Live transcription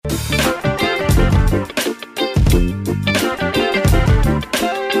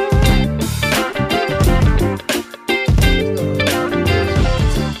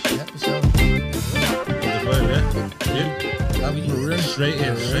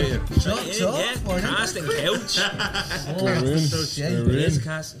straight in. Casting couch. They're in.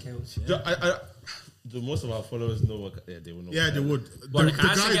 Casting couch. Most of our followers know what they will know. Yeah, they would. What a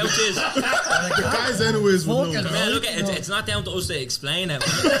casting couch is. The guys, anyways, would know. Man, look, it's not down to us to explain it.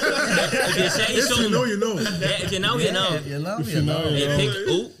 If you say something, you know, you know. Yeah, if you know, you know. You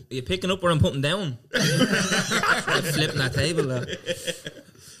know. You're picking up where I'm putting down. Flipping that table there.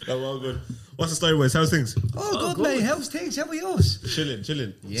 Oh, well, good. What's the story, boys? How's things? Oh, good, mate. How's things? How are yours?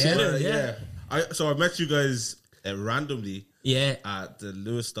 Chilling. Yeah. So I met you guys randomly. Yeah. At the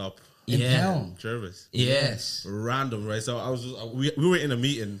Lewis stop. In town. Jervis. Yes. Random, right? So I was just, we were in a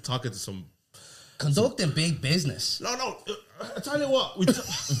meeting talking to some. Conducting big business. No. I tell you what, we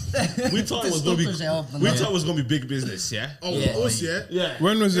thought it was going to be. We thought it was going to be big business, yeah. Oh, us, yeah. Yeah.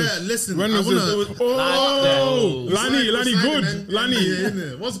 When was this? Yeah, listen. When was this? Oh, Lanny, good.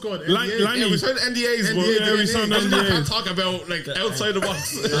 Lanny. What's it called? Lanny. Yeah, we signed NDAs, bro. Yeah, we signed We NDAs. can't talk about like outside the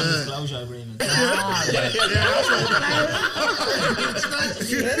box. Non-disclosure agreement.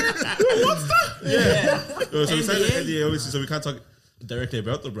 So we signed an NDA, obviously, so we can't talk directly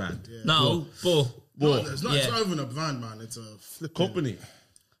about the brand. No, but It's not even a brand, man. It's a flip Company.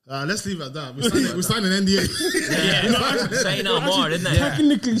 Let's leave it at that. We signed an NDA. say no more, didn't they?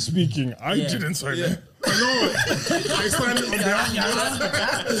 Technically speaking, I didn't sign it. No, I signed it on behalf.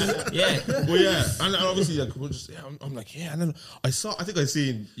 Yeah. Well, yeah, and obviously, like, we're just, I'm like, yeah, and then I think I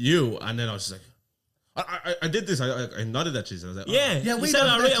seen you, and then I was just like, I did this. I nodded at you. So I was like, Yeah, we said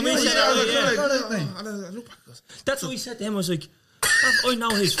alright. I mean, done said that alright. too. Yeah. And I look back. That's what we said to him. I was like, I know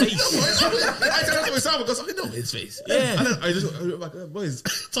his face. I said that to myself because I know his face. Yeah. And then I look back, boys,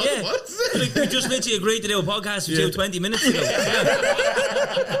 talk Yeah. what? Like, we just literally agreed to do a podcast with you 20 minutes ago. Yeah.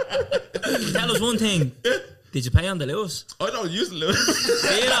 Tell us one thing. Did you pay on the Lewis? I don't use Lewis.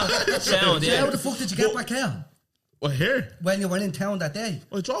 Sound, How yeah. the fuck did you get back here? What, here? When you went in town that day?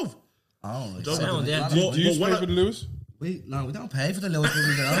 I drove. Oh, Sound, yeah. Do you pay for the Lewis? we don't pay for the Lewis.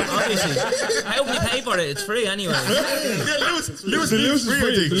 Obviously. I hope you pay for it. It's free anyway. Yeah, Lewis The Lewis is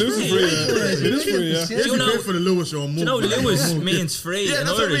free. The Lewis is free. It is free, yeah. If you pay for the Lewis, you're more. You know, Lewis means free Yeah, in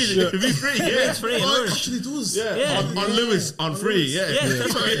that's what I Irish. mean. It'd be free, yeah. It's free in Oh, it Irish. actually does. Yeah. On Lewis, on free, yeah. Yeah,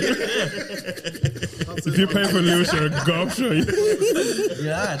 that's what it is. If you pay for Lewis, you're a gobshite.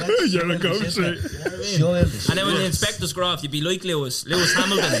 Yeah, that's You're a gobshite. sure. And then when the inspector's graph, you'd be like Lewis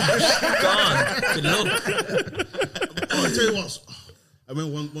Hamilton. Gone. Good luck. Oh, I tell you what. I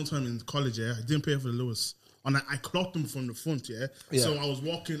went one time in college, yeah. I didn't pay for the Lewis. And I clocked them from the front, yeah. So I was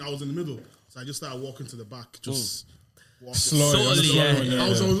walking, I was in the middle. So I just started walking to the back, just walking. Slowly, yeah. I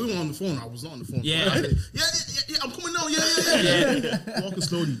was on the phone. I was not on the phone. Yeah. Yeah, I'm coming now. Yeah. Walking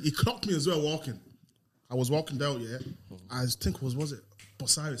slowly. He clocked me as well walking. I was walking down, yeah. I think was it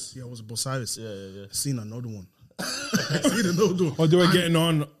Bosiris? Yeah, it was Bosiris. Yeah. I seen another one. Or they were getting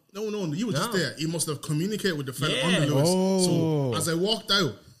on. No, you were just there. He must have communicated with the fella on Yeah. the Lewis. Oh. So as I walked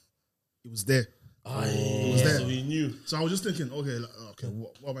out, he was there. He was there. So he knew. So I was just thinking, okay,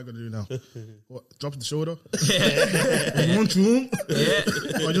 what am I going to do now? What, drop the shoulder? Run through him?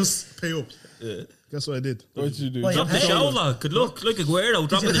 Yeah. Or just pay up? Guess what I did? What did you do? Well, Drop the shoulder. Good luck. Like Aguero,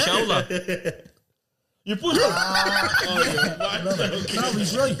 dropping the shoulder. You pushed him. No,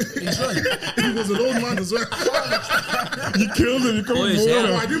 he's right. He was an old man as well. You killed him. You couldn't Boys, move yeah.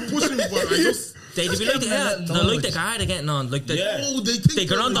 No, him. I didn't push him, but I just... They'd be like, they're like the guy they're getting on. Like the, they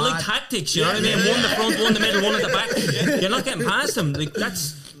get on, they're like tactics, you know what I mean? One the front, one the middle, one at the back. You're not getting past them. Like,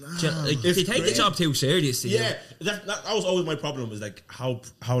 that's... Like, they take the job too seriously. Yeah, that was always my problem. Was like how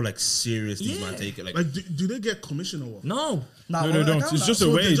like serious these men take it. Like do they get commission or what? No. No, they don't. It's just a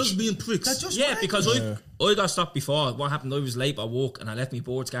So wage. they're just being pricks. That's just Yeah, right. because I got stopped before. What happened, I was late at work and I left my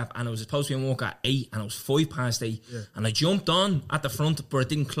boards gap and I was supposed to be on work at 8 and it was 8:05 and I jumped on at the front but it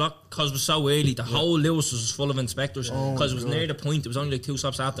didn't clock because it was so early. The whole Lewis was full of inspectors because it was near the point. It was only like 2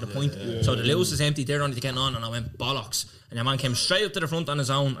 stops after the point. So the Lewis is empty, they're only getting on and I went bollocks. And the man came straight up to the front on his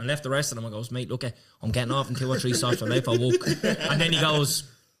own and left the rest of them and goes, mate, look, I'm getting off in 2 or 3 stops. I'm late for work. And then he goes,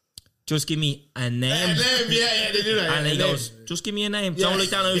 just give me a name. yeah, they do that. And he goes, just give me a name. Something like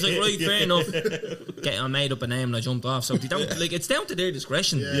that. And I was like, right, fair enough. I made up a name and I jumped off. So they don't, like, it's down to their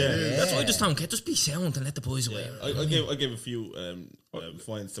discretion. That's why I just don't care. Just be sound and let the boys away. I gave a few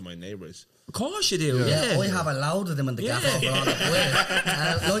fines to my neighbours. Of course you do. Yeah. I have a load of them in the gaff over on the way.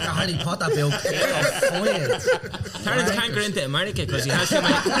 Like a Harry Potter book. Terrence can't get into America because he has too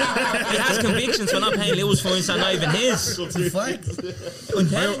many. He has convictions for not paying Lewis fines that are not even his.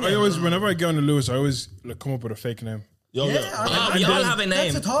 I always, whenever I get on the Lewis, I always like, come up with a fake name. We all have a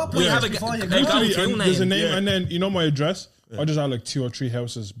name. That's the top We one have a before you go-to go. Usually, name. there's a name, and then you know my address. I just had like 2 or 3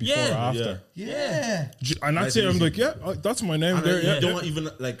 houses before or after. Yeah. And that's it. I'm like, that's my name And there. you Yeah. don't even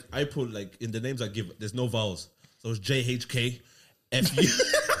like I put like in the names I give. There's no vowels, so it's JHK. FU.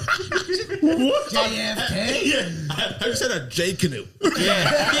 JFK. Yeah, have you said that? J Canoe.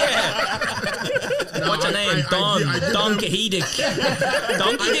 Yeah. What's your name? Don Kahedic.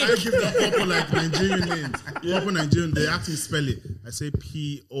 Donkey I Dick. give them proper like Nigerian names. Proper Nigerian. They actually spell it. I say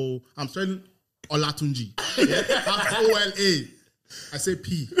P-O. I'm spelling Olatunji. That's O-L-A. I say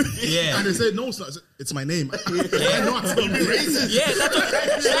P. Yeah. And they say, no, it's my name. I know I'm racist. Yeah, that's what.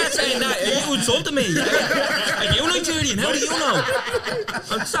 Start saying that. You insulted me. Are you Nigerian? How do you know?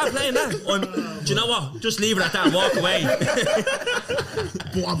 Stop playing that. Do you know what? Just leave it at that and walk away.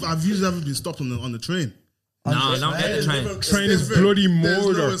 But I've usually never been stopped on the train. No, don't get the train. Train is There's bloody no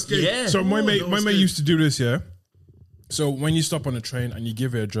murder. escape. Yeah. So my mate escape. used to do this, yeah. So when you stop on a train and you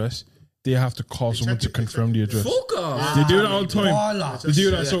give your address, they have to call someone to confirm the address. Fuck off. They do that all the time. Bollocks. They do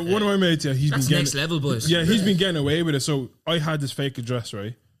that. So one of my mates, he's That's been next getting, level, boys. yeah, he's been getting away with it. So I had this fake address,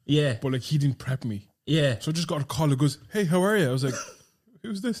 right? Yeah. But like he didn't prep me. Yeah. So I just got a call that goes, "Hey, how are you?" I was like,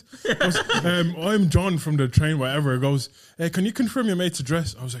 "Who's this?" I was, I'm John from the train, whatever. It goes, "Hey, can you confirm your mate's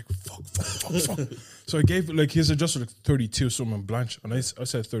address?" I was like, fuck. So I gave like his address was like 32 something Blanche, and I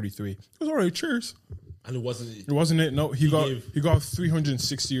said 33. It was all right, cheers. And it wasn't. It wasn't it. No, he got gave-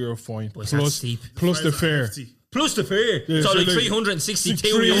 €360 fine Boys, that's steep. plus the Prices are fare. hefty. Plus the fare. Yeah, so so like like-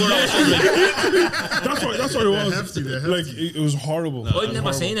 362 €3. euros. That's what it was. hefty, they're Like it was horrible. I've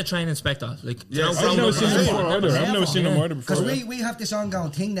never seen a train inspector. Like, Yes. I've never seen them before either. I've Yeah, never seen them either before. Because we have this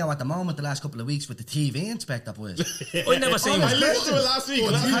ongoing thing now at the moment, the last couple of weeks with the TV inspector, boys. I've never seen I one. listened to it last week.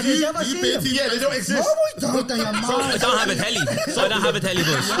 Have you ever seen them? Yeah, they don't exist. No, we don't. They are I mad. don't have a telly. So I don't have a telly,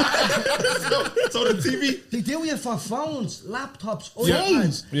 boys. So the TV. They do it for phones, laptops, Yeah.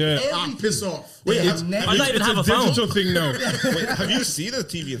 iPads. Yeah. everything. Piss off. They have I never- don't even It's have a a phone. digital thing now. Wait, have you seen the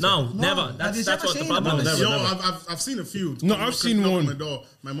TV? No, never. Have That's you that's ever what the seen problem them? is. Never. Yo, I've seen a few. No, I've seen Knock on one. my door.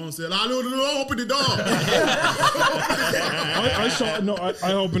 My mom said, "Ah, no, open the door." I saw no.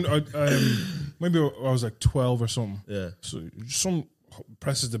 I opened. Maybe I was like 12 or something. Yeah. So some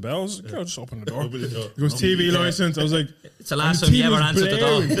presses the bell. I was like, "Yeah, just open the door." Open the door. It goes TV license. I was like, It's the last and time you TV ever was answered the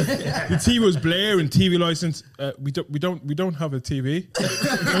door. blaring. The TV was blaring. TV license. We don't have a TV.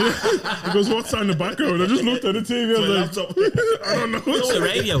 It goes, "What's on the background?" I just looked at the TV. I My was like, laptop. I don't know. It's the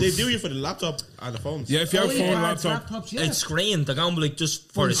radio. They do you for the laptop and the phones. Yeah, if you have Oh, a phone, yeah, laptop. laptops, yeah. It's screen. They're going like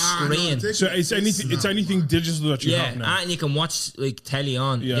just for a screen. So it's anything digital that you Yeah, have now. and you can watch like telly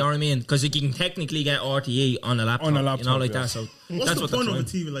on. You Yeah. know what I mean? Because you can technically get RTE on a laptop. On a you know, laptop, like yeah. that. So What's that's the what point they're of a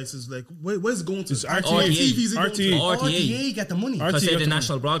trying. TV license? Like, where's it going to? It's What RTE. TVs it going to? RTE. RTE. get the money. Because they're RTE. the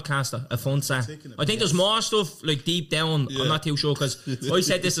national broadcaster, a FUNSA. Taking it I think there's more stuff like deep down. I'm not too sure because I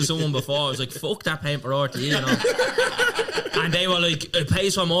said this to someone before. I was like, "Fuck that paying for RTE," you know. And they were like, "It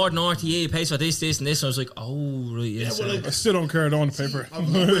pays for more than RTE. It pays for this, this, and this." And I was like, "Oh right, yes." well, like, I still don't care. I don't want to pay for it. I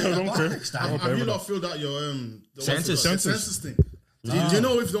don't care. Have you not filled out your Census. census thing? Do you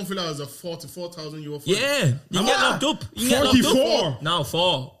know if you don't fill out as a 44,000 euro fine? yeah, you can get locked up. You can get locked 44? up. No,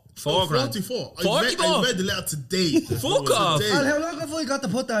 four Oh, grand. 44. 44? I read the letter today. Fuck off. Today. And how long have I got to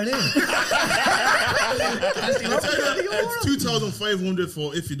put that in? It's 2,500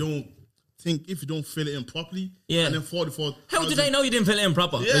 for if you don't fill it in properly. Yeah. And then 44. How did I know you didn't fill it in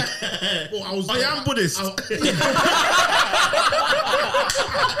proper? Yeah. Oh, I am Buddhist.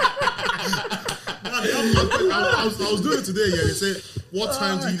 I was doing it today. Yeah, they say, what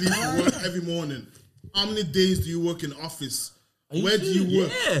time do you leave for work every morning? How many days do you work in office? Where do you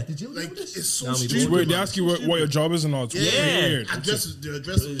work? Yeah. Did you do Like, this? it's so No, we stupid. Wait, they man. ask you what your job is and all. It's Yeah. weird. The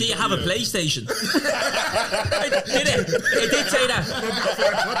address. Do you have a PlayStation? Did it? It did say that.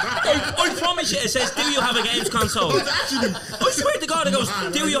 I promise you, it says, "Do you have a games console?" I swear to God, it goes,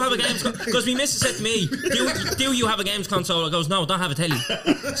 "Do you have a games?" Because my missus said to me, "Do you have a games console?" I goes, "No, don't have a telly."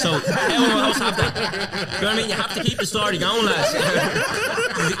 So how will I have that? You know what I mean? You have to keep the story going, lads.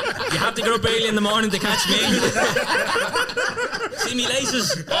 You have to get up early in the morning to catch me. See me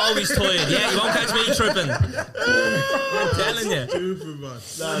laces, always tired. Yeah, you won't catch me tripping. I'm telling you. Stupid, man.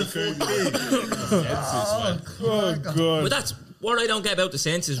 Oh, God. But that's what I don't get about the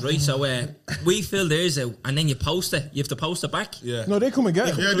census, right? So we fill theirs out and then you post it. You have to post it back. Yeah. No, they come and get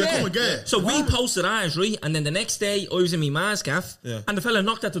it. Yeah, they come again. So we posted ours, right? And then the next day I was in my ma's gaff and the fella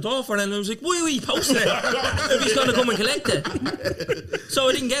knocked at the door for it and I was like, why are we posting it? If he's going to come and collect it. So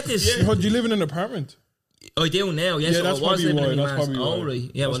I didn't get this. Oh, do you live in an apartment? I do now, yes. Yeah, So that's I was probably living why, in that's Newcastle. probably why. Oh,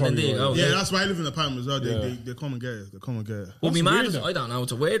 right. Yeah, That's well, then there you probably go. why. Yeah, that's why I live in an apartment as well. Yeah. They come and get it. They come and get it. Well, my That's man, weird, though. I don't know.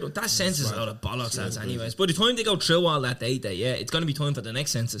 It's a weird one. That census is a lot of bollocks, lads, anyways. By the time they go through all that data, yeah, it's going to be time for the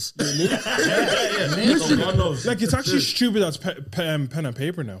next census. So God knows. Like, it's actually stupid that's pen and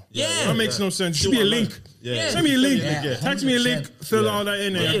paper now. Yeah. That makes no sense. Should be a link. Yeah. Send me a link. Yeah. Text me a link. Fill all that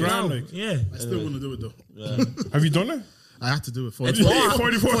in There and you grand. go. Like. Yeah. I still want to do it though. Have you done it? I had to do it for It's you. more,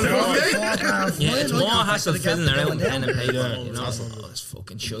 44. yeah, it's more hassle filling it out in pen and paper. Yeah, You know, it's oh, it's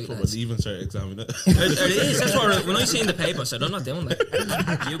fucking shit. From a lads. leaving cert exam, innit? It is. That's what when I seen the paper, I said, I'm not doing that.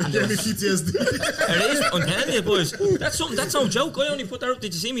 You can do Give me it. PTSD. It is. I'm telling you, boys. That's something. That's no joke. I only put that up.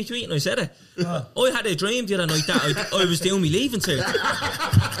 Did you see me tweeting? I said it. I had a dream the other night that I was doing me leaving cert.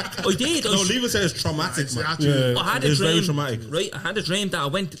 I did. No, leaving cert is traumatic, man. Yeah. I had a It's very dream, traumatic. right? I had a dream that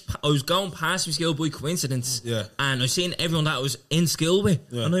I was going past my school by coincidence, Yeah. and I seen everyone that I was in school with,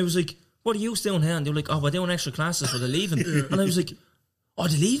 Yeah. and I was like, "What are you doing here?" And they were like, "Oh, we're doing extra classes for the leaving," and I was like, "Oh,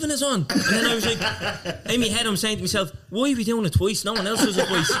 the leaving is on," and then I was like, in my head, I'm saying to myself, "Why are we doing it twice? No one else does it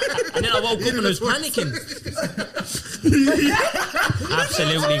twice." And then I woke up and I was panicking.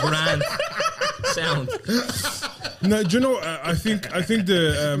 Absolutely grand sound. No, do you know? I think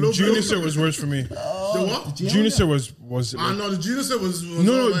the junior cert was worse for me. The what? Junior cert was. I know the junior set was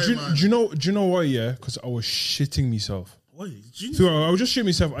No, alright, man. do you know why? Yeah, because I was shitting myself. Wait, junior So I was just shitting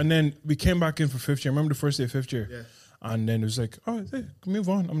myself, and then we came back in for fifth year. I remember the first day of fifth year. Yeah. And then it was like, oh, hey, move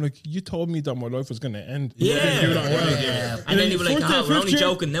on. I'm like, you told me that my life was going to end. Yeah. I didn't do that well. Yeah. And then they were like, fourth year, "Oh, we're only fifth year-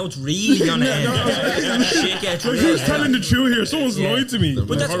 joking. Now it's really gonna end." Shit gets Like, real. who's telling the truth here? Someone's lying to me.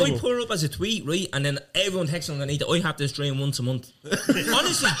 But that's why I Horrible. put it up as a tweet, right? And then everyone texts underneath that I have this dream once a month.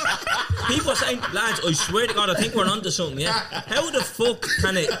 Honestly, people are saying, lads, I swear to God, I think we're onto something, yeah? How the fuck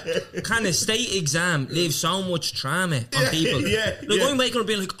can a state exam leave so much trauma on people? Like, I'm waking up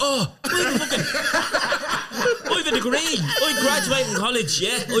being like, oh, I have a degree, I graduate from college,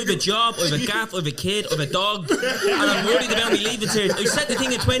 yeah? I have a job, I have a gaff, I have a kid, I have a dog, and I'm worried about me leaving cert. I set the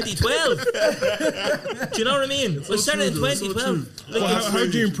thing in 2012. Do you know what I mean? I set it in true, though, it's so 2012. true. Like, How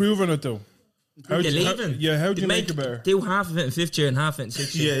do you improve on it, though? How you're do- how- leaving. yeah, how do you make it better? Do half of it in fifth year and half of it in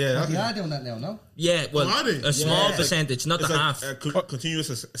sixth year. Yeah, They yeah. are doing that now, no? Yeah, well, Are they? a small Yeah. percentage, not It's the like half. continuous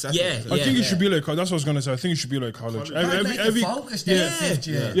assessment. Yeah. I think it should be like, that's what I was going to say. I think it should be like college. Every focus there in fifth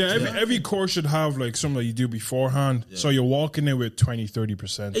year. Every course should have like something that you do beforehand. So you're walking in with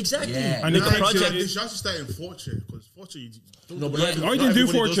 20-30%. Exactly. Yeah. And Like it the takes you- project. They should actually start in fourth year because fourth year you don't No, but Yeah. not I didn't everybody do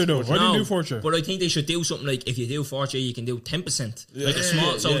does fourth year though. I didn't do fourth year. But I think they should do something like if you do fourth year, you can do 10%. Like a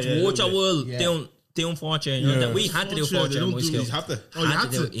small, so yeah, it's yeah, worth your yeah. while Yeah. doing fourth year. You know, Yeah. that we had to do Fourth year, fourth they year in don't my do school. You have to. Oh, you Had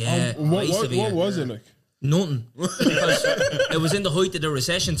had to do to. it, yeah. I What, used to what, be what here. was it like? Nothing. Because it was in the height of the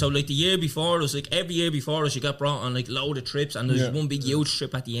recession. So like the year before, it was like every year before us, you got brought on like load of trips, and there's Yeah. one big huge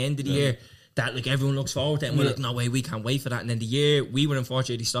trip at the end of the year that like everyone looks forward to, and we're like, no way, we can't wait for that. And then the year we were in fourth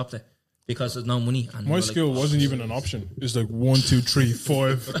year, they stopped it because there's no money. And we My were skill like, wasn't even an option. It's like 1, 2, 3,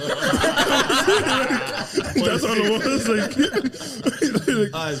 5. That's all it was. Like,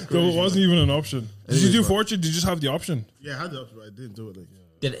 so it wasn't even an option. Did you do fourth year? Did you just have the option? Yeah, I had the option, but I didn't do it. Like,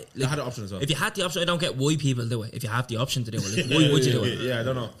 did it, I like, had an option as well. if you had the option, I don't get why people do it. If you have the option to do it, like, why would you do it? Yeah, I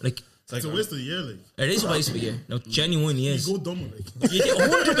don't know. Like, it's a waste of the year. Like, it is a waste of a year. No, genuinely you is. go dumb. Like, You do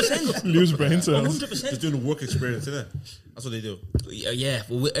 100%. Lose brain cells. 100%. Just doing the work experience, innit? That's what they do. Yeah,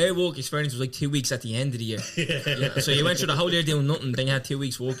 well, our work experience was like 2 weeks at the end of the year. Yeah. So you went through the whole year doing nothing, then you had 2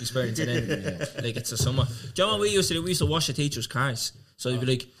 weeks work experience at the end of the year. Like, it's a summer. Do you know what we used to do? We used to wash the teachers' cars. So you'd be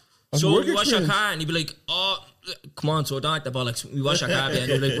like, so work we wash your experience. car, and you'd be like, oh, come on, so don't the bollocks. We wash your car, and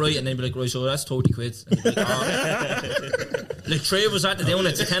you'd be like, right, and then you'd be like, right, so that's 30 quid. And you'd be like, oh. Like, three of us had to do it,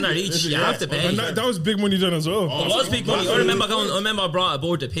 it's a tenner each. You have to pay. And that was big money then as well. It was big money. I remember I brought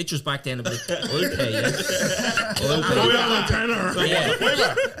aboard the pictures back then. I'd be like, I'll pay, yeah. I'll pay. Yeah.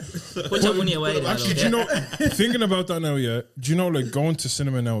 Put that money away. lad, Actually, do okay? you know, thinking about that now, yeah, do you know, like, going to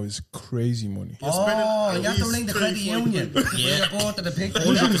cinema now is crazy money. Oh, you have to least ring the credit 30, 40. union. Yeah. You bought the picture.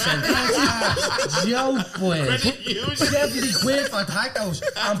 100%. Joke, boy. 70 quid for tacos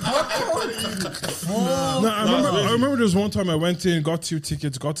and popcorn. No, I remember there was one time I went in, got 2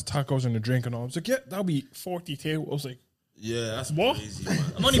 tickets, got the tacos and a drink and all. I was like, yeah, that'll be 42. I was like, Yeah, that's What? crazy, man.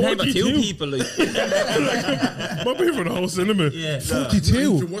 I'm only paying for 2 42. people. Like, I'm paying for the whole cinema. Yeah. 42.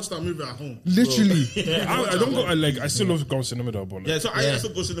 You can watch that movie at home. Literally. I don't go, I still love going to cinema though, but like, Yeah, so I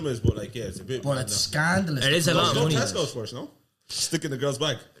still go cinemas, but like, yeah, it's a bit. But mad it's now. scandalous. It is a lot of Go money. Tesco's first, no? Stick in the girl's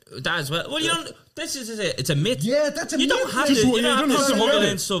bag. That as well. Well, you don't. This is it. It's a myth. Yeah, that's a You don't myth. have to. Just You what- don't have you to don't smuggle have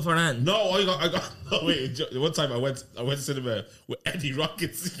to- in stuff around. No, I got. No, wait. One time I went to cinema with Eddie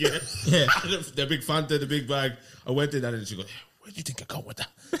Rockets. Yeah, Yeah. the big Fanta, the big bag. I went in and then she goes, where do you think I go with that?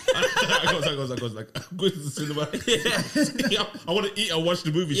 I goes like, I'm going to the cinema. Yeah, I want to eat and watch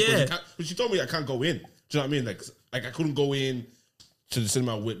the movie. But she told me I can't go in. Do you know what I mean? Like I couldn't go in to the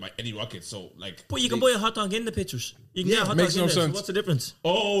cinema with my Eddie Rocket. So like, but you can buy a hot dog in the pictures. You can get a hot dog makes in no there. So sense. what's the difference?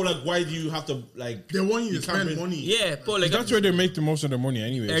 oh, like why do you have to like? They want you to can't spend bring- money. Yeah, but like That's where they make the most of their money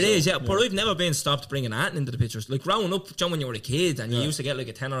anyway. It is, yeah. But I've never been stopped bringing that into the pictures. Like growing up, John, when you were a kid and you used to get like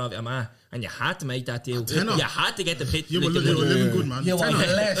a tenner of your ma, and you had to make that deal. tenner? You had to get the picture. You were living good, man. You want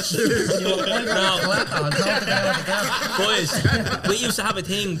less. You want Boys, we used to have a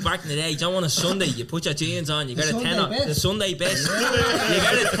thing back in the day. John, on a Sunday, you put your jeans on, you get a Sunday tenner, best. the Sunday best. You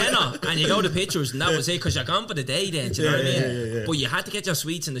get a tenner, and you go to pictures, and that was it, because you're gone for the day then. Do you know what I mean? But you had to get your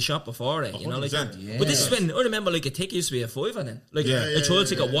sweets in the shop before it. You know, like. 100%. But this is when I remember, like a ticket used to be a $5 then. Like a 12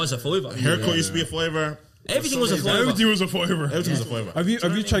 ticket was a $5. Haircut used to be a $5. Everything was a $5. Everything was a $5. Everything was a $5. Have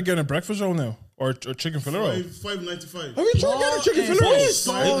you tried getting a breakfast roll now or chicken fillet roll? $5.95. Have you tried getting a chicken fillet roll?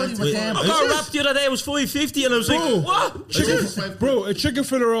 Story with them. I got wrapped the other day. It was $5.50, and I was like, what? Bro, a chicken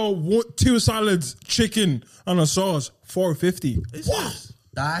fillet roll, 2 salads, chicken, and a sauce, $4.50. What?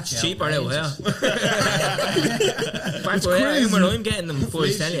 That's Cheaper out, yeah. Back when I'm getting them,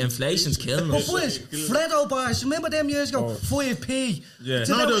 boys, tell you, inflation's killing But us. boys, Freddo bars, remember them years ago? 5p. Yeah. It's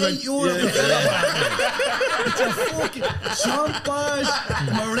No, now they're like- €8 for Freddo bars. It's a fucking chomp bars,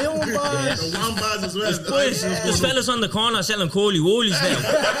 maroon bars. The one bars as well. Boys, there's fellas on the corner selling Coley Woolies now.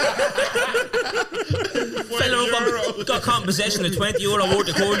 Fella up got caught in possession of €20 worth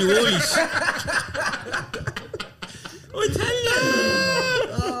of Coley Woolies. I tell you.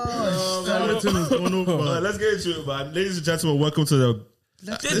 Everything is going over. Let's get into it, man. Ladies and gentlemen, welcome to the.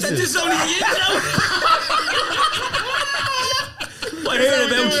 This is only the intro. I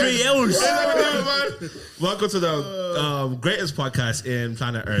heard about 3 hours. Welcome to the greatest podcast in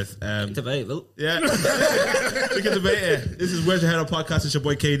planet Earth. Debatable. Yeah. We can debate it. This is Where's Your Head On Podcast. It's your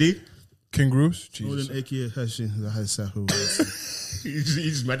boy KD. King Bruce? More Jesus. than AKA Hashin. He's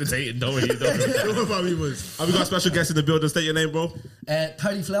just meditating, don't he? Don't worry about me, boys. And we got a special guest in the building. State your name, bro.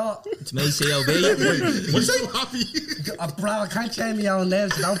 Paddy Flower. It's me, CLB. What's So that? happy. Bro, I can't change my own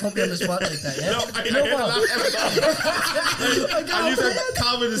names, so don't put me on the spot like that, yeah? No, I hear the laugh. I And you said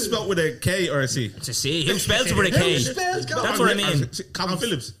Calvin is spelled with a K or a C? To see who spells it with a K. That's what I mean. Calvin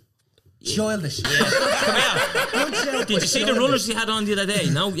Phillips. Childish. Come here. Did you see the runners he had on the other day?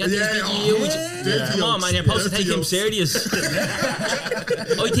 No, he had these big huge. Come on, man, you're supposed to take him serious.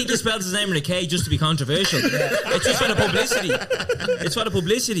 I think he spells his name with a K just to be controversial. It's just for the publicity. It's for the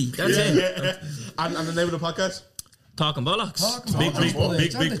publicity. That's it. And the name of the podcast? Talking bollocks. Big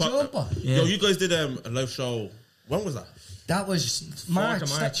podcast. Yeah. Yo, you guys did a live show. When was that? That was March. 4th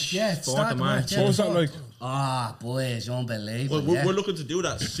of March. Yeah, 4th start of of March. March. What was that like? Ah, boys, unbelievable. Well, yeah. we're looking to do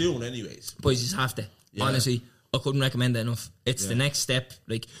that soon, anyways. Boys, you just have to. Honestly, I couldn't recommend it enough. It's the next step.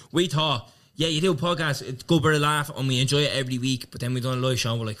 Like, we thought, yeah, you do a podcast, it's a good bit of laugh, and we enjoy it every week, but then we done a live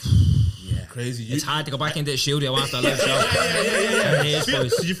show, and we're like, Crazy. it's hard to go back into the studio after a live show. It is,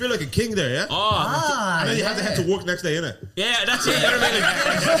 boys. Did you feel like a king there, yeah? Oh, And then you had to head to work next day, innit? yeah, that's it. You know what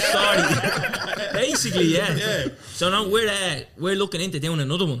I mean? Sorry. Basically, yeah. So now we're looking into doing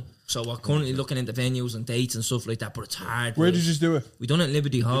another one. So we're currently looking into venues and dates and stuff like that, but it's hard. Where boys. did you do it? We done it in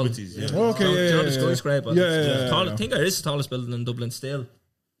Liberty Hall. Liberties, yeah. Oh, okay, Do you know the yeah. skyscraper? Yeah. I think it is the tallest building in Dublin still.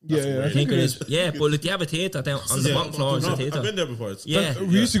 Yeah, I think it is. Yeah, but like, you have a theatre down on the bottom floor. Is No, a theatre. I've been there before. It's Yeah, We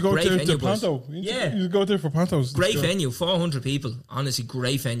used to go Great there to venue, boys. Panto. Yeah. You used to go there for Pantos. great venue, 400 people. Honestly,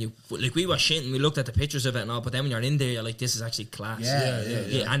 great venue. But like, we were shitting, we looked at the pictures of it and all, but then when you're in there, you're like, this is actually class.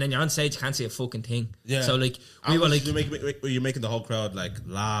 Yeah. And then you're on stage, you can't see a fucking thing. Yeah. So like, we were like, you're making the whole crowd like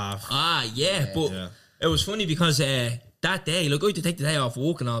laugh. but Yeah. it was funny because that day, like, I had to take the day off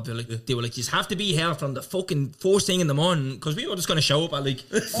work and all, but like, they were like, you just have to be here from the fucking first thing in the morning, because we were just going to show up at like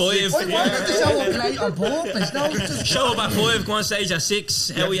 5. I wanted to show up late on purpose. No, just Show up at 5, go on stage at 6.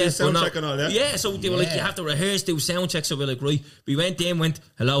 have to do sound check and all, yeah? So they were like, you have to rehearse, do sound checks. So we're like, right. We went in, went,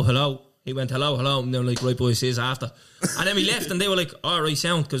 hello. He went, hello. And they were like, right, boys, here's after. And then we left and they were like, all right,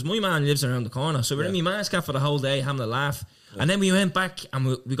 sound. Because my man lives around the corner. So we're in my mask for the whole day, having a laugh. And then we went back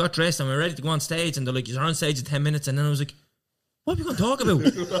and we got dressed and we were ready to go on stage. And they're like, you're on stage in 10 minutes. And then I was like, what are we going to talk about?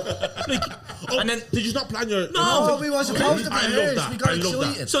 And then Did you not plan your? no, we were supposed to I love rehearse. that. We got I love that.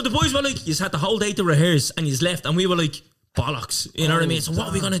 excited. So the boys were like, you just had the whole day to rehearse and you just left. And we were like, bollocks. You know what I mean? So what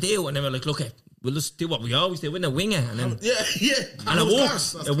are we going to do? And they were like, look, we'll just do what we always do. We're going to wing it. And then, Yeah. and it That's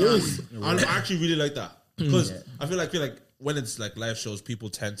worked. class. It worked. I actually really like that because I feel like when it's like live shows, people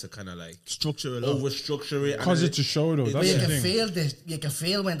tend to kind of like Structure it over structure it Because it's a show, though. But That's you the can thing. feel this. You can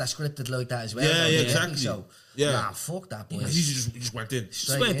feel when they're scripted like that as well. Yeah, though, yeah, you exactly. think So, Yeah. nah, fuck that, boy. you just went in.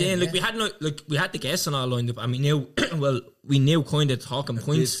 Just went in. Like we had we had the guests and all lined up, and we knew we knew kind of talking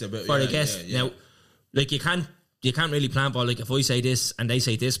points bit, for the yeah, guests. yeah. Now, like you can't really plan for like if I say this and they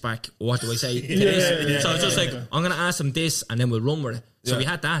say this back, what do I say to this? So it's just like I'm gonna ask them this and then we'll run with it. So we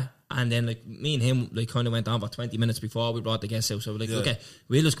had that. And then like me and him like kind of went on for 20 minutes before we brought the guests out. So we're like, okay,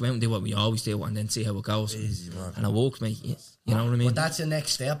 we'll just go out and do what we always do and then see how it goes. Easy, man. And it works, mate. You know what I mean? But that's the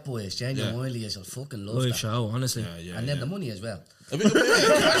next step, boys. Genuinely, is I fucking love Live that. show, honestly. And then the money as well. I mean,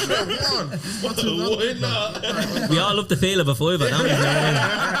 why not? We all love the feel of a fiver, don't we?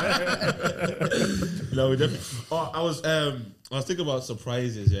 No, we definitely. Oh, I was thinking about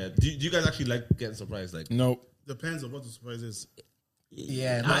surprises. Yeah, do you guys actually like getting surprised? Like, No. Depends on what the surprise is.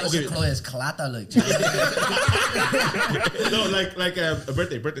 Yeah, not as okay. a client's clatter, like. no, like a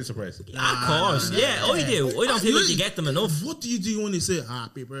birthday surprise. Of course. Yeah, I do. I don't feel like you get them enough. What do you do when they say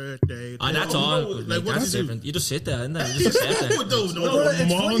happy birthday? Oh, that's Oh, all. no, Like, like, what that's do you do? different. You just sit there, and you just accept it. No, Well, it's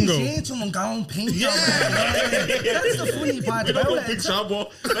funny Mongo. seeing someone going pink. That's the funny part You don't about go it. big It's-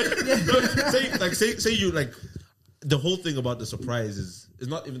 shabo. Say you like the whole thing about the surprise is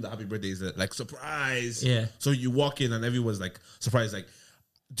not even the happy birthday. Is like surprise. Yeah. So you walk in and everyone's like surprised. Like,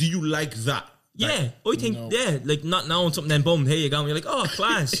 do you like that? Yeah, I think, like not knowing something, then boom, here you go. And you're like, oh,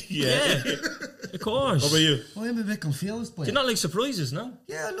 class. Yeah. Of course. What about you? I'm a bit confused by You're it. not like surprises, no?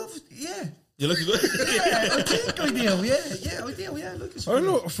 Yeah, I love it. Yeah. You looking good? Yeah, I think I do. Yeah, I do. Yeah, look, it's I don't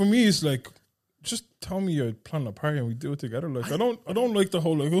know. For me, it's like, just tell me you're planning a party and we do it together. Like, I don't like the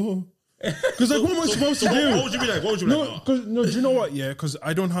whole like, oh, because like, what am I supposed to do? What would you be like? What would you be No, like? because do you know what? Yeah, because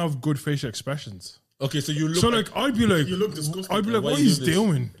I don't have good facial expressions. Okay, so you look. So like, I'd be like, You look disgusting. I'd be like, Why what you he's do this?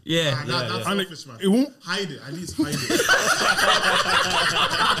 doing? Yeah. That's And like, selfish, man. it won't. Hide it. At least hide it.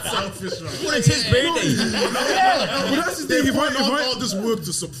 That's selfish, man. Well, it's his birthday. But that's the thing. If all this work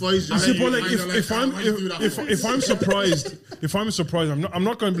to surprise you. I said, but and like, you're if I'm why do you do that for? if I'm surprised, I'm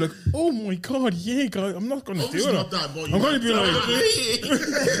not going to be like, oh my god, yeah, guys, I'm not going to do It's it. not that, but you I'm going to be might-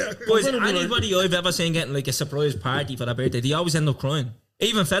 like, Boys, I'm gonna be like- anybody I've ever seen getting like a surprise party for their birthday, they always end up crying.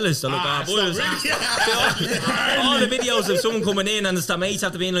 Even fellas, they're like, boys. All the videos of someone coming in and it's their mates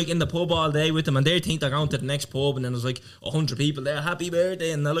have to be in, like in the pub all day with them and they think they're going to the next pub and then there's like 100 people there, happy birthday,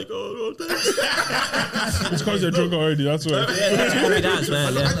 and they're like, oh, thanks. it's because they're drunk already. That's why. Yeah, that's probably that as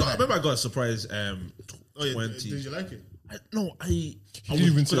well, yeah. I remember I got a surprise. Oh, yeah, 20. did you like it? I didn't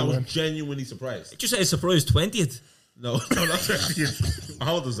even say I was when. genuinely surprised. Just say surprise 20th. No, not 20.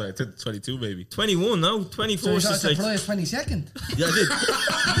 How old was I? 22 maybe. 21, no? So 24 you is got a just like, surprise 22nd. Yeah,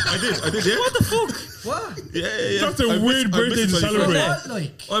 I did. Yeah. what the fuck? What? Yeah. That's a I weird missed birthday to 21st. celebrate. What,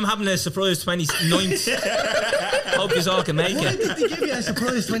 like? I'm having a surprise 29th. Hope you all can make Why it. did they give you a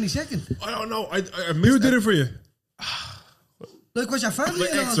surprise 22nd? I don't know. I Who missed did it for you? Like, was your family My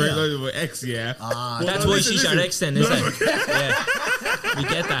and all ex, that? right? My ex, yeah. That's why she's your ex then, isn't it? Yeah. We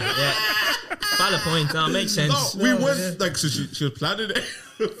get that, yeah. Valid point. No, it makes sense. No, we went like so. She was planning it.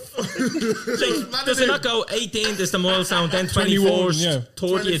 Like, does it not go 18th is the milestone, then 24th, 21, yeah.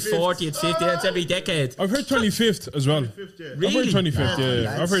 30th, 40th, 50th? It's every decade. I've heard 25th as well. I've heard Really? 25th.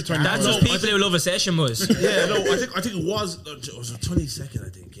 Yeah, I've heard 25th. That's just people who love a session, was. Yeah, no, I think it was the 22nd. I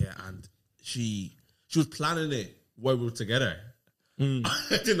think, yeah, and she was planning it while we were together. I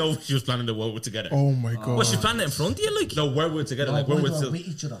didn't know she was planning it while we were together. Oh my god. Was she planning it in front of you? Like, No, while we were together, No, like when why we're do it still, with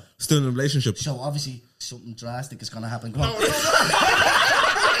each other. still in a relationship. So obviously something drastic is going to happen. Come on.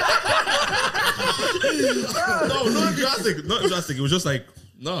 No, not drastic. Not drastic. It was just like,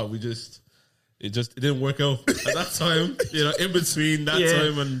 no, it didn't work out at that time, in between that Yeah.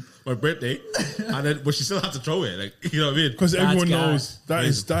 time and my birthday. And then, but she still had to throw it, like, you know what I mean? Because everyone gas. knows that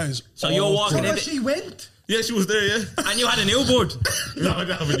is so you're awful. walking in So she went. Yeah, she was there, yeah. and you had a new board. No, I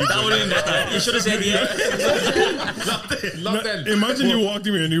didn't have a new That would have been better. You should have said yeah. Not then. Imagine you walked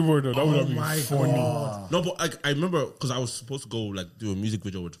in with a new word though. That would have been funny. No, but I remember because I was supposed to go like do a music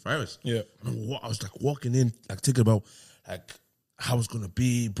video with Faris. Yeah. I was like walking in, like thinking about like how it's gonna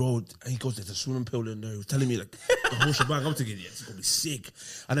be, bro. And he goes, "There's a swimming pool in there." He was telling me like the whole shebang. I'm thinking, yeah, it's gonna be sick.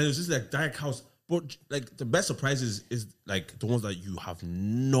 And then it was this like dark house. But like the best surprises is like the ones that you have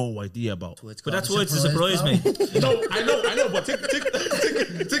no idea about. But that's why it's a surprise, mate. No, I know, but think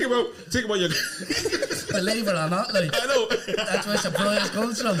about your. Believe it or not, like, I know. that's where surprise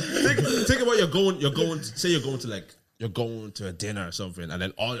comes from. Think about you're going to a dinner or something, and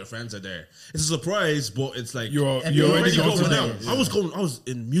then all your friends are there. It's a surprise, but it's like You're You're already going going to now. the- I was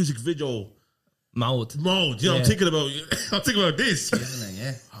in music video Mode. mode. Yeah. I'm thinking about this. Isn't it?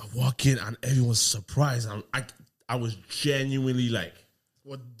 Yeah. I walk in and everyone's surprised. I I was genuinely like,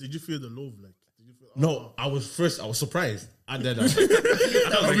 What did you feel the love like? Did you feel? no, I was surprised. And then I was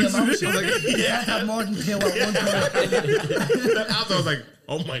The emotion. You can't have more than two at one time. then after I was like,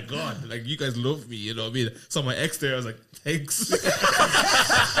 oh my God, like you guys love me, you know what I mean? So my ex there, I was like, thanks.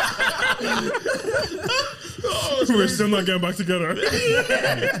 We're still not getting back together.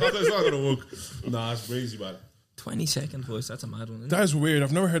 It's not gonna work. Nah, it's crazy, man. 20-second voice. That's a mad one. Isn't it? That's weird.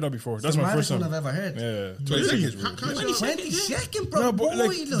 I've never heard that before. That's my first one time. I've ever heard. Yeah. 20 seconds. Can't you 20-second, bro. No, but boy,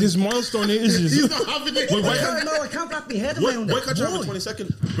 like look. this milestone is He's not having it. Wait, I can't wrap my head around it. why can't you have a Boy.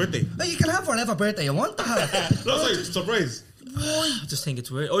 22nd birthday? No, you can have whatever birthday you want to have. No, it's like surprise. I just think it's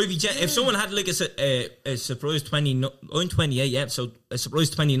weird. Or if someone had like a surprise 20, I'm 28, yeah, so a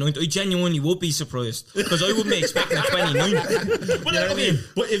surprise 29th, I genuinely would be surprised because I wouldn't be expecting a 29th. But I mean,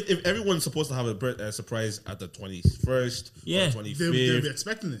 but if everyone's supposed to have a surprise at the 21st, Yeah. or They'll be 25th,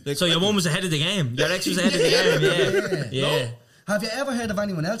 expecting it. So your one was ahead of the game. Your ex was ahead of the game, yeah. Have you ever heard of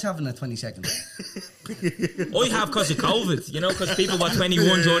anyone else having a 22nd? I have because of COVID, you know, because people were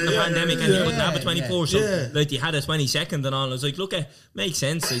 21 during the pandemic and you couldn't have a 24, so like they had a 22nd and all. I was like, look, it makes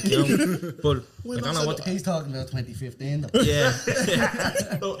sense, like, you know, but I don't know what the He's talking about 2015. Though. yeah.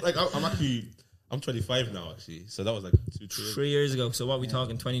 no, like I'm 25 now actually, so that was like 3 years ago. So what are we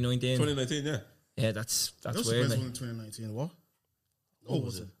talking? 2019. 2019, yeah. Yeah, that's That was weird. the Like. best one in 2019. What? What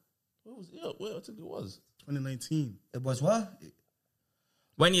was it? What was I think it was 2019. It was what?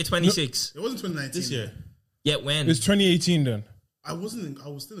 When you're 26, It wasn't 2019. this year, yeah. When? It's 2018 then. I was still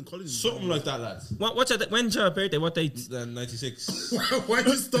in college. something like that, lads. What's when's your birthday? What date? Then 96. Why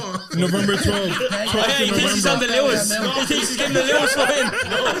did you start? November 12th. Oh, yeah, he thinks he's on the Lewis. He thinks he's getting the Lewis for him. I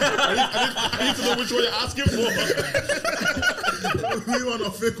need to know which one you're asking for. We want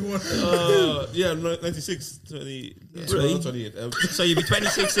a fake one. Yeah, 96, 20, Right. 28. So you'll be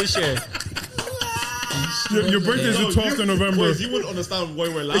 26 this year. Your birthday is the 12th of November. Boys, you wouldn't understand why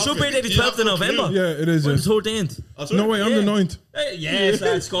we're laughing. It's your birthday the 12th of November. Yeah, it is. The Yes. 13th. No way, I'm the 9th. Hey, yes,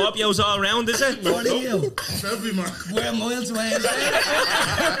 that Scorpios all around, is it? What are you? February, man. We're miles away.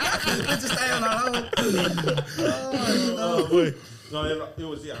 Let's just stay on our own. Oh, boy. No, it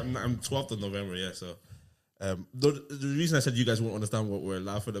was, yeah, I'm 12th of November, yeah, so. The reason I said you guys won't understand what we're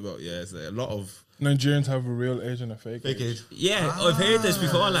laughing about, yeah, is a lot of Nigerians have a real age and a fake fake age. age. Yeah, I've heard this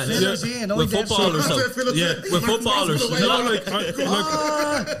before, lads. Phil's in. With footballers, though. Yeah, With footballers. No, like,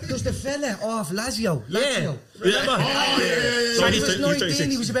 There's the fella off Lazio. Yeah. Remember? So When he he's was 19,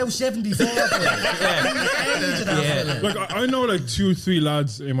 36. he was about 74. Age of that fella. like I know like 2-3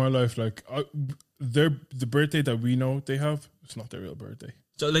 lads in my life, like the birthday that we know they have, it's not their real birthday.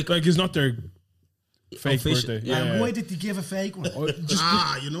 So, like, Like it's not their fake Official- birthday. yeah. And why did they give a fake one?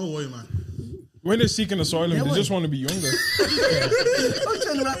 You know why, man? When they're seeking asylum, Yeah, they why? just want to be younger. I'm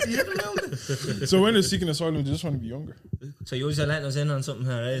trying to wrap the head around it. So when they're seeking asylum, they just want to be younger. so you always are letting us in on something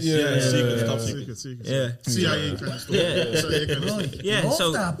here, right? Yeah. secret, top secret. Secret. Yeah. CIA kind of stuff. Yeah. CIA kind of stuff. Right. Yeah, Love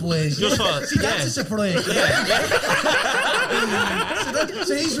so- that, boys. Just for- See, that's yeah. a surprise.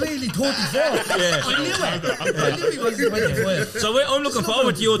 So he's really 24. Yeah. I knew it. I knew he wasn't 25. So I'm looking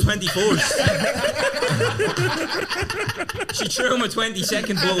forward to your 24s. She threw him a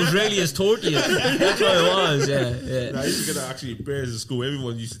 22nd, but it was really his 30th. That's what it was, yeah. I used to get actually bears in school.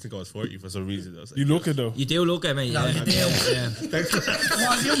 Everyone used to think I was 40 for some reason. I was like, You look it though. You do look at me, No, yeah. you do. Yeah.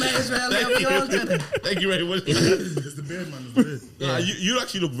 Well, you may as well have the alternate. thank you very much. It's the beard, man. It's the beard. Nah, you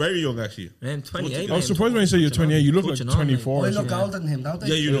actually look very young, actually. Man, 28. I was surprised when you said you're 28. You look like Touching on, man. 24. I or look something. older than him, don't I?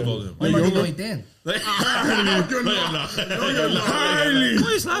 Yeah, you look older. I'm only younger? 19. No, you're not. Harley,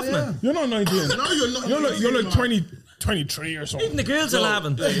 Why is laughing, man? you're not 19. No, you're not. You're like 20, 23 or something. Even the girls are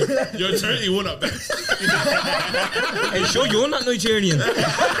laughing. You're 31 at best. Hey, sure, you're not Nigerian. I was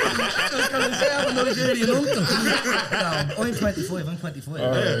going to say I'm a Nigerian uncle. No, I'm 25. I'm 25.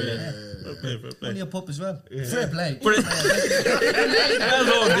 Only a pup as well. Fair play. Well done,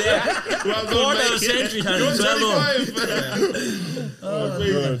 yeah. Well done, Quarter of a mate. century, You're Harry. Well done.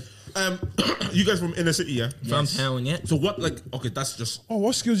 25. You guys from inner city, yeah? From town, yeah. So what, like, okay, that's just Oh,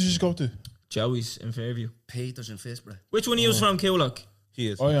 what skills did you just go to? Joey's in Fairview. Peters and Fisborough. Which one of you was from Killock? he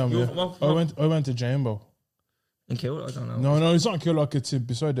is. I am. You- Yeah. what- I went to Jambo. In Killock? I don't know. No, it's not Killock. It's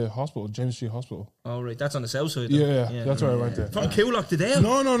beside the hospital, James Street Hospital. Oh, right. That's on the south side. though. Yeah, that's where I went there. From Killock to there?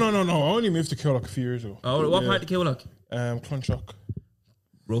 No. I only moved to Killock a few years ago. Oh, what Yeah. part of Killock? Clonshock.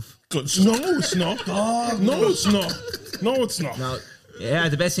 Rough. No, it's not. No, it's not. No, it's not. No. Yeah,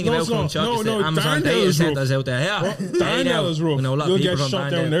 the best thing No, about it's not. Clonshock is No, the Amazon Darndale data is rough. centers out there. Yeah. Darndale is rough. We know a lot You'll of people get from shot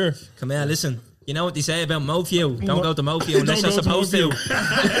down Darndale. there. Come here, listen. You know what they say about Mofio? Don't go to Mofio unless Don't you're go to supposed to.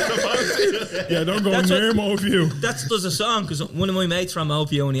 Mofio. Yeah, don't go That's near what- Mopeview. There's a song because one of my mates from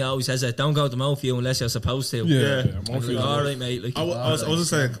Mopeview and he always says that don't go to Mopeview unless you're supposed to. Yeah, I'm like, Mopeview. all right, mate. Like, I was just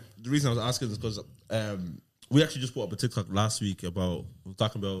saying, the reason I was asking is because we actually just put up a TikTok last week about, we were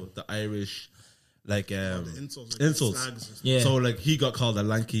talking about the Irish, like, insults, like insults. slags and stuff. Yeah. So, like, he got called a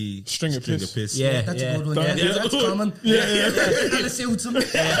lanky String of piss. yeah, That's yeah. a good one. That- Yeah, yeah. that's common. Yeah. That suits him.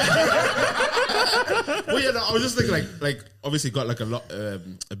 Well, yeah, no, I was just thinking, like obviously got like a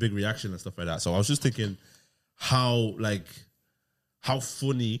big reaction and stuff like that. So I was just thinking how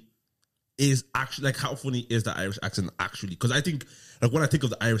funny is actually, like, how funny is the Irish accent actually? Because I think, like, when I think of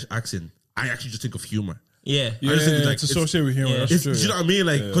the Irish accent, I actually just think of humor. Yeah. Yeah, I just think it's, like, it's associated with humor. yeah. That's It's, true. do you know Yeah. what I mean?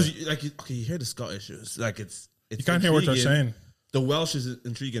 Like, because you hear the Scottish, it's like it's You can't hear what they're intriguing. saying. The Welsh is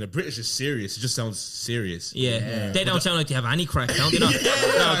intriguing. The British is serious. It just sounds serious. Yeah. They don't sound like they have any crack, don't they? No,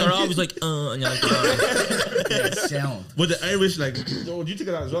 they're always like, and you're like, oh. Yeah, sound. But the Irish, like, what do you think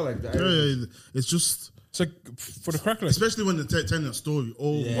of that as well? Like, the Irish, Yeah, it's just, It's like for the crack, like, especially when they're telling a story.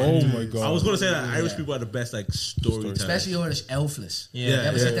 Oh my God. I was gonna say that Irish people are the best, like, storytellers. Especially Irish elfless. Yeah. You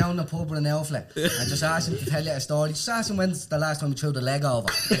ever yeah. sit down in a pub with an elflet and just ask him to tell you a story? Just ask him when's the last time you threw the leg over.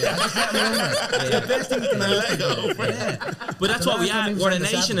 And just let him know it. It's the best thing you can ask him. Yeah. But that's what we are. We're a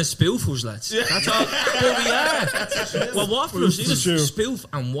nation of spoofers, lads. That's all. But we are. We're wafflers. You just True. spoof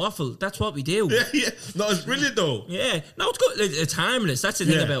and waffle. That's what we do. Yeah. No, it's brilliant though. Yeah, no, it's good. It's harmless. That's the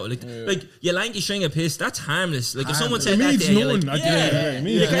thing Yeah. about it. Like you lanky string of piss. That's harmless. Like if someone It said that, means there, you're like, nothing at the end of the day. It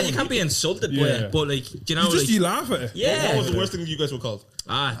means you can't nothing. be insulted by Yeah. it. But like, you know, You just like, you laugh at it. yeah. What was the worst thing you guys were called?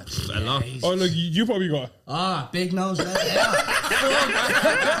 A lot. Oh, like you probably got. Ah, big nose. Yeah.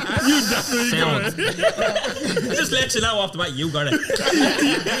 Sound. Just let you know off the bat, you got it.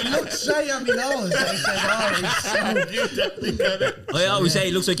 He looked straight at me nose. I said, oh, he's so... You definitely got it. I always say,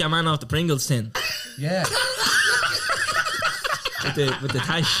 it looks like your man off the Pringles tin Yeah. with the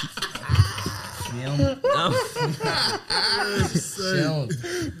tash. Sound. No. Sound.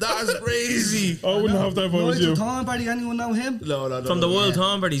 That's crazy. I wouldn't have that if I was Nigel you. Thornberry, anyone know him? No. From the World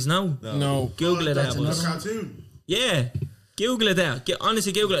Thornberries, no. No. Google it That's out. another boys. one. cartoon. Yeah. Google it out.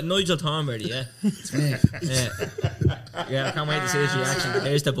 Honestly, Google it. Nigel Thornberry, yeah. It's me. Yeah. Yeah, I can't wait to see his reaction.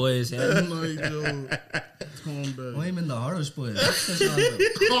 Here's the boys, yeah. Nigel Thornberry. I'm in the horror spoil. What's this on about?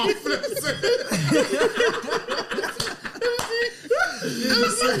 Oh, flip He's a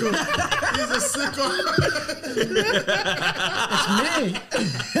sicko. He's a sicko. Me?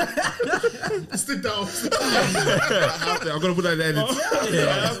 Stick that up. I'm gonna put that in the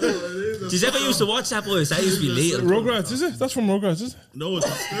edit. Did you ever used to watch that, boys? That used to be little. Rugrats, is it? That's from Rugrats, is it? No, it's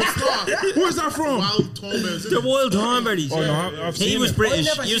not. Where's that from? Wild Thornberries. The World Thornberries. Oh, yeah. no, I've He seen was it. British. I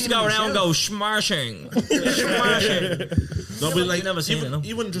never He used to seen go it around and go smashing. Smashing. No, but like, You never seen it, no?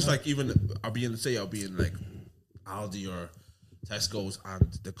 even just like, I'll be in like Aldi or Tesco's,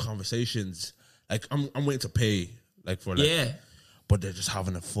 and the conversations, like, I'm waiting to pay, like, for like, Yeah. but they're just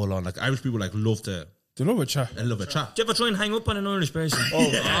having a full on, like, Irish people like love to, They love a chat. they love a chat. Do you ever try and hang up on an Irish person?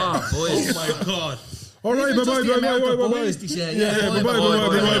 Oh, boys. Oh my god. All right, Even bye just bye the bye amount bye of bye bye. boys they say, Yeah, bye bye bye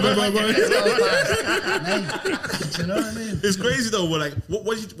bye bye bye. Do you know what I mean? It's crazy though. But like,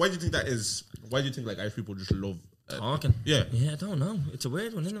 why do you think that is? Why do you think like Irish people just love? Talking. Yeah. Yeah, I don't know. It's a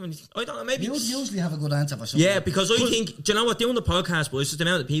weird one, isn't it? I don't know. Maybe. You usually have a good answer for something. Yeah, because I think, do you know what, doing the podcast, boys, just the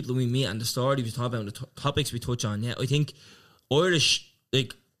amount of people we meet and the story we talk about and the topics we touch on, yeah, I think Irish,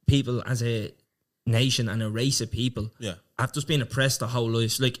 like, people as a nation and a race of people Yeah. have just been oppressed their whole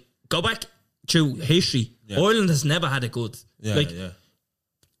lives. Like, go back through history. Yeah. Ireland has never had it good. Yeah, like, yeah.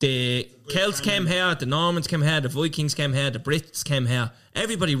 the Celts came here, the Normans came here, the Vikings came here, the Brits came here.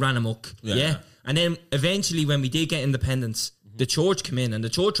 Everybody ran amok. Yeah, Yeah. yeah. And then eventually, when we did get independence, the church came in and the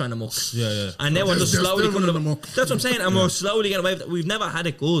church ran amok. Yeah. And then we're just They're slowly still coming running amok. That's what I'm saying. And we're slowly getting away with it. We've never had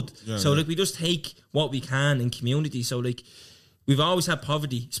it good. So, yeah. like, we just take what we can in community. So, like, we've always had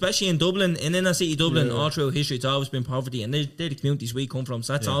poverty, especially in Dublin, in inner city Dublin, all through history, it's always been poverty. And they're the communities we come from.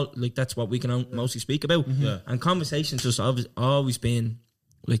 So that's all, like, that's what we can mostly speak about. Yeah. And conversations just always been,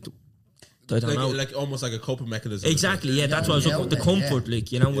 like, I don't know. Like almost like a coping mechanism. Exactly, yeah, that's what I was looking at. The outlet, comfort,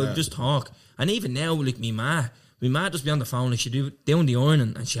 like, you know, we'll Yeah. just talk. And even now, like, my ma just be on the phone, like, she doing the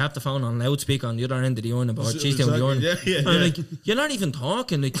ironing, and she have the phone on loudspeaker on the other end of the ironing board. She's doing the ironing. Yeah, And I'm like, you're not even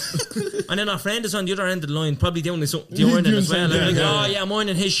talking, like. And then our friend is on the other end of the line, probably doing the ironing as well. And I'm like, oh yeah, I'm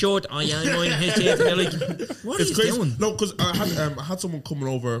ironing his shirt. Oh yeah, I'm ironing his shirt. And they're like, what are It's you crazy. doing? No, because I had someone coming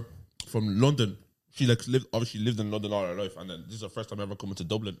over from London. She like lived in London all her life, and then this is her first time ever coming to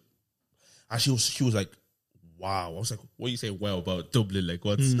Dublin. And she was like, wow. I was like, what are you saying well about Dublin? Like,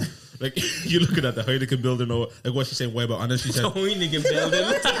 what's like, you're looking at the Heineken building, or like, what's she saying well about? And then she said, The Heineken building.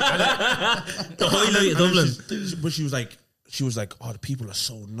 The highlight of and then Dublin. but she was like, she was like, "Oh, the people are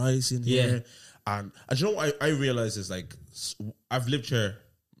so nice in here." And you know what I realized is like, I've lived here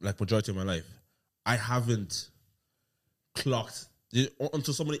like majority of my life. I haven't clocked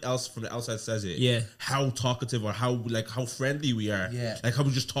until somebody else from the outside says it. Yeah. How talkative or how friendly we are. Yeah. Like how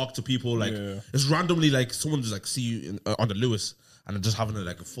we just talk to people. Like it's randomly like someone just like see you on the Lewis and they're just having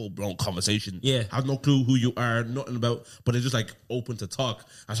a full blown conversation. Yeah. Have no clue who you are, nothing about, but they're just like open to talk.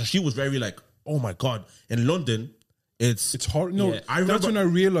 And so she was very like, oh my God. In London, it's hard. No, I that's remember- when I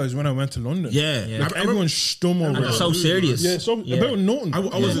realized when I went to London. Yeah. Like everyone's stum over And they're it. so serious. Yeah, so about nothing. I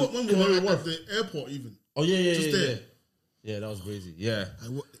was When we were at the airport, even. Oh yeah, Just there. Yeah, that was crazy. Yeah.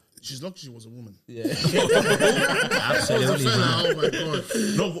 She's lucky she was a woman. Absolutely. man. Oh my God.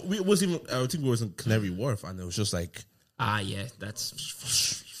 No, we was even. I think we was in Canary Wharf, and it was just like Yeah,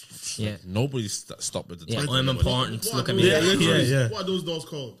 that's yeah. nobody stopped at the Yeah, time. I'm important. What Look are at me. those- Yeah. What are those doors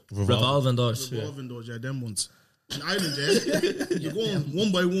called? Revolving doors. Revolving doors, yeah, them ones. In Ireland, yeah, you're going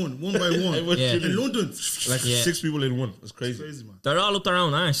one by one. Yeah. In London, Like Yeah. 6 people in one. It's crazy. crazy man. They're all up their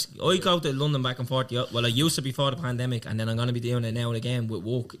own arse. I go to London back and forth. Well, I used to before the pandemic, and then I'm going to be doing it now and again with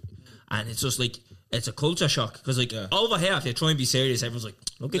work. And it's just like, it's a culture shock. Because, like, over here, if you try and be serious, everyone's like,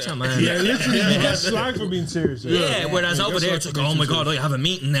 look at your man. Yeah, literally, you get slag for being serious. Yeah, whereas over there, it's like, oh my God, I have a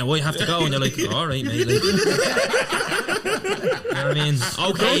meeting now. I have to go. And they're like, all right, mate. Like, you know what I mean?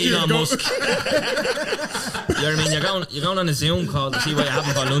 Okay, Elon Musk. You know what I mean? You're going on a Zoom call to see what you're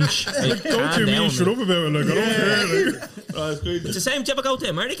having for lunch. Like, Don't calm you down, mean shut man. up about it? Like, I don't care. Like, It's the same. Do you ever go to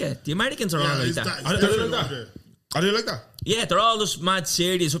America? The Americans are all like It's that. that- Are it's they definitely like up that? there. Are they like that? Yeah, they're all just mad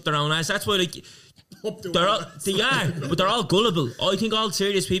serious up their own ass. That's why, like, Up there they're all, with they are, but they're all gullible. I think all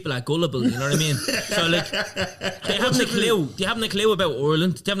serious people are gullible. You know what I mean? So like, they haven't a clue. They haven't a clue about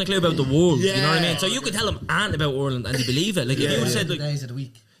Ireland. They haven't a clue about the world. You know what I mean? So you could tell them aunt about Ireland and they believe it. Like if you would have said like, days of the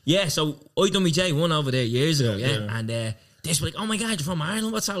week. yeah. So I done my J1 over there years ago. Yeah, and they were like, oh my God, you're from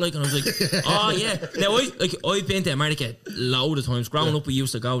Ireland. What's that like? And I was like, oh yeah. Now I've been to America load of times. Growing up, we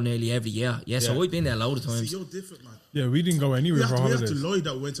used to go nearly every year. Yeah, so I've been there load of See, times. you're different, man. yeah, we didn't go anywhere for We have to holidays. lie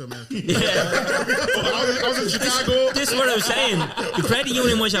that we went to America. I was in Chicago. This is what I was saying. The credit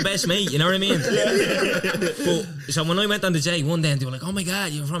union was your best mate, you know what I mean? But so when I went on the J1 then, they were like, oh my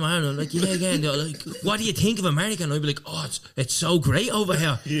God, you're from Ireland. I'm like, yeah, again. They were like, what do you think of America? And I'd be like, oh, it's so great over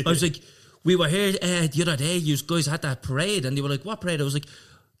here. I was like, we were here the other day, you guys had that parade. And they were like, what parade? I was like,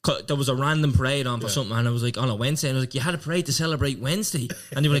 there was a random parade on for something. And I was like, on a Wednesday. And I was like, you had a parade to celebrate Wednesday.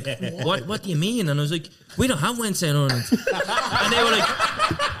 And they were like, what do you mean? And I was like, we don't have Wednesday in Ireland. And they were like,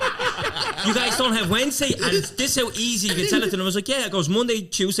 you guys don't have Wednesday, and this is how easy you can tell it to them. I was like, yeah, it goes Monday,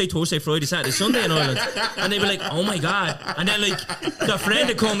 Tuesday, Thursday, Friday, Saturday, Sunday in Ireland. And they'd be like, oh my God. And then like their friend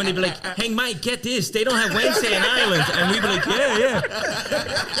would come and he'd be like, hey mate, get this, they don't have Wednesday in Ireland. And we'd be like, yeah.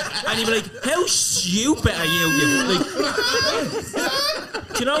 And he'd be like, how stupid are you? Like,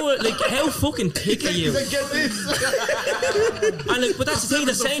 do you know what, like, how fucking thick are you? Get this. And like, but that's the thing,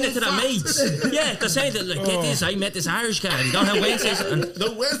 they're saying it to their mates. Yeah, they're saying that, like, get this, I met this Irish guy, they don't have Wednesdays. And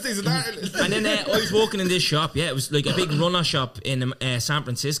No Wednesdays in Ireland. And then I was working in this shop. Yeah, it was like a big runner shop in San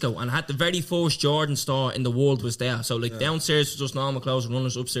Francisco, and I had the very first Jordan store in the world was there. So like downstairs was just normal clothes,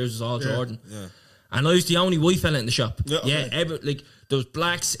 runners upstairs was all Jordan. Yeah. And I was the only white fella in the shop. Yeah, okay. Like there was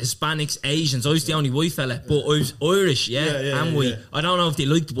blacks, Hispanics, Asians. I was the only white fella, but I was Irish. And white. I don't know if they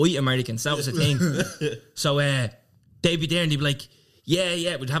liked white Americans. That was the thing. So they'd be there and they'd be like,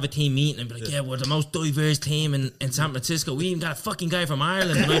 yeah, we'd have a team meeting and be like, yeah, we're the most diverse team in San Francisco. We even got a fucking guy from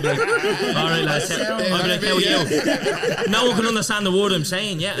Ireland. And I'd be like, all right, lads. I'd be like, how are you? No one can understand the word I'm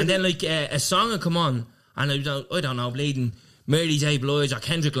saying, yeah. And then like a song would come on and I don't know, bleeding Mary J. Blige or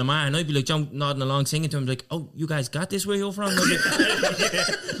Kendrick Lamar, and I'd be like nodding along singing to him like, oh, you guys got this where you're from?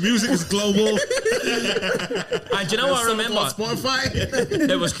 Like, Music is global. and you know what I remember? Spotify.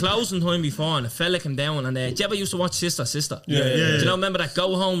 It was closing time before and a fella came down and do you ever used to watch Sister? Yeah. Do you know, remember that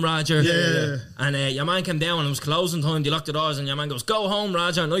Go Home Roger? Yeah. And your man came down and it was closing time, they locked the doors and your man goes, go home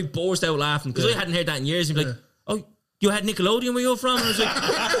Roger, and I burst out laughing because I hadn't heard that in years. He'd be like, oh, you had Nickelodeon where you're from? And I was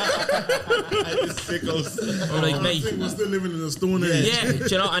like, Sickos. I'm like, I mate. think we're still living in the stone age. Yeah, do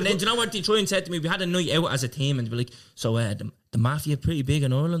you know, and then do you know what they try and said to me? We had a night out as a team and they were like, so the mafia pretty big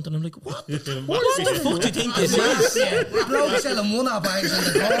in Ireland, and I'm like, what the fuck do you think this is? Bloke selling one bags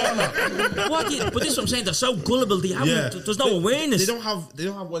in the corner. But this is what I'm saying, they're so gullible, they haven't, there's no awareness. They don't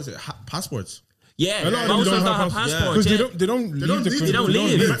have what is it? Passports. Yeah, A lot of them most of them don't don't have have passports. Because Yeah. they don't leave the need- country. they don't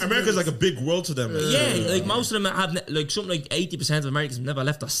leave. America's like a big world to them. Yeah, like most of them have like something like 80% of Americans have never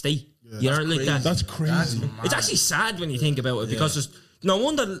left their state. You know, like that. That's crazy. It's actually sad when you think about it because there's no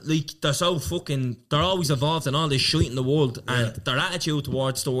wonder like they're so fucking. They're always involved in all this shit in the world, and their attitude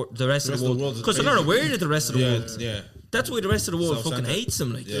towards the rest of the world because they're not aware of the rest of the world. Yeah. That's why the rest of the world fucking Self-centered. hates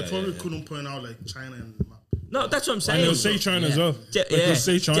them. Like, They probably couldn't point out like China and the map. no, that's what I'm And saying. they'll say China as well. Like, they'll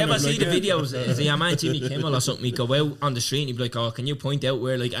say Do you China. ever see like, the yeah. videos? Yeah, man, Jimmy Kimmel or something. He'd go out on the street and he'd be like, "Oh, can you point out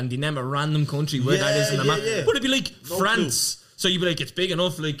where?" Like, and they name a random country where that is in the map. yeah. But it'd be like France. So you'd be like, "It's big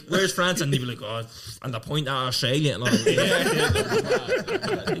enough." Like, where's France? And they'd be like, "Oh," and they point at Australia and all.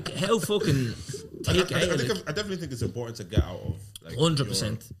 Like, how fucking take I it? definitely think it's important to get out of like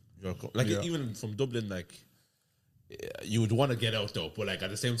 100%. Like even from Dublin, like you would want to get out though, but like at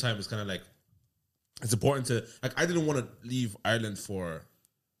the same time, it's kind of like it's important to like. I didn't want to leave Ireland for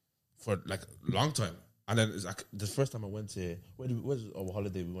like a long time, and then it's like the first time I went to where's our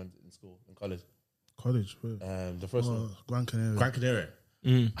holiday we went in school in college. College, where? The first one, Gran Canaria. Gran Canaria,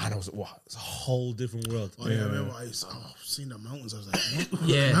 and I was like, wow, it's a whole different world. Oh, yeah, I remember I seen the mountains. I was like, what?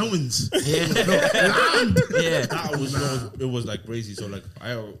 Yeah. Mountains. Yeah. That was it was like crazy. So like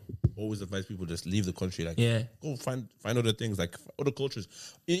I always advise people just leave the country. Like go find other things, like other cultures.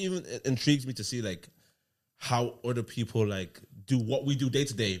 It even intrigues me to see like how other people like do what we do day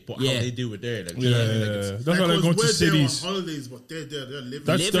to day, but how they do it there. Like, you know what I mean? Like, That's why they're going to cities. We're there on holidays, but they're living.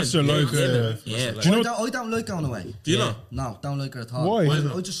 That's their life. Yeah. Do you know? I don't like going away. do you know? No, don't like it at all. Why?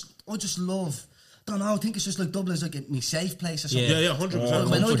 I just love. Don't know. I think it's just like Dublin's like my safe place or something. Yeah, 100%.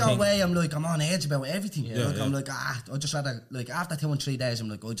 When I Comfort go thing. away, I'm on edge about everything. I'm like, I just rather like after 2 and 3 days, I'm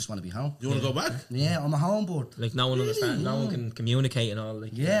like, I just want to be home. You want to go back? Yeah, I'm a homeboard. Like no one understands, no one can communicate and all. Like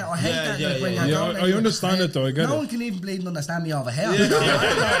Yeah, I hate that. yeah, like, when yeah. you're Yeah, going I and understand you're- it though, I get no it. one can even bleed understand me over here. Do you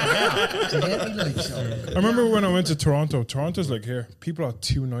get me? Like, so. I remember when I went to Toronto. Toronto's like here. People are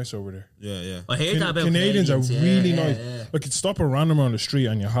too nice over there. Yeah. I heard that about Canadians are yeah, really yeah, nice. yeah. Like, you'd stop a random on the street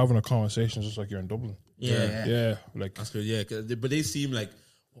and you're having a conversation just like you're in Dublin. Yeah. Yeah, like That's good. Yeah, but they seem like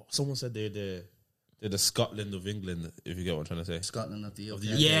someone said they're the Scotland of England. If you get what I'm trying to say. Scotland of the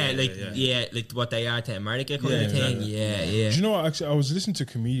UK. Yeah, like what they are to America kind of thing. exactly. Yeah. Do you know what? Actually, I was listening to a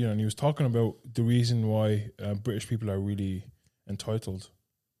comedian and he was talking about the reason why British people are really entitled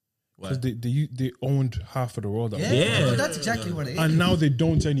because they owned half of the world. Yeah. Well, that's exactly what it is. And now they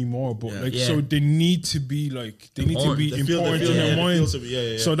don't anymore, but so they need to be like they need to be important in their minds.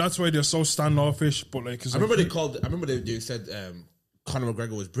 So that's why they're so standoffish. But like, I remember they said Conor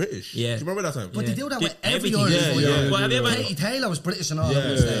McGregor was British. Yeah. Do you remember that time? But they do that with every Everything. Irish boy. Well, have you ever- Katie Taylor was British and all.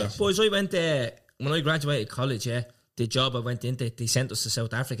 Boys, I went there when I graduated college. The job I went into, they sent us to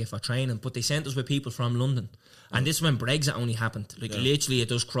South Africa for training, but they sent us with people from London. And this is when Brexit only happened. Like literally, it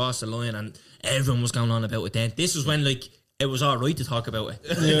just crossed the line, and everyone was going on about it. Then this was when like it was all right to talk about it.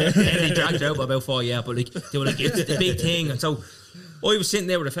 And they dragged it out for about 4 years, but like they were like it's the big thing. And so I was sitting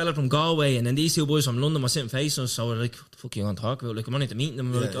there with a fella from Galway, and then these two boys from London were sitting facing us. So we're like, "What the fuck are you going to talk about?" Like, I'm only to meeting them.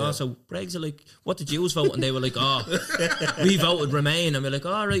 And we're like, "Oh, so Brexit, like, what did you vote?" And they were like, "Oh, we voted Remain." And we're like,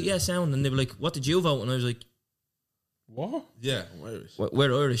 "Oh, right, yeah, sound." And they were like, "What did you vote?" And I was like, what? Yeah, I'm Irish.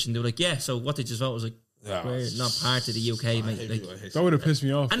 "We're Irish." And they were like, "Yeah, so what did you vote?" I was like, Yeah. "We're not part of the UK, mate." Like, That would have pissed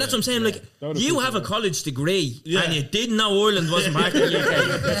me off. and that's what I'm saying. Like, would've you pissed have me a off. college degree, and you didn't know Ireland wasn't part of the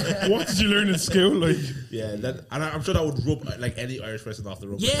UK. What did you learn in school? Like, Yeah, and I'm sure that would rub like any Irish person off the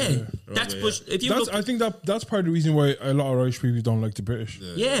rope. Yeah, that's but if you look, I think that's part of the reason why a lot of Irish people don't like the British.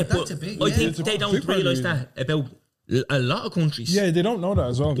 yeah, but a big- I yeah. think It's a they big don't part of the realise reason. that about a lot of countries. Yeah, they don't know that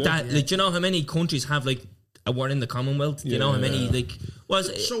as well. Yeah. That like, do you know how many countries have like a word in the Commonwealth? Do you know how many like was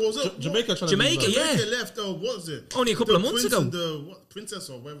it? So was it Jamaica trying Jamaica, to be yeah. Jamaica left? What was it? Only a couple of months Prince ago. and the princess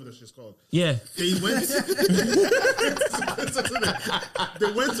or whatever that shit's called. Yeah, They went.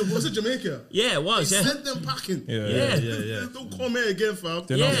 They went to was it Jamaica? yeah, it was. Yeah, Sent them packing. yeah, Don't come here again, fam.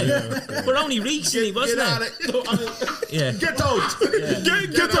 yeah. But only recently, wasn't out it? Yeah. Get out!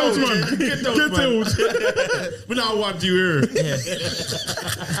 Get out, man! Get out! We don't want you here. You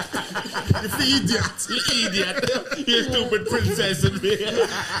idiot. You idiot! You stupid princess!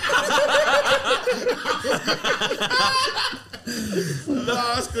 No,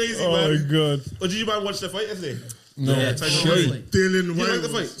 that's crazy, Oh my man. god! Oh, did you man watch the fight yesterday? No. Yeah, Shy. Dylan You White. like the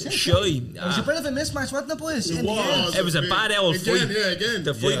was- fight? Shy. It was a bit of a mismatch, wasn't it, boys? In the end. It was a bad old again, fight. Yeah, again.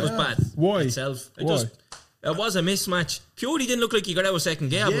 The fight was bad. Why? Itself. Why? It was a mismatch. Purely didn't look like he got out of second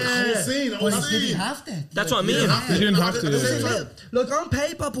gear. but I was saying. But did he have to? that's what I mean. He didn't have to. At the same Yeah. time, Look, on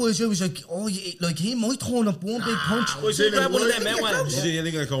paper, boys, it was like, like he might throw up one big punch. Was he grab one of them You outwards? did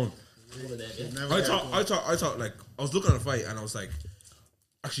anything like Owen? I thought, like, I was looking at the fight and I was like,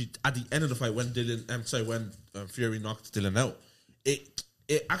 actually, at the end of the fight, when Fury knocked Dylan out, it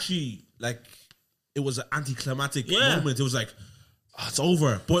actually, like, it was an anticlimactic moment. It was like, oh, it's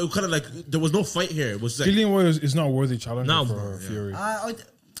over. But it kind of like, there was no fight here. It was like, Dillian White is not a worthy challenger No. for Fury.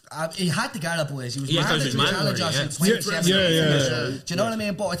 He had to get up, boys. He was Yeah, mad because at he's the mandatory, challenger yeah. since 27 Yeah. years. Do you know what I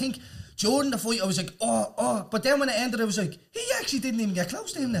mean? But I think during the fight, I was like, oh. But then when it ended, I was like, he actually didn't even get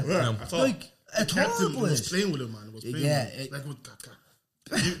close to him now. Yeah, I thought- Like, at all, Captain was boys. playing with him, man. It was playing Yeah, with him. it- Like with Kaka.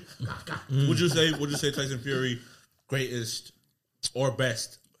 Would you say Tyson Fury greatest or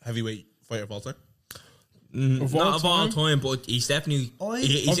best heavyweight fighter of all time? Of Not of all time? time, but he's definitely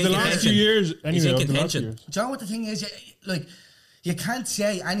he's Of in the last contention. 2 years, He's anyway, in of the last 2 contention. years. Do you know what the thing is? Like, you can't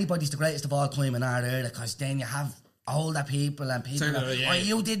say anybody's the greatest of all time in our era because then you have older people and people Saying, that, yeah.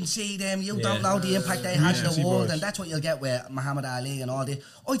 you didn't see them, you don't know the impact they had in the Recency world, bias. and that's what you'll get with Muhammad Ali and all this.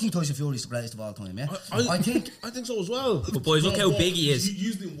 I think Tyson Fury's the greatest of all time, yeah? I think... I think so as well. But boys, look how big he is. You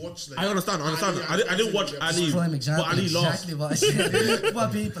usually watch. Like, I understand. I didn't watch Ali, Prime example, but Ali lost. exactly what I said.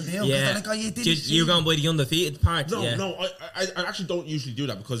 What people do. 'cause Yeah, they're like, oh, you didn't see you're going by the undefeated part. No, yeah. no, I actually don't usually do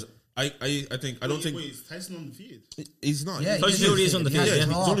that because I don't think Wait, is Tyson undefeated? he's not. Yeah, Tyson Fury is undefeated, Yeah, yeah.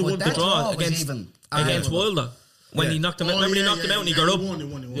 He's only but won that the draw was against- even Against arguable. Wilder when he knocked him out. Remember he knocked him out and he got up. He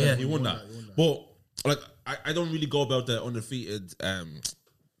won. Yeah. He won that. But like, I don't really go about the undefeated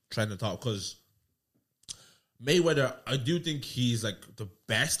trend of thought because Mayweather, I do think he's like the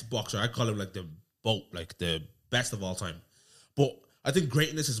best boxer. I call him like the best of all time. But I think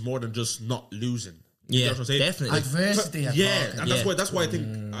greatness is more than just not losing. You Yeah, know what I'm saying? definitely. Adversity. Yeah, talking. and Yeah. that's why I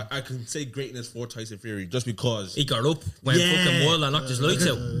think I can say greatness for Tyson Fury just because He got up when Yeah. fucking Wilder knocked his lights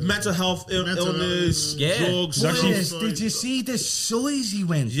out. mental health, Mental illness, Yeah. drugs. Boys, did you see the size he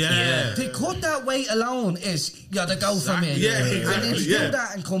went? Yeah. To cut that weight alone is the go for me. Exactly. Yeah, And then exactly, to yeah. do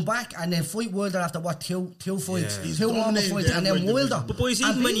that and come back and then fight Wilder after what, two fights, Yeah. two warm dominated fights, and then every Wilder. division. But boys,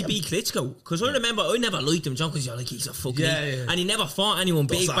 And even when he him. beat Klitschko, because I remember I never liked him, John, because you're like, he's a fucking Yeah, idiot. yeah. And he never fought anyone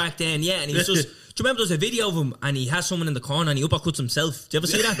big that. back then, yeah. And he was just, do you remember there's a video of him and he has someone in the corner and he uppercuts himself? Do you ever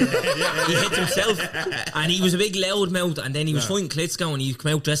see that? He hits himself. And he was a big loud mouth, and then he was fighting Klitschko and he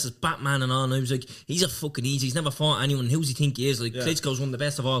come out dressed as Batman and all, and I was like, he's a fucking easy, he's never fought anyone. Who's he think he is? Like, Klitschko's one of the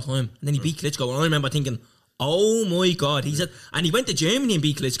best of all time. And then he beat Klitschko, and I remember thinking, oh my god, he said, and he went to Germany and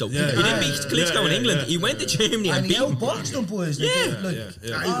beat Klitschko. He didn't beat Klitschko in England. He went to Germany and And he beat him. outboxed them, boys.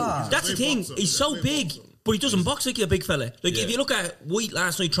 That's the thing. He's so big, but he doesn't box like a big fella. Like if you look at White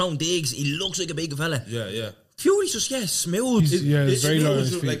last night throwing digs, he looks like a big fella. Yeah. Fury's just smooth. It's very low on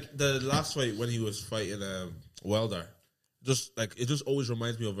his feet. Like the last fight when he was fighting Wilder, it just always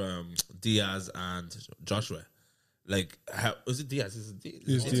reminds me of Diaz and Joshua. Like how is it Diaz? Is it Diaz?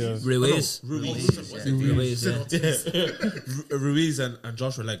 It's Diaz. Ruiz. Ruiz. Yeah. Ruiz and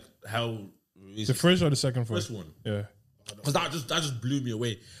Joshua, like how Ruiz The first or the second fight? first one. Yeah. Because that just blew me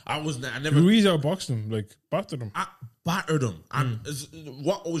away. I never Ruiz outboxed him, like, battered him. I battered him. And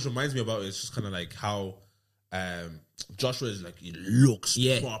what always reminds me about it is just kind of like how Joshua is like, he looks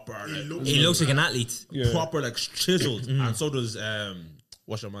proper. Like, He looks like an athlete. Yeah. proper, like chiseled. And so does,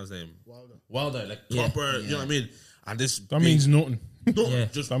 what's your man's name? Wilder. Like proper, you know what I mean? And this. That means nothing. Yeah.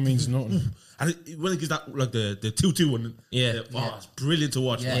 Just, That means nothing. and when it gives that, like the 2-2 one. Yeah. It's brilliant to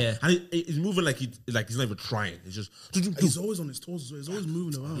watch. Yeah. And he's moving like he's not even trying. He's just. He's always on his toes as well. He's always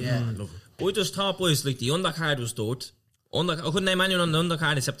moving around. Yeah. I love it. I just thought, boys, like the undercard was stored. I couldn't name anyone on the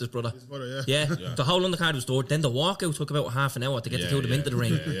undercard except his brother. brother, Yeah, the whole undercard was stored. Then the walkout took about half an hour to get the two of them into the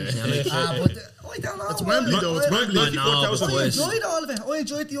ring. Yeah, like, But I don't know. It's Wembley though. It's Wembley. I know, but I boys. enjoyed all of it. I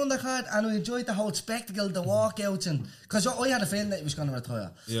enjoyed the undercard and I enjoyed the whole spectacle, the walkouts, and because I had a feeling that he was going to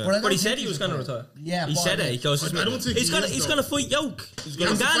retire. Yeah. I don't But he think said he was going to retire. Yeah, he but said it. He goes, I don't think he's he going is, he's though. going to fight Yoke.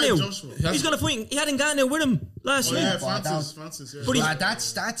 gonna fight Ngannou. Joshua. He's going to fight. He had Ngannou with him last Yeah, week. Francis. Yeah. But he-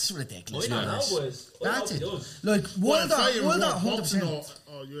 That's ridiculous. I don't man. know, boys. I That's hope he it. does. Like What, Wilder, fighting Wilder, what, boxing 100%.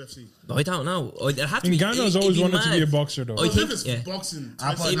 or UFC? I don't know. It'd have to be. Ngannou's it'd always be wanted to be a mad. boxer, though. I If think, it's yeah. boxing,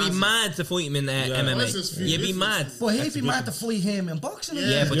 Ah, but You'd be Tyson- mad to fight him in That's MMA. his few You'd be difference. mad. But he'd be mad to fight him in boxing.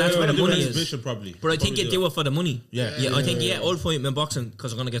 Yeah, but that's where the Do money an is. exhibition, probably. But I think you do it for the money. Yeah. I think I'll fight him in boxing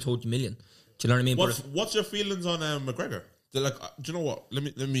because I'm gonna get 30 million. Do you know what I mean? What's your feelings on McGregor? They're like, do you know what?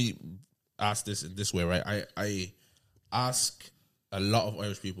 Let me ask this in this way, right? I ask a lot of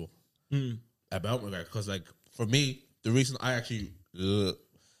Irish people about McGregor because, like, for me, the reason I actually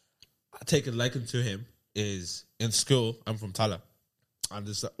take a liking to him is in school. I'm from Tala, and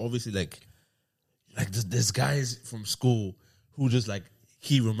there's obviously like there's guys from school who just like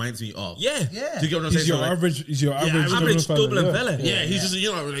he reminds me of. Yeah. Yeah. Do you get what I'm He's saying? your So, like, average. He's your average. Average Dublin fella. yeah, he's just,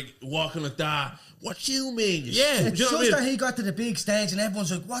 you know, like walking like that. What you mean? Yeah. Do you It's know just what I that mean? he got to the big stage and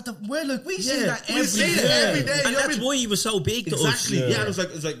everyone's like, "What the? We're like, we see Yeah, that we every see it day." every day. And You know what I that's mean? why he was so big to Exactly. us. Yeah, it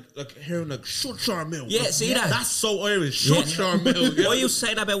was like hearing like shut Charmel. Yeah, see that? That's so Irish. Shut Charmel. I used to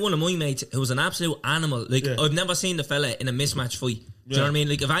say that about one of my mates who was an absolute animal. Like, I've never seen the fella in a mismatch fight. Do you know what I mean?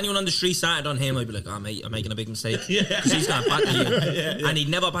 Like, if anyone on the street started on him, I'd be like, oh, mate, I'm making a big mistake. Because he's going to back you. And he'd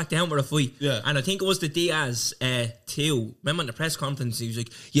never back down with a fight. Yeah. And I think it was the Diaz, too. Remember in the press conference, he was like,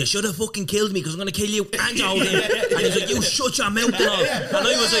 you should have fucking killed me because I'm going to kill you and you hold him. And he was like, you shut your mouth and all. And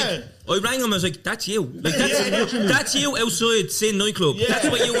I was like, I rang him, I was like, that's you. Like, that's you outside Sin nightclub. That's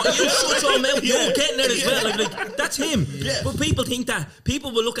what you want. You shut your mouth. You're getting it as well. Like, that's him. But people think that.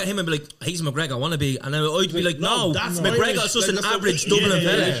 People will look at him and be like, he's McGregor, wannabe. And I'd be like, no, that's McGregor's just an average Dublin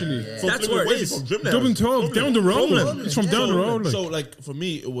fella. That's where it is. Dublin 12, down the road. It's from down the road. So, like, for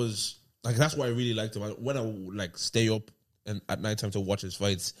me, it was, like, that's why I really liked him. When I would, like, stay up and at night time to watch his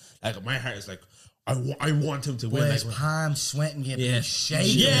fights, like, my heart is like, I want him to win. Where his like, palms sweating,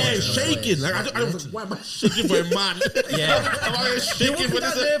 shaking. Yeah, shaking. Like, I was like, why am I shaking for a man? Yeah. Am I shaking You for wouldn't be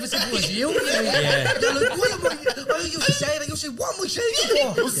that this? nervous if it was you. Yeah. They're like, what am I used to say that. You say, what am I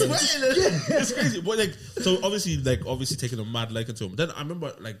shaking for? I'm sweating. It's crazy. But like, so obviously taking a mad liking to him. Then I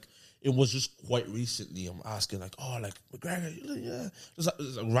remember like it was just quite recently. I'm asking like, oh, like McGregor, yeah, just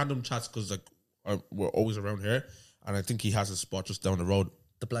like, random chats because like we're always around here, and I think he has a spot just down the road.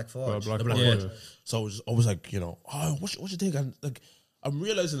 The Black Forge. So I was always like, you know, oh, what you think? And like, I'm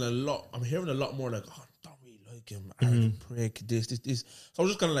realizing I'm hearing a lot more like, oh, I don't really like him, arrogant prick, this. So I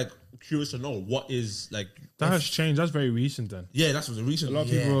was just kind of like curious to know what is like. That has changed. That's very recent then. Yeah, that's the reason. A lot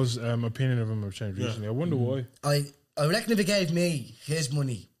of people's opinion of him have changed recently. I wonder why. I reckon if he gave me his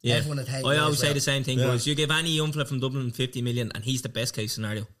money, everyone would hate me. I always as say well. the same thing, boys. You give any young fella from Dublin 50 million and he's the best case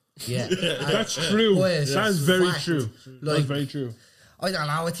scenario. Yeah. That's true. Boys, That's very fact. true. That's Like, very true. I don't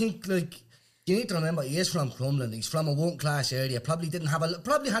know. I think like you need to remember he is from Crumlin. He's from a working class area. Probably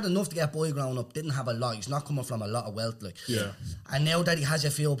had enough to get by growing up. Didn't have a lot. He's not coming from a lot of wealth. Like and now that he has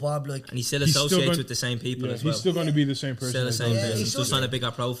a few bob, like And he still He's still associates going- with the same people as well. He's still going to be the same person. Still the as same well. person. he's Just still- on a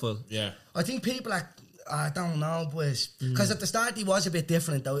bigger profile. Yeah. I think people are. I don't know, boys. Because at the start he was a bit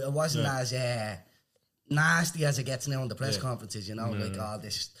different. Though it wasn't as nasty as it gets now in the press conferences. You know, like all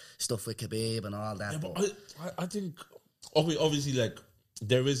this stuff with Khabib and all that. Yeah, but I think obviously like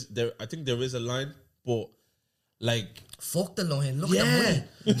I think there is a line, but like Fuck the line. Look at Yeah.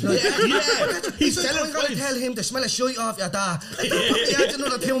 the money. He's I'm telling going to fights. tell him to smell a shite off your dad. And then put the odds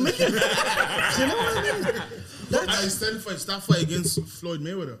another 2 million. Do you know what I mean? I stand fight, that fight against Floyd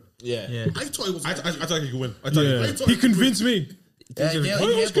Mayweather. yeah. I thought it was. I thought he could win. Yeah. He convinced me. I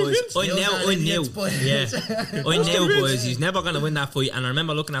knew, boys, he's never going to win that fight. And I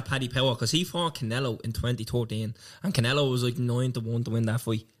remember looking at Paddy Power because he fought Canelo in 2013, and Canelo was like 9-1 to win that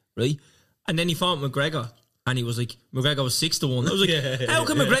fight, right? And then he fought McGregor, and he was like, McGregor was 6-1. I was like, how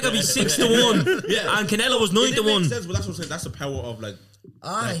can McGregor be 6-1? Yeah. And Canelo was It didn't make 9-1. sense, but that's what I'm saying. That's the power of like He's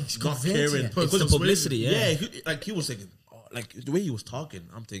not convincing caring. It's the publicity, yeah. He was thinking, like the way he was talking,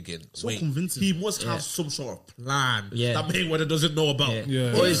 I'm thinking, wait, convincing. he must have some sort of plan Yeah. that Mayweather doesn't know about.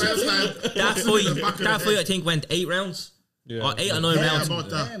 Yeah. Boys, First time, that fight I think went 8 rounds. Or 8 or 9 rounds. about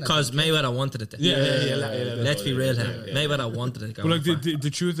that. Because Mayweather wanted it. Let's be real here. Mayweather wanted it. But like the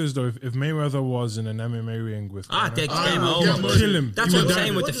truth is though, if Mayweather was in an MMA ring with Conor, They I game would over. boys. kill him. That's He what I'm would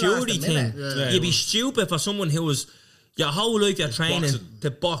saying die. with the Wouldn't last Fury a thing. minute. You'd be stupid for someone who was your whole life you're training Boxing.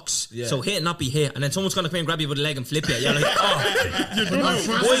 to box, Yeah. so hit not be hit, and then someone's gonna come and grab you with a leg and flip you. You're like, why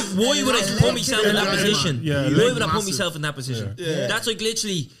would I put myself in that position? Yeah, Why leg would I put massive. myself in that position? That's like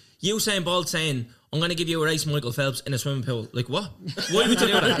literally Usain Bolt saying, I'm going to give you a race, Michael Phelps, in a swimming pool. Like, what? Why would you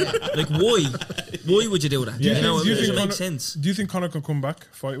do that? Like, why? Why would you do that? You know, it doesn't make sense. Do you think Conor can come back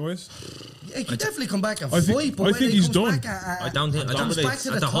fight-wise? Yeah, he could definitely come back and I think- fight. But I when think he he's comes done. back I don't think, comes back to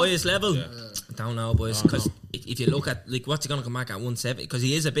at the top. highest level, I don't know, boys, because if you look at, like, what's he going to come back at 170? Because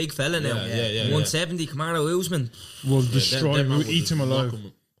he is a big fella now. 170, Kamaru Usman. Will destroy that him. man Will will eat just him alive. knock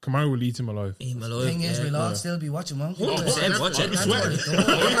him. Kamaru will eat him alive. Him The alive. thing is, Yeah. we'll all still be watching, won't we? 100% watch it. That's what he's doing.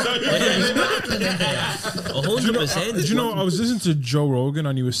 100%. Did you know I was listening to Joe Rogan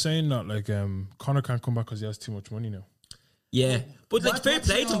and he was saying that like Conor can't come back because he has too much money now. Yeah, but like What- fair what's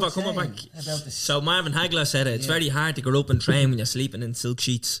play he to him for all coming back. saying about this? So Marvin Hagler said it. It's very hard to grow up and train when you're sleeping in silk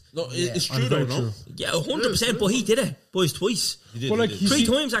sheets. No, it's And true though, very no? true. Yeah, 100%. But he did it, boys, twice. But like he 3 see-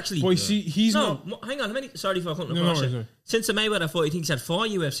 times actually. Boy, see, he's No, not. hang on. How many? Sorry for cutting No, across no, it. sorry. Since the Mayweather fight, I think he's had 4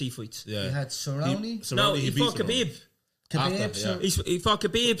 UFC fights. Yeah. He had Cerrone, No, he beat fought Cerrone. Khabib. Khabib, After, yeah. He fought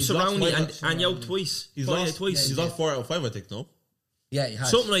Khabib, He's lost Cerrone, twice. and Yoke twice. He's Fought lost twice. He's lost 4 out of 5, I think. No. Yeah, he had.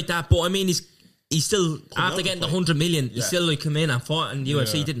 Something like that. But I mean, he's still after out getting the to fight. 100 million. He Yeah. still like come in and fought, and the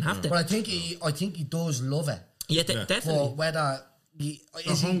UFC didn't have to. But I think he does love it. Yeah, But definitely. whether The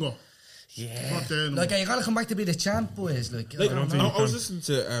is he, hunger. yeah, Not there no like more. are you gonna come back to be the champ, boys? Like, Like, I don't I know. was listening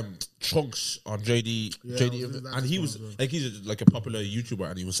to Chunks on JD, I was listening to and that he as was well. like, he's like a popular YouTuber,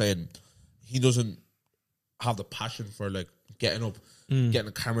 and he was saying he doesn't have the passion for like getting up, getting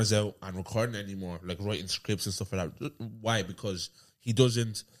the cameras out and recording anymore, like writing scripts and stuff like that. Why? Because he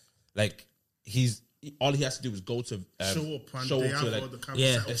doesn't like all he has to do is go to Show up and show they up have to all like the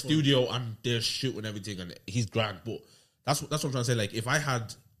cameras set a up studio and they're shooting everything and he's grand. But that's what I'm trying to say. Like if I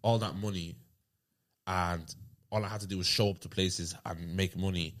had all that money and all I had to do was show up to places and make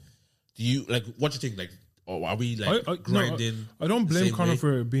money, do you like what do you think? Like, or are we like grinding? I don't the blame same Conor way?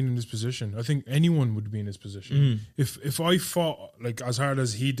 for being in this position. I think anyone would be in this position. If I fought like as hard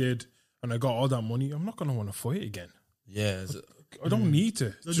as he did and I got all that money, I'm not gonna want to fight again. Yeah. I don't need to.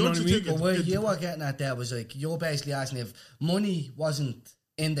 Do you know what I mean? But where you were getting at there was like, you're basically asking if money wasn't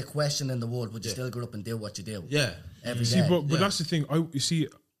in the question in the world, would you still go up and do what you do? Yeah. Every See, day. but that's the thing.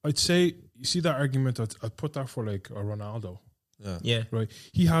 I'd say you see that argument. I'd put that for like a Ronaldo, Yeah. right?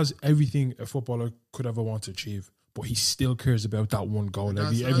 He has everything a footballer could ever want to achieve, but he still cares about that one goal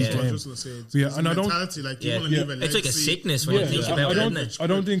every That's what I game. was just gonna say. It's, Yeah, it's and a I don't- mentality, like you Yeah. want to leave a It's like a legacy. sickness when you think about it, isn't it? I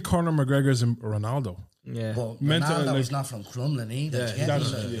don't think Conor McGregor's a Ronaldo. Yeah. But Mental, Ronaldo's like- not from Crumlin either. Yeah, do you get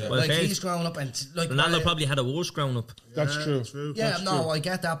that's- me? yeah. Well, Like fair. he's growing up and like Ronaldo probably had a worse growing up. That's true. Yeah, no, I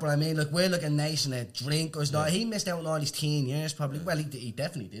get that, but I mean, like, we're like a nation of drinkers. No, he missed out on all his teen years, probably. Well, he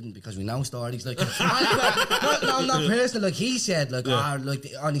definitely didn't because we know stories. Like, not personal. Like he said, like, like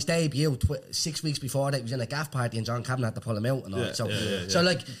on his debut, 6 weeks before that, he was in a gaff party and John Kavanagh had to pull him out and all. So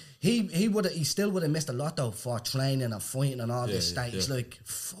like, he still would have missed a lot though for training and fighting and all this. That he's like,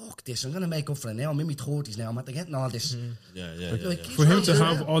 fuck this, I'm gonna make up for it now. I'm in my 30s now. I'm at the getting all this. Like, For him to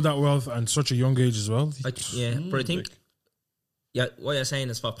have all that wealth and such a young age as well. Yeah, but I think, yeah, what you're saying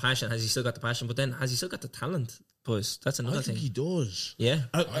is for passion. Has he still got the passion? But then has he still got the talent? Boys, that's another I think thing. he does. Yeah.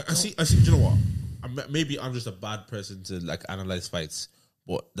 I see. Do you know what? Maybe I'm just a bad person to like analyze fights,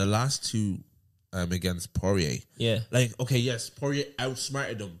 but the last two against Poirier, Yeah. like okay, yes, Poirier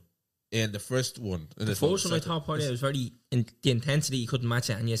outsmarted him in the first one. In The first one I thought Poirier was very the intensity, he couldn't match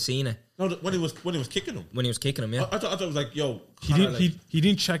it, and you seen it No, when he was kicking him. when he was kicking him. Yeah. I thought it was like, yo, He Conor, didn't. like, He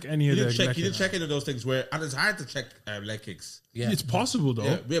didn't check any of the. he leg didn't kicks. check any of those things where, and it's hard to check leg kicks. Yeah. It's possible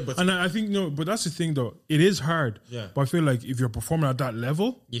though. Yeah, but- and I think no, but that's the thing though. It is hard. Yeah. But I feel like if you're performing at that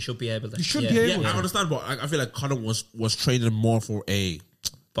level, You should be able to. You should yeah. be Yeah, able I understand, but I feel like Conor was training more for a.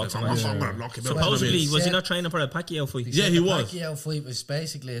 Boxing I'm match. gonna knock him out. Supposedly, was he Yeah. not training for a Pacquiao fight? Yeah, he was. Pacquiao fight was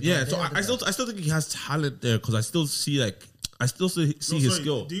basically. Yeah, so I still think he has talent there because I still see see his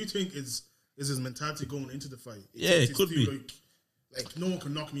skill. Do you think is his mentality going into the fight? Yeah, takes it his could feel be. Like no one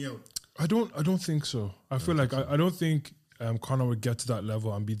can knock me out. I don't think so. I feel like I don't think Conor would get to that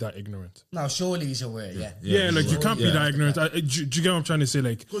level and be that ignorant. No, surely he's aware. Yeah. Yeah, like you can't be Yeah. that ignorant. Do you get what I'm trying to say?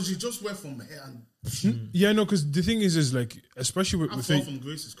 Like, Because you just went from here and yeah, no, because the thing is like, especially with, I with fall the- from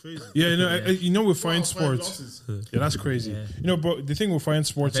grace is crazy. yeah, no, you know, with fine 5 sports, losses. yeah, that's crazy. You know, but the thing with fine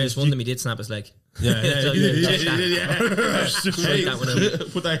sports There's is one of them he did snap his leg. Yeah, So, just that. Hey, that one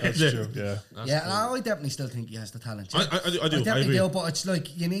out. put that head true, there. yeah. Yeah, I definitely still think he has the talent. I do. I definitely agree. do, but it's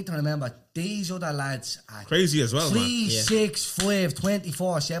like you need to remember these other lads are Crazy as well, 3, man. Yeah. 6, 5,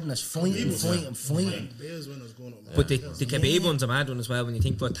 24/7 is fighting. Bears when I was going up. But the Khabib one's a mad one as well when you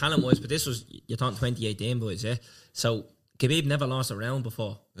think about talent wise. But this was, you're talking 2018 boys, yeah. So Khabib never lost a round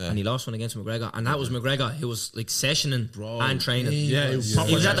before, and he lost one against McGregor, and that was McGregor who was like sessioning and training. Yeah, He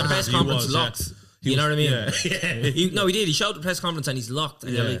was at the press He conference was, locked. yeah. You know what I mean? Yeah. He did. He showed the press conference and he's locked.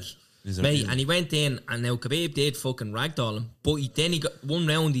 And you're like, He's a- mate, and he went in and now Khabib did fucking ragdoll him. But then he got one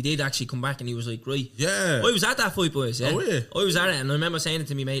round, he did actually come back and he was like, right. Yeah. I was at that fight, boys. Yeah. Oh, yeah. I was at it and I remember saying it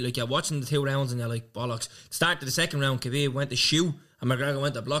to me, mate, like, you're watching the 2 rounds and you're like, bollocks. Start to the second round, Khabib went to shoot and McGregor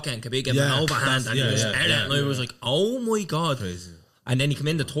went to block it and Khabib gave him Yeah, an overhand and he was at it and I was like, oh my God. Crazy. And then he came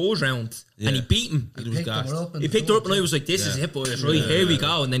in the third round and he beat him. And he was gassed. He picked her up and I was like, this is it, boys. Right, here we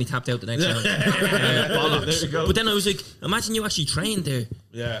go. And then he tapped out the next round. Bollocks. There we go. But then I was like, imagine you actually trained there.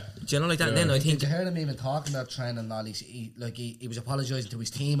 Yeah. Do you know like that? And then I think, Did you hear him even talking about training and all? He was apologising to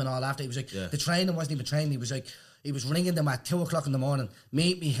his team and all after. He was like, the training wasn't even training. He was like, he was ringing them at 2 o'clock in the morning,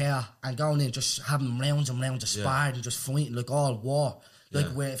 meet me here, and going in, just having rounds and rounds of sparring and just fighting like all war. Like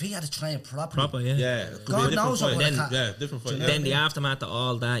where if he had to train properly, Yeah. Could be a God different knows what fight. would have Then- happened. Yeah, different fight. then the aftermath of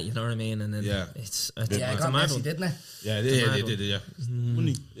all that, you know what I mean? And then Yeah. it's Yeah, it's it a got mad messy, one. didn't it? Yeah, mad they did. Yeah.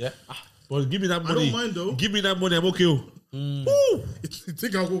 Money. Yeah. Well, give me that I money. don't mind, though. Give me that money. I'm okay. Woo! You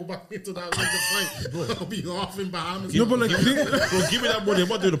think I'll go back into that like the fight? I'll be off in Bahamas. No, but like, Bro, give me that money. I'm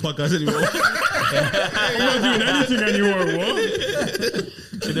not doing the podcast anymore. I'm not doing anything anymore.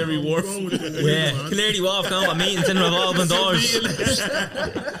 What? Canary Wharf. Yeah, Canary Wharf going for meetings in revolving doors.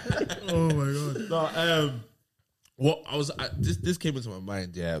 Oh my god. No, what I was this came into my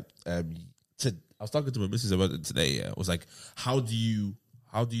mind. Yeah, I was talking to my missus about it today. Yeah, I was like, how do you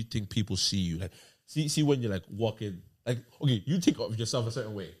think people see you? Like, see when you're like walking like, okay, you think of yourself a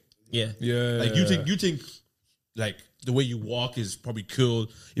certain way. Yeah. Yeah. Like you think like the way you walk is probably cool.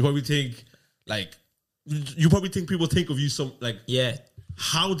 You probably think like people think of you some like Yeah.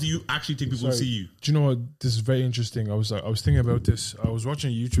 how do you actually think people see you? Do you know what? This is very interesting. I was thinking about this. I was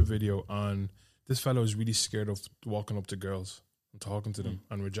watching a YouTube video and this fellow is really scared of walking up to girls and talking to them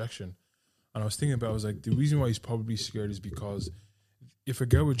and rejection. And I was thinking about, I was like, the reason why he's probably scared is because if a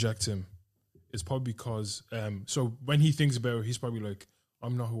girl rejects him, it's probably because, so when he thinks about it, he's probably like,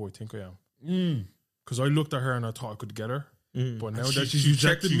 I'm not who I think I am. Because I looked at her and I thought I could get her. But now that she's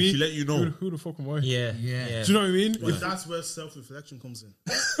rejected me, she let you know. who the fuck am I? Yeah. Yeah. Do you know what I mean? But that's where self-reflection comes in.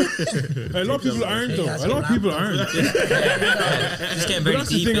 A lot of people aren't though. A lot of people aren't. Just getting very That's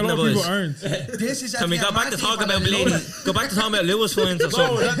the deep thing. A in lot the of people boys. aren't. This is Can we go back to talking about Blaney? Go back to talking about Lewis Wines or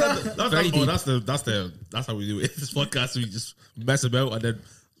something. Very deep. That's how we do it. This podcast we just mess about and then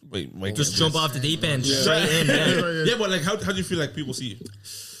wait Just jump off the deep end, straight in. Yeah. Yeah, but like how do you feel like people see you?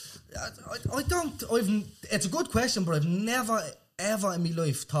 I don't. It's a good question, but I've never ever in my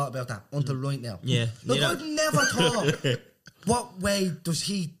life thought about that until right now. Yeah. Look, Yeah. I've never thought. What way does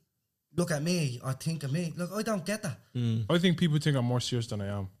he look at me or think of me? Look, I don't get that. I think people think I'm more serious than I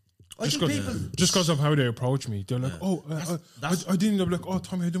am. I think people. Just because of how they approach me, they're like, "Oh, that's- I didn't know." Like, "Oh,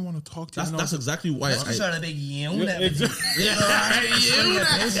 Tommy, I didn't want to talk to you." That's exactly why That's because you're a big unit.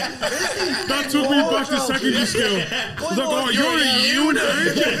 That took me back to secondary school. I was like, "Oh, you're a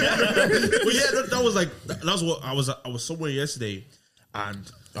unit." But yeah, that was like that's what I was somewhere yesterday,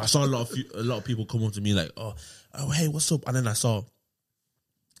 and I saw a lot of people come up to me like, oh, hey, what's up? And then I saw,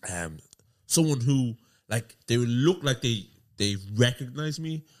 someone who like they would look like they recognized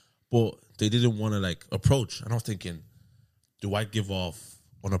me, but they didn't want to like approach. And I was thinking, do I give off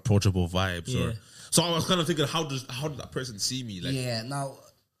unapproachable vibes? Yeah. Or so I was kind of thinking, how did that person see me? Like, Yeah, now,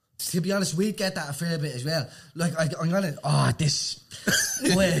 to be honest, we'd get that a fair bit as well. Like, I'm gonna, this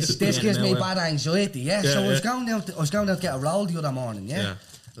gives me bad anxiety, yeah? So I was going down to get a roll the other morning, yeah?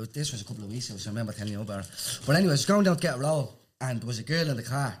 This was a couple of weeks ago, so I remember telling you about it. But anyway, I was going down to get a roll, and there was a girl in the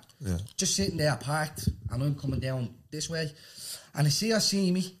car, just sitting there parked, and I'm coming down this way, and I see her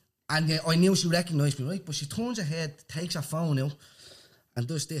see me, and I knew she recognised me, right? But she turns her head, takes her phone out, and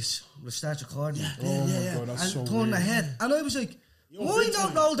does this, starts recording. Oh my God, that's so turn her weird. head, and I was like, why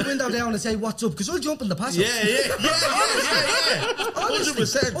don't roll the window down and say what's up? Because I'll jump in the passenger. Honestly,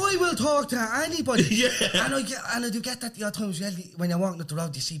 100%. I will talk to anybody. Yeah. And I do get that the other times well, when you're walking up the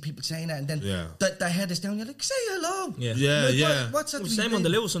road, you see people saying that, and then their head is down, you're like, say hello. Yeah. Yeah, Like, yeah. What's that? Same on the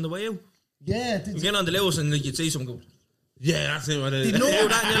Lewis on the way out. Yeah. You get on the Lewis and like, you'd see someone go, Yeah, that's it. They know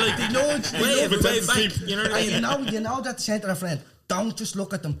that, and you're like, wave back. You know what I mean? You know that saying to a friend, don't just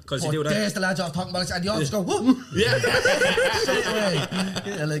look at them. 'Cause you do that. There's the lads I was talking about, and you all just go, whoop. Straight away.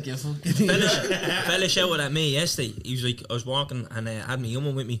 Yeah, like you fucking Fella shouted at me yesterday. He was like, I was walking and had my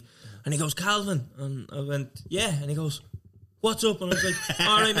young with me, and he goes, Calvin, and I went, yeah, and he goes, what's up? And I was like,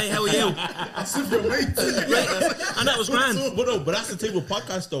 all right, mate, how are you? Right. And that was grand. But that's the thing with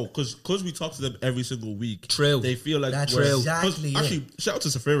podcasts though, because we talk to them every single week. True. They feel like That's we're- exactly 'cause it. Actually, shout out to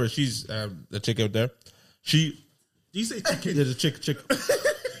Safira. She's the chick out there. She. Do you say chicken? There's a chick.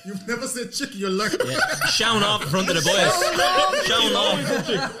 You've never said chicken in your life. Shouting off in front of the boys. Shouting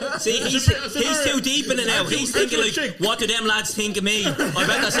off. See, he's too deep in it now. He's thinking like, what do them lads think of me? I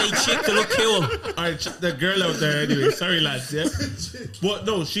better say chick to look cool. Alright, the girl out there anyway. Sorry, lads. Yeah. But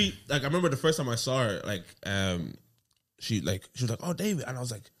no, she like I remember the first time I saw her, like she was like, oh David, and I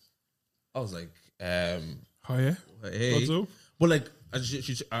was like, Oh yeah. hey. What's up? But like, and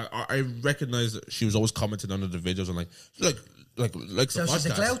I recognized that she was always commenting under the videos and like So the she's a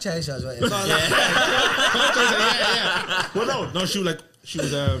podcast. clout chaser as well. Well, no, she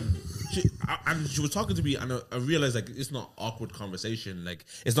was and she was talking to me, and I realized like it's not awkward conversation. Like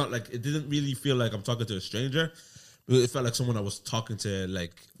it's not like it didn't really feel like I'm talking to a stranger. But it felt like someone I was talking to,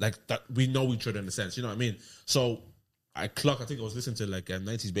 like that we know each other in a sense. You know what I mean? So I think I was listening to like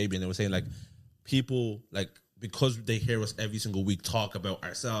 90s Baby, and they were saying like people like because they hear us every single week talk about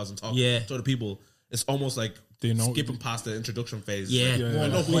ourselves and talk to other people. It's almost like They know- skipping past the introduction phase. Yeah. Like, I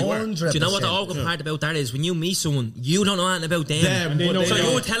know who you are. 100%. Do you know what the awkward part about that is? When you meet someone, you don't know anything about them. Them, but know they So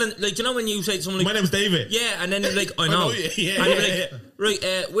know. you're telling, like, do you know when you say to someone My like, name's David. yeah, and then you're like, I know. know you. Yeah, and you're yeah, like, yeah.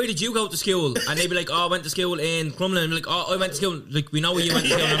 right, where did you go to school? And they'd be like, oh, I went to school in Crumlin. And be like, oh, I went to school. Like, we know where you went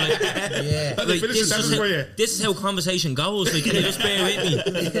to school. And I'm like, Yeah. They finish the sentence for you. this is how conversation goes. Like, can you just bear with me?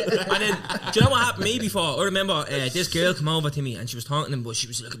 And then, do you know what happened to me before? I remember this girl come over to me and she was talking to him, but she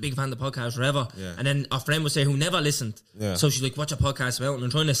was like a big fan of the podcast, whatever. Yeah. And then a friend was there who never listened. Yeah. So she's like, what's your podcast about? And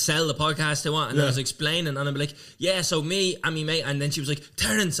I'm trying to sell the podcast to her. And I was explaining, and I'd be like, yeah, so me and me mate. And then she was like,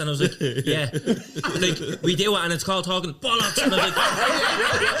 Terence. And I was like, yeah. Like, we do it, and it's called Talking Bollocks. And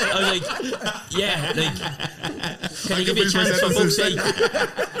I was like, yeah, like, can you give me a chance for fuck's sake?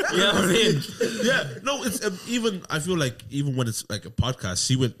 You know what I mean? Yeah, no, it's even. I feel like even when it's like a podcast,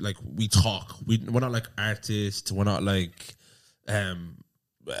 see, with like we talk. We're not like artists. We're not like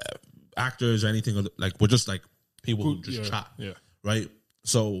actors or anything. Like we're just like people who just chat. Yeah. Right.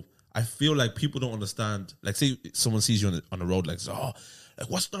 So I feel like people don't understand. Like, say someone sees you on the road, like, oh, like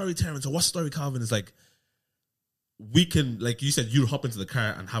what story Terence or what story Calvin is like. We can, like you said, you hop into the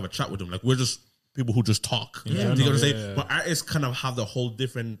car and have a chat with them. Like we're just people who just talk. Yeah, you know what I'm saying? yeah. But artists kind of have the whole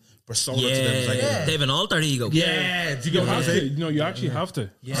different persona to them. It's like, They have an alter ego. yeah, do you get what I'm Have to. saying? No, you actually have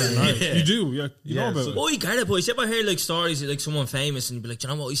to. Yeah. You do. Yeah. You know about so- it. Oh, you get it, boys. If I hear like stories of like someone famous and be like, do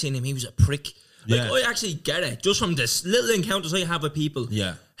you know what I seen him? He was a prick. Like, Yeah. I actually get it just from this little encounters I have with people.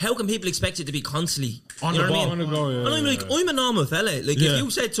 Yeah. How can people expect you to be constantly On you the know what I ball. mean? On the go, yeah, And I'm yeah, like, yeah. I'm a normal fella. Like, Yeah. if you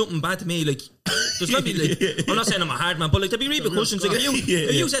said something bad to me, like, there's not be like, I'm not saying I'm a hard man, but like, there'd be repercussions. Like,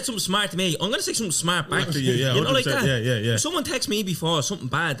 if you said something smart to me, I'm gonna say something smart back. Yeah, you know, like 100%. that. Yeah. If someone texts me before something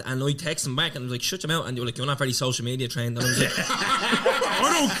bad, and I text them back, and I was like, shut your mouth, and you're like, you're not very social media trained. And I was like,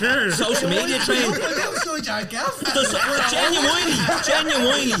 I don't care. social media trained.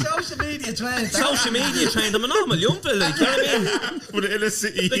 Genuinely. Social media trained. Social media trained. I'm a normal young fella, like, you know what I mean? For the inner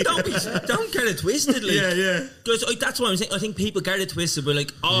city. Like, don't get it twisted, like. Yeah. Because that's what I'm saying. I think people get it twisted. We're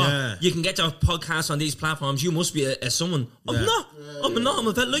like, oh, Yeah. you can get your podcast on these platforms. You must be a someone. I'm not. I'm a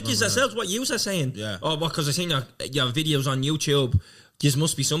normal fella. Like yourselves, what you are saying. Yeah. Oh, what? Because I seen your videos on YouTube. You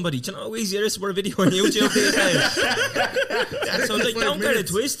must be somebody. Do you know how easy it is for a video on YouTube these days? So like, don't get it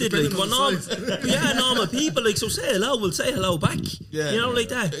twisted. Like, we're normal people. Like, so say hello. We'll say hello back. Yeah. You know, like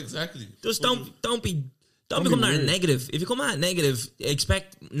that. Exactly. Just don't become that negative. If you come out negative,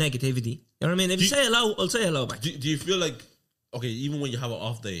 expect negativity. You know what I mean? If you say hello, I'll say hello back. Do you feel like, okay, even when you have an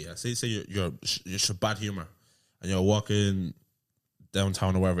off day, say you're bad humor and you're walking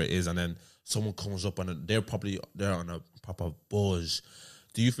downtown or wherever it is, and then someone comes up and they're on a proper buzz.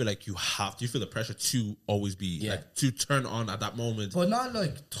 Do you feel like do you feel the pressure to always be like to turn on at that moment? But not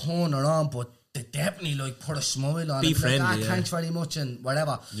like turn her on, but they definitely like put a smile on Be it. friendly, Like, yeah. thanks very much and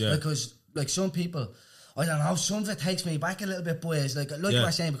whatever. Yeah. Because like some people, I don't know, some of it takes me back a little bit, boys. Like you Yeah.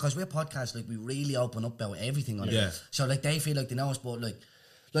 were saying, because we're podcasts, like we really open up about everything on Yeah. it. So like they feel like they know us, but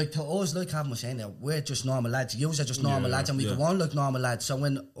like to us, like Kevin was saying there, we're just normal lads. You are just normal lads, and we go on like normal lads. So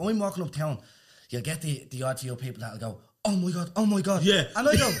when I'm walking uptown, you'll get the odd few people that'll go, oh my god. Yeah. And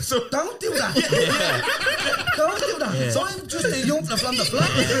I go, So- don't do that. Don't do that. So I'm just a young fella from the block.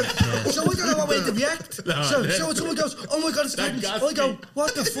 So I don't know what way to react. So someone goes, oh my god, it's Terence. gas I go, me.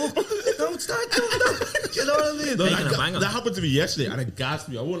 what the fuck? Don't start doing that. You know what I mean? No, Making a banger. that happened to me yesterday, and it gassed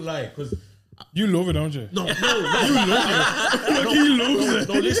me. I won't lie, because You love it, don't you? no, you love it. He loves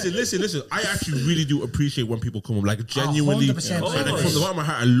No, listen. I actually really do appreciate when people come up, like genuinely. 100%. Like, from the bottom of my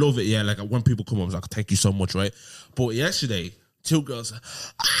heart, I love it. Yeah, like when people come up, I was like, thank you so much, right? But yesterday, two girls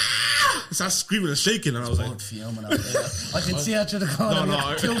started screaming and shaking, and I was like, Fuming out there. I can see her through the corner.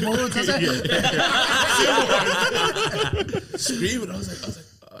 No. Two bullets, I said. screaming. I was like,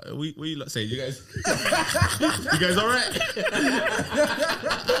 we say, you guys all right?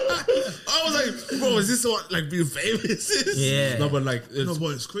 I was like, bro, is this what like being famous is? Yeah. No, but like, No, it's, but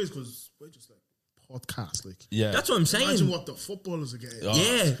it's crazy because we're just like podcast. Like, yeah, That's what I'm saying. imagine what the footballers are getting. Oh,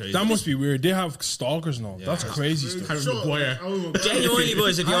 Yeah. it's crazy. That must be weird. They have stalkers and all. That's crazy stuff. Harry Maguire. Genuinely,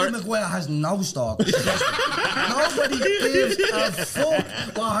 boys, if Harry you're Maguire has no stock. Nobody gives a fuck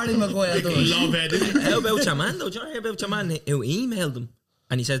what Harry Maguire does. Love it. how about your man though? Do you hear about your man who emailed them?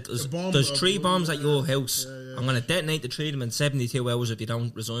 And he said, bomb- there's 3 bombs at your house. I'm going to detonate the 3 of them in 72 hours if you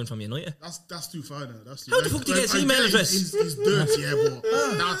don't resign from United. That's too far now. That's too How the fuck did he get his I email get address? He's dirty, yeah,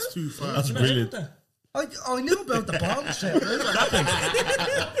 but that's too far. That's brilliant. I knew about the bomb shit. How?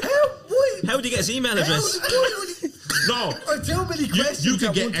 Why? How did he get his email address? No, Too many questions. you can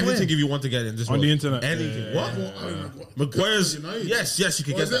at get one anything time. if you want to get in this On world. the internet. Anything. Yeah, What? Maguire's. United. Yes, you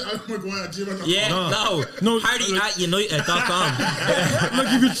can Was get it that. Harry Maguire at gmail.com? Yeah, no. Hardy at United.com.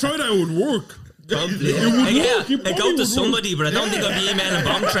 Like if you try that, it would work. I go to somebody, but I don't think I'll be emailing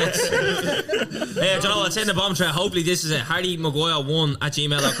bomb threats. Hey, do you know what? I'll send a bomb threat. Hopefully, this is it. Hardy Maguire 1 at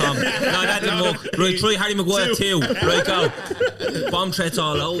gmail.com. No, that didn't work. Right, try Hardy Maguire 2. Right, go. bomb threats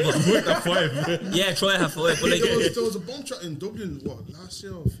all over. Yeah, try have 5. But like, There was a bomb threat in Dublin, last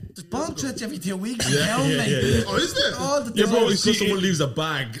year? There's bomb threats every 2 weeks. Mate. Oh, is there? All the Yeah, time. bro, it's because someone leaves a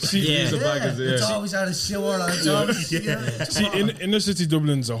bag. Leaves a bag. It's always out of sewer. It's always, See, inner city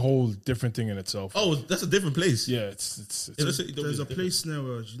Dublin's a whole different thing in itself. Oh, that's a different place. Yeah, it's Inner city There's a Dublin. place now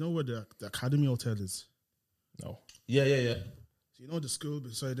where, you know where the Academy Hotel is? no. Yeah. You know the school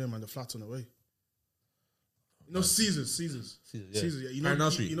beside them and the flats on the way? You know Caesars. yeah. Caesars, yeah. You know,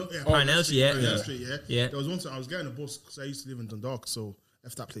 Parnell Street. You know, yeah, Parnell Street, yeah. Parnell Street, yeah. Yeah. There was one time I was getting a bus because I used to live in Dundalk, so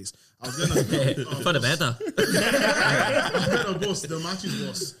F that place. I was getting for the better. I was getting a bus, the Matthews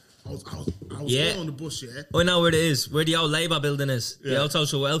bus. I was Yeah. going on the bus, yeah. I know where it is. Where the old Labour building is. The old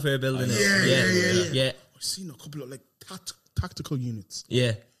social welfare building is. Yeah. I've seen a couple of like tactical units.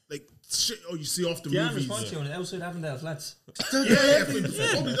 Yeah. Like shit, you see off the Yeah, movies. response unit outside Avondale Flats. Probably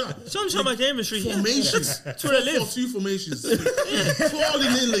that. Sunshine by James Street. Yeah. Formations. That's where I live. 2 formations.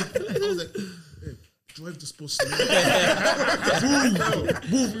 Falling in like I was like, hey, drive this bus.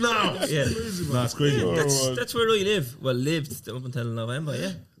 Move now. Yeah. Nah, it's crazy. That's where I live. Well, lived up until November,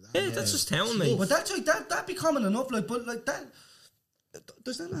 yeah. Yeah, that's just town, mate. But that's like that becoming enough. Like, but like that,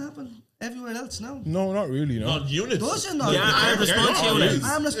 does that not happen everywhere else now? No, not really. No. Not units. Does it not? Yeah, armed response unit.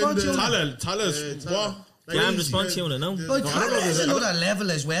 Armed response unit. Talla's what? Armed response unit, no? But Thailand's another level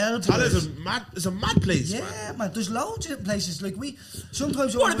as well. Talla's it's a mad place. Man. Yeah, man. There's loads of places. Like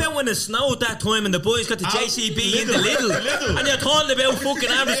sometimes. What about when it snowed that time and the boys got the JCB in the Lidl and you're talking about fucking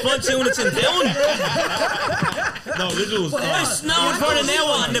armed response units in town? No, Lidl was. It snowed for an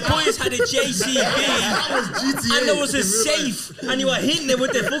hour and the boys had a JCB and there was a safe and you were hitting it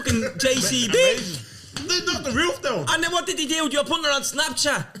with the fucking JCB. They knocked the roof down. And then what did he do? You're putting her on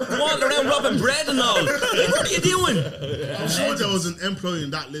Snapchat, walking around robbing bread and all. Like, what are you doing? I'm sure there was an employee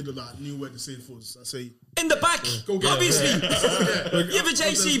in that Lidl that knew where the safe was. I say, In the back, obviously. You have a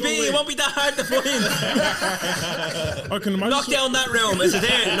JCB, it won't be that hard to find. I can imagine. Knock down that room. Is it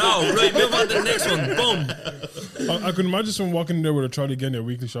there? No. Right, move on to the next one. Boom. I can imagine someone walking in there with a trolley getting their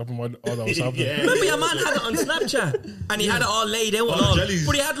weekly shopping while all that was happening. Remember your man had it on Snapchat and he had it all laid out and all. jellies.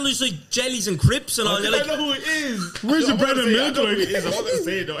 But he had loose like jellies and crisps and all. I You're think like, I know who it is. Where's the I'm bread gonna and say, milk, I know who like? it is. I'm not going to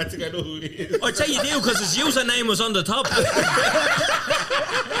say it though. I think I know who it is. I'd say you do because his username was on the top.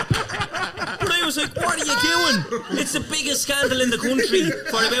 But I was like, what are you doing? It's the biggest scandal in the country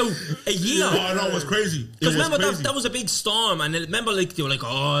for about a year. Oh, no, it was crazy. Because remember that was a big storm, and remember like they were like,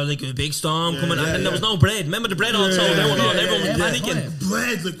 oh, like a big storm coming, and then there was no bread. Remember the bread all sold out and all, everyone was panicking.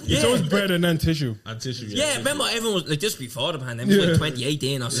 bread, like It's always bread and then tissue. And tissue. Yeah, remember everyone was like just before the pandemic, it was like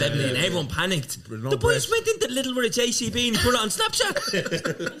 2018 or 17, everyone panicked. No The boys bread. went into Little with a JCB and he put it on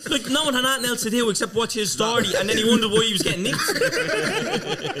Snapchat. Like no one had nothing else to do except watch his story, and then he wondered why he was getting nicked.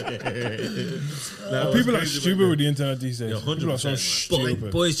 People are stupid with the internet these days. 100%, People are so man. But like,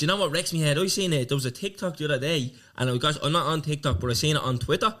 stupid. boys, do you know what wrecks me head? I seen it. There was a TikTok the other day, and I'm not on TikTok, but I seen it on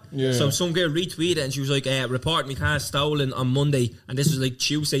Twitter. Yeah. So some girl retweeted it, and she was like, "Report me car stolen on Monday," and this was like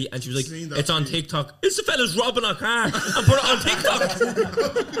Tuesday, and she was Seen like, that "It's on tweet. TikTok. It's the fellas robbing our car and put it on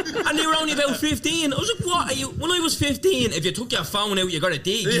TikTok." And they were only about 15. I was like, "What are you?" When I was 15, if you took your phone out, you got a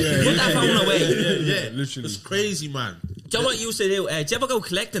dig. Put that phone away. Yeah, literally. It's crazy, man. Do you know what you used to do? Do you ever go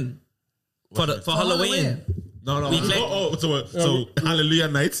collecting for Halloween? Halloween? No. We collect- So Hallelujah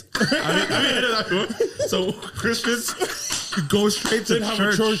night. I mean, heard of that one? So Christians go straight to Didn't have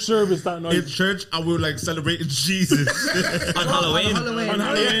a church service that night. in church, and we were like celebrating Jesus. On Halloween. On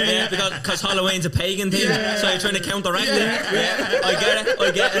Halloween. Yeah, because Halloween's a pagan thing, so you're trying to counteract it. Yeah, I get it.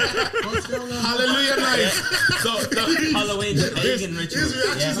 Hallelujah night. So Halloween's a pagan ritual. his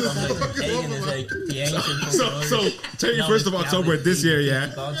reactions is I'm like, fucking pagan is awful, like the ancient. so 31st of October this year,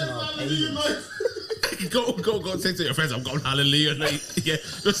 yeah. Go say to your friends, I'm going Hallelujah night. Yeah,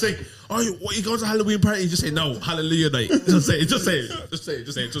 just say, oh, what, you going to Halloween party? Just say no, Hallelujah night. Just say it.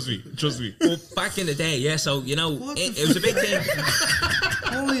 Trust me. Well, back in the day, yeah. So you know, it was a big thing.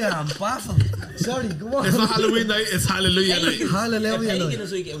 Holy, I'm baffled. Sorry, go on. It's not Halloween night. It's Hallelujah night. Hallelujah. Pagan night.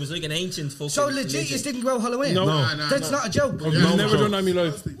 is like it was like an ancient fucking. So legit, you religion. didn't go Halloween? No. That's not a joke. I've No, never so- done that in my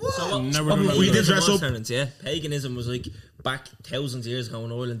life. So what, Never what done that. We did paganism dress was, up. Terence, yeah. Paganism was like back thousands of years ago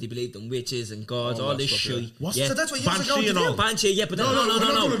in Ireland. They believed in witches and gods, all this shit. What? Yeah. So that's what you used to go Banshee to and all. do? Banshee, yeah, but no. we're not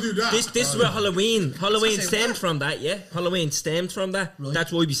gonna do that. This is where Halloween say stemmed what? from that, yeah. Halloween stemmed from that. Right.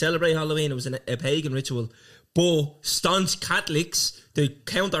 That's why we celebrate Halloween. It was a pagan ritual. But staunch Catholics, to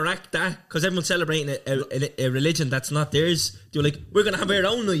counteract that, because everyone's celebrating a religion that's not theirs, they're like, we're going to have our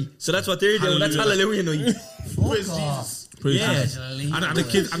own night. So that's what they're doing. That's Hallelujah night. Praise Fuck off. Jesus. Praise Yeah. Jesus. And the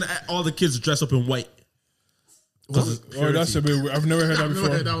kids, and all the kids dress up in white. Oh, that's a bit weird. I've never heard that I've before.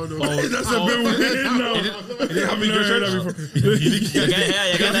 never heard that one. That's a bit weird now. I've never heard that before.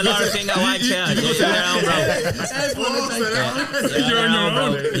 You're getting a lot of thing I want to You're on your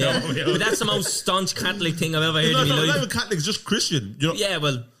own. Yeah. But that's the most staunch Catholic thing I've ever heard in my not life. even Catholics, just Christian. You know, Yeah,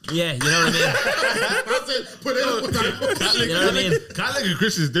 well, yeah, you know what I mean? That's it. Put it up with that. You know what I mean? Catholic and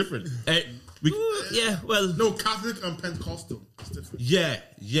Christian is different. Yeah, well, No, Catholic and Pentecostal. It's different.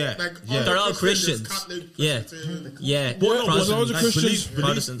 Yeah. Like, They're all Christians, Christians. Catholic, Yeah. Presbyterian. Yeah, Well, Protestant. loads of Christians.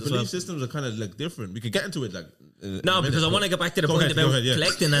 Protestant as well. Belief systems are kind of like different. We could get into it like. No, because I want to get back to the Go point ahead, go about ahead, yeah.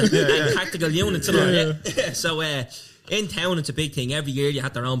 collecting and tactical units and all that. So, in town, it's a big thing. Every year you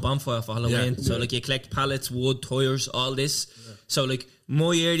had their own bonfire for Halloween. Yeah. So, like, you collect pallets, wood, tires, all this. So, like,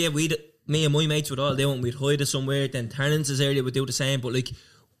 my area, me and my mates would all do it and we'd hide it somewhere. Then Terrence's area would do the same. But, like,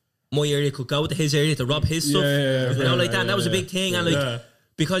 my area could go to his area to rob his stuff. You know, like that. And that was a big thing. And, like,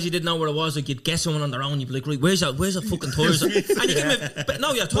 because you didn't know where it was, like, you'd get someone on their own. You'd be like, right, where's the fucking tires? And you give me, but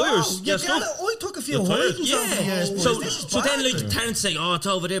no, your tires. Wow, Your you stuff. got it. I took a few hidings over the years. boys. So, This is so then, bad. like, Terrence say, oh, it's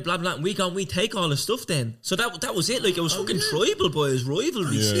over there, blah, blah, and we take all the stuff then. So that was it. Like, it was fucking tribal, boys,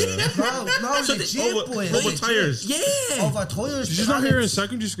 rivalries. No, So legit, the- boys. Over legit. tires. Yeah. Over tires. Did you not hear in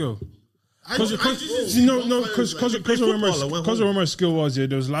secondary school? Because where my skill was, there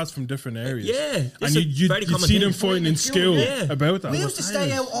was lads from different areas. Yeah, and it's a you'd very common see them thing. fighting in skill Yeah. about that. We used to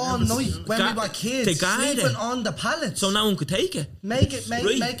stay out all night when we were To kids, guide sleeping it. on the pallets. So no one could take it. make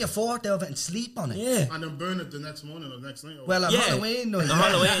Right. a fort of it and sleep on it. Yeah. And then burn it the next morning or next night. Well, on Yeah. Halloween night. On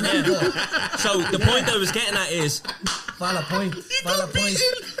Halloween, yeah. So the point I was getting at is, Valid point.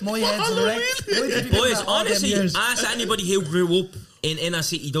 My head's wrecked. boys, honestly, ask anybody who grew up in inner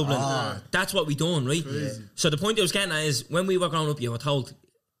city Dublin. That's what we done, right? So the point I was getting at is, when we were growing up, you were told,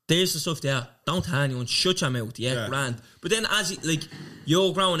 there's the stuff there, don't tell anyone, shut your mouth, grand. But then as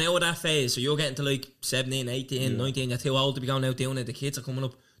you're growing out of that phase, so you're getting to like 17, 18, 19, you're too old to be going out doing it, the kids are coming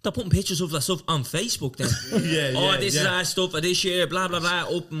up, they're putting pictures of that stuff on Facebook then. This is our stuff for this year, blah, blah, blah,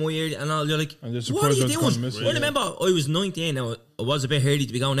 up in my area, and all, you're like, And they're what are you surprised it's gone doing? missing. I remember I was 19, now it was a bit early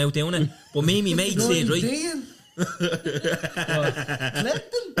to be going out doing it, but me and my mates did, right? Clifton?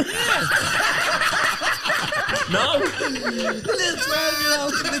 No, Little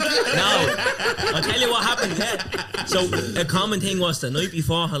 12-year-old. no. I'll tell you what happened. Yeah. So a common thing was the night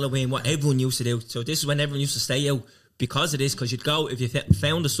before Halloween, what everyone used to do. So this is when everyone used to stay out because of this, because you'd go, if you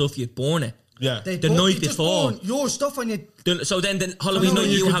found the stuff, you'd burn it. Yeah. They The burn- night you just before. burn your stuff on your. So then the Halloween No, night,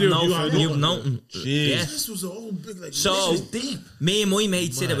 you you could have do- no, you have you have nothing. Yeah. This was a whole big like. So This is deep. me and my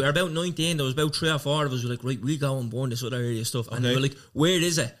mates said that we were about 19. There was about 3 or 4 of us. We were like, right, we go and burn this other area stuff. And they were like, where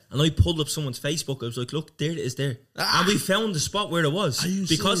is it? And I pulled up someone's Facebook. I was like, look, there it is there. And we found the spot where it was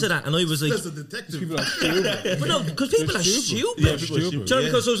because of that. And I was like, There's a detective. People are stupid. but no, because people are stupid. Yeah, people are stupid. Do you know,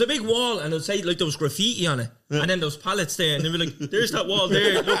 because there was a big wall and it'd say like there was graffiti on it, and then there was pallets there, and they were like, "There's that wall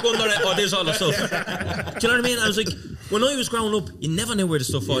there. Look under it. Oh, there's all the stuff." Do you know what I mean? I was like, when I was growing up, you never knew where the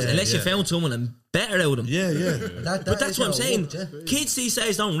stuff was unless you found someone and better out of them. That But that's is what I'm how it saying. worked, yeah. Kids these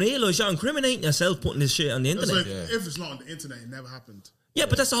days don't realise you're incriminating yourself putting this shit on the It's internet. like, if it's not on the internet, it never happened. Yeah,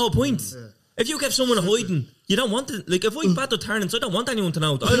 but that's the whole point. If you give someone a hiding, you don't want it. Like, if I battle Terrence, I don't want anyone to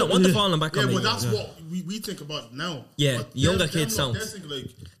know. I don't want the falling back Yeah, on me. but that's what we think about now. Yeah, But younger them kids lot, don't. they're thinking like,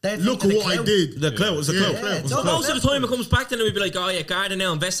 They're look at thinking what the I clout. did. The clout was a Yeah, clout. yeah, it's So all most of the time it comes back, then we'd be like, oh yeah, Garda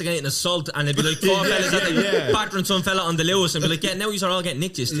now investigating assault, and it'd be like 4 fellas at the battering some fella on the Lewis, and be like, yeah, now these are all getting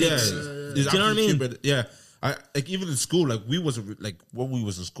nicked, just ticks. Do you know what I mean? Stupid. Yeah. I like even in school, like we wasn't like when we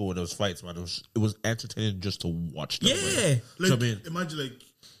was in school, there was fights, man. It was entertaining just to watch them. Yeah. man. Like, So, I mean, imagine like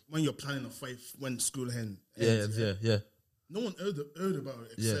when you're planning a fight when school ends. yeah. No one heard about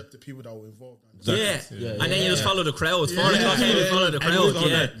it except the people that were involved. Yeah. And then you just follow the crowd. 4 o'clock, you follow the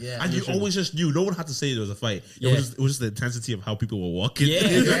crowd. Yeah. And you always just knew. No one had to say there was a fight. Yeah. It was just the intensity of how people were walking. Yeah.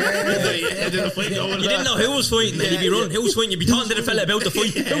 And then the fight going You didn't know who was fighting, and you'd be running. Who was fighting? You'd be talking to the fella about the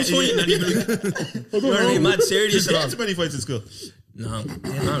fight. Who was fighting? And you'd be like, you know what I mean? Mad serious. Did you get into many fights in school? No, Yeah, not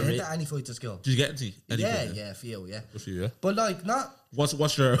get really. to any fight to school. Did you get into any Yeah, fight? yeah, a few, yeah. Good for you, yeah. But like, not What's your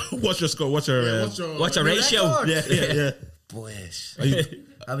score? What's your What's What's your ratio? records. yeah. Boys. Are you,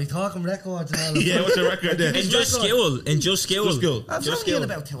 Are we talking records and all that? yeah, what's your record there? And just skill. And just skill. Just skill. I've Just only had skill.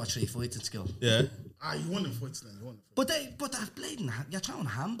 about 2 or 3 fights at school. Yeah. you won the fights then. You won the fights. But that bleeding, you're throwing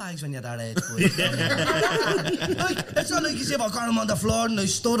handbags when you're that age, boy. Like, it's not like you say, I got him on the floor and they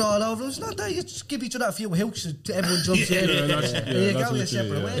stood all over. It's not that. You just give each other a few hooks and everyone jumps in. There you go, that's you're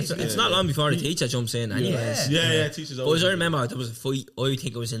separate ways. It's not long before the teacher jumps in, anyways. Yeah. Yeah, teachers Boys, I remember there was a fight. I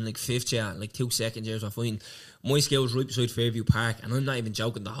think I was in like 5th year, like 2 second years of fighting. my school was right beside Fairview Park, and I'm not even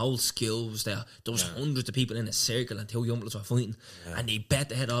joking, the whole school was there. There was hundreds of people in a circle, and 2 young bloods were fighting, and they bet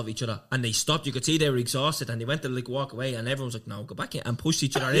the head off each other, and they stopped. You could see they were exhausted, and they went to like walk away, and everyone was like, no, go back in, and pushed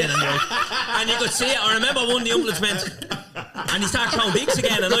each other in, and, and you could see it. I remember one of the young bloods went, and he started throwing bigs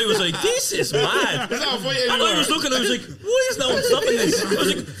again, and I was like, this is mad. And I was looking, I was like, why is no one stopping this? I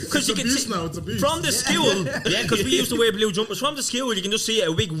was like, because you can see from the school, because we used to wear blue jumpers, from the school you can just see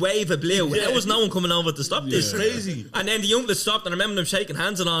a big wave of blue. There was no one coming over to stop this. Crazy. And then the young bloods stopped, and I remember them shaking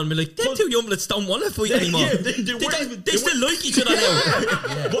hands and all, and be like, them 2 young bloods don't want to fight anymore. They still like each other now.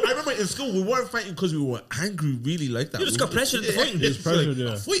 But I remember in school we weren't fighting because we were angry, really like that. You just got pressured into fighting. It's pressure,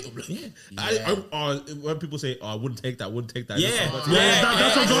 When people say, "Oh, I wouldn't take that,"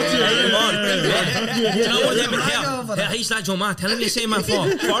 That's what got you. You know what? Hey, he's like Joe Matt. Tell him you say man 4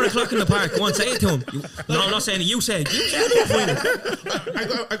 o'clock in the park. Go on, say it to him. No, I'm not saying it. You say it. You say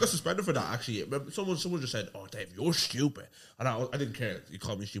it. I got suspended for that actually. Someone just said, "Oh, Dave, you're stupid," and I didn't care. He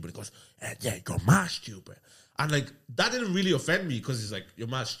called me stupid. He goes, "Yeah, you're mad stupid," and like that didn't really offend me because he's like, "You're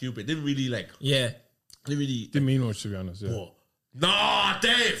mad stupid." Didn't really like. Yeah. Didn't mean much, to be honest. Yeah. No,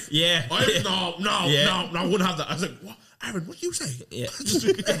 Dave. Yeah. No, I wouldn't have that. I was like, what? Aaron, what do you say? Yeah.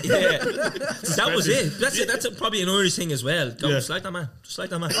 That was it. That's probably an Irish thing as well. Go, just like that man. Just like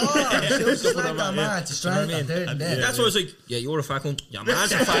that man. Just like that man. Just like that. That's why I was like, yeah, you're a fat cunt. Your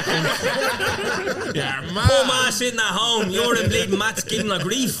man's a fat cunt. Yeah, man. Poor man sitting at home. You're in bleeding Matt's giving a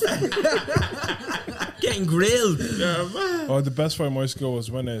grief. Getting grilled. Yeah, man. Oh, the best fight in my school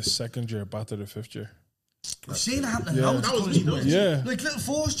was when a second year battered a fifth year. I've seen it happen. Yeah. That was me, though. Yeah. Like little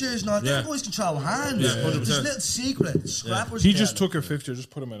force years now. Them boys control hands. Yeah, 100%. There's a little secret. Scrappers. He just took a fifth year, just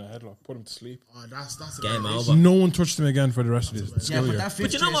put him in a headlock, put him to sleep. Oh, that's a Game bad over. No one touched him again for the rest of the Yeah, school but year. that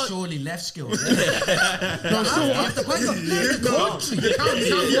fifth you know year what? surely left school. No, you have to back up. Leave the country. You can't get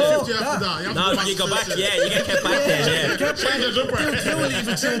 50 after that. You have No, to you go back. Yeah, you get kept back there. Yeah. Change the jumper. You leave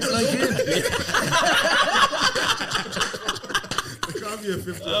a chance like him. It can't be a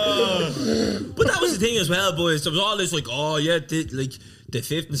 50. But that was the thing as well, boys. There was all this like, oh yeah, like the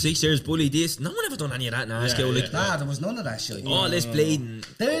 5th and 6th years bully this. No one ever done any of that in our school. Like, Nah, there was none of that shit. all this bleeding.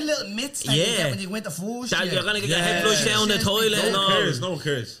 They're little myths that you get when you went to force. That you're gonna get your head flushed down the toilet and all. No one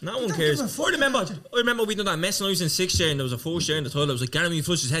cares. No one cares. I remember we done that mess when I was in 6th year and there was a 4th year in the toilet. I was like, Gary, he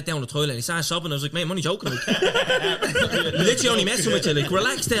flushed his head down the toilet and he started sobbing. I was like, mate, I'm only joking. Like, literally only messing with you. Like,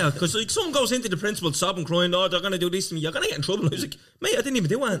 relax there. Because like, someone goes into the principal sobbing, crying, oh, they're gonna do this to me. You're gonna get in trouble. I was like, mate, I didn't even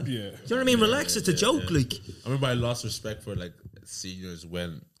do anything. Yeah. You know what I mean? Relax. It's a joke. Like, I remember I lost respect for like seniors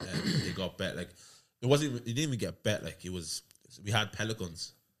when they got bet. Like it didn't even get bet. Like it was, we had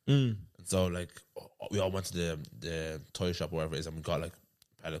Pelicans, and so like we all went to the toy shop or whatever it is, and we got like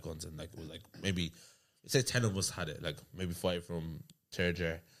Pelicans, and like it was like maybe say 10 of us had it. Like maybe 5 from 3rd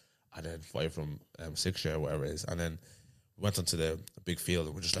year, and then 5 from 6th year, or whatever it is, and then we went onto the big field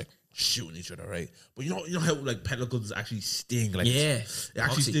and we're just like shooting each other, right? But you know how like Pelicans actually sting, like yeah, it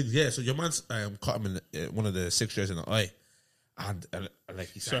actually stings. Yeah, so your man's caught him in one of the 6th years in the eye. And like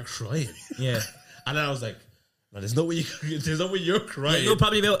he started crying. Yeah. And then I was like, no, there's no way you're crying. You're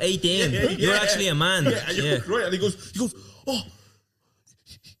probably about 18. You're actually a man. Yeah, and you're crying. And he goes, oh,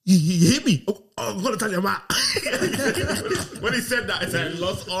 he hit me. Oh, I'm gonna tell your man. When he said that, I said I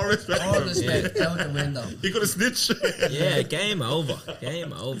lost all respect. All respect out the window. He could have snitched. Yeah, game over.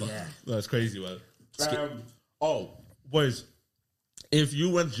 Game over. Yeah. No, it's crazy, man. Boys, if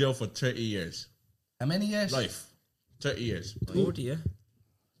you went to jail for 30 years, How many years? life, 30 years, 40, yeah.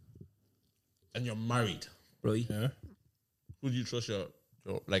 and you're married, Right. Yeah. who do you trust your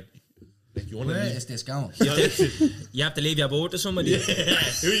like you want to Where leave? is this going? You have to leave your board to somebody.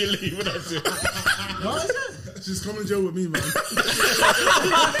 Who you leaving that to? What is it? Just come and jail with me, man.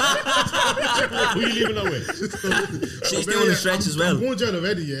 Who you leaving that with? She's doing the stretch as well. I'm going jail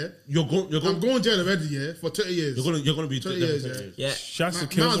already, yeah. You're I'm going jail already, yeah, for 30 years. You're gonna be 30 years, yeah. Yeah, Shots to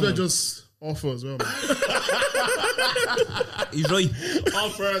Might kill as well someone. just offer as well, man. he's right.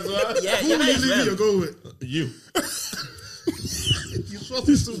 Offer as well. Yeah, Who you will may you as leave me well. or go with? You. You trust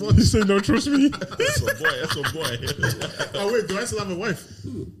me too much. You say no, trust me. That's a boy. Oh, wait, do I still have a wife?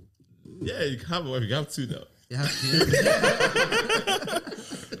 Yeah, you can have a wife. You can have 2 now. You have to.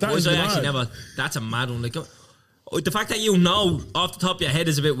 That Boys, is I mad. actually never. That's a mad one. Like, the fact that you know off the top of your head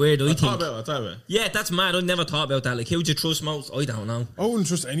is a bit weird. I Talk think. about it. Yeah, that's mad. I never thought about that. Like, who'd you trust most? I don't know. I wouldn't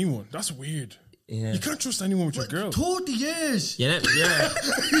trust anyone. That's weird. Yeah. You can't trust anyone with your girl. 30 years. Yeah, yeah.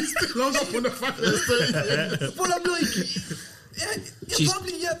 He's still hung up on the fact that it's 30 years. But I'm like, yeah, you She's-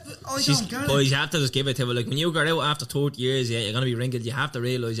 probably, yeah, but I She's, don't get boys, it. you have to just give it to her. Like, when you go out after 30 years, yeah, you're going to be wrinkled. You have to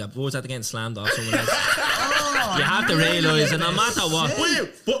realise your boys have to get slammed off someone else. You have to realise, and no matter what, Wait,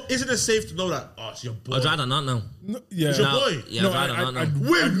 but isn't it safe to know that? Oh, it's your boy. I'd rather not know. No, yeah. your No, boy. yeah, I'd rather not know.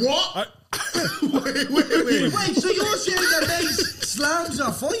 Wait, what? wait. Wait, so you're saying that they slams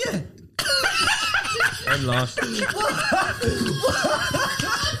are for you? I'm lost.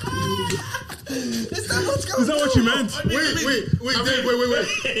 Is that what's going on? Is that what you meant? Wait, Dave,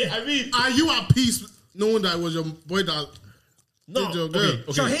 wait. I mean, Are you at peace knowing that it was your boy that no. did your girl?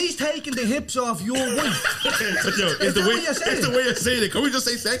 Okay. So he's taking the hips off your wife. Yo, Is it's the that way. what you're saying? It's the way you're saying it. Can we just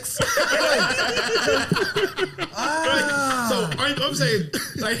say sex? So I'm saying,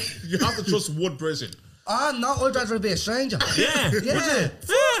 like, you have to trust one person. Ah, no, I'd rather be a stranger. Yeah. Yeah.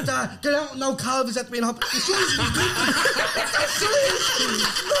 Fuck that. Get out, no Calvin's at being hop.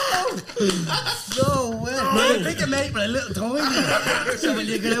 No way. No, pick a mate with a little time. So when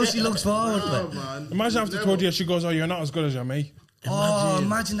you get out, she looks forward to it. Man. Imagine after 30 years, she goes, "Oh, you're not as good as your mate." Oh,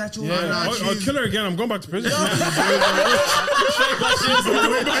 imagine that you I'll kill her again. I'm going back to prison. She's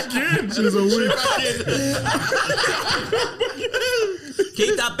a weak.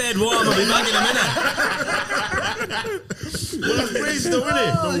 Keep that bed warm. I'll be back in a minute. Well, that's crazy, though,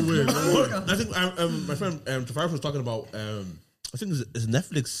 isn't it? Oh, I think my friend Tavares was talking about. I think it's a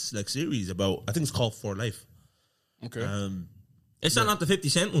Netflix like series about. I think it's called For Life. Okay. It's not the 50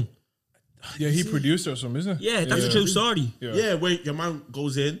 Cent one. Yeah, he produced or something, isn't it? Yeah, that's a true story. Yeah, where your man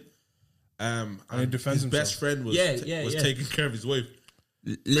goes in, and he defends his best friend was Yeah, was yeah. taking care of his wife.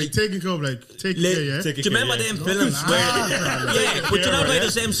 Like taking care of, like taking care, yeah. Taking Do you care, remember yeah. them films where, yeah, but you know about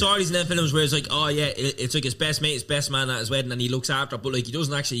the same stories in them films where it's like, oh yeah, it's like his best mate, his best man at his wedding, and he looks after her, but like he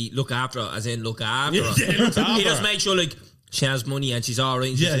doesn't actually look after her, as in look after her. Yeah, he looks after He just her. makes sure like she has money and she's alright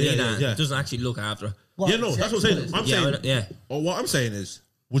and she Yeah, doesn't yeah, need yeah, that. yeah. He doesn't actually look after her. Yeah, no, that's what I'm saying. I'm saying, Yeah. What I'm saying is,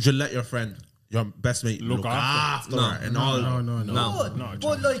 would you let your friend, your best mate, look after her and all? No. No,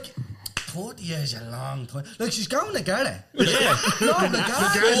 but like 40 years is a long time. Like she's going to get it. Yeah. No, the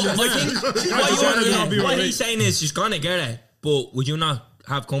guy. What he's saying is she's gonna get it, but would you not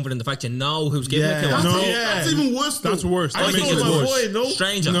have comfort in the fact you know who's giving it to her? No. That's even worse. Though. That's worse. I That think makes it's it worse. worse. Boy, no.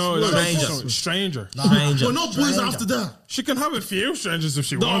 Stranger. No, Stranger. that's stranger. Stranger. But no boys after that. She can have a few strangers if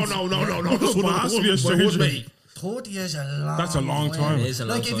she No, wants. no. This one has to be a stranger. 40 years is a long. That's a long time. It is a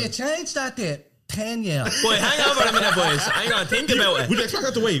long Like if you time. change that to 10 years. Boy, hang over a minute, boys. I gotta think about Would it. you expect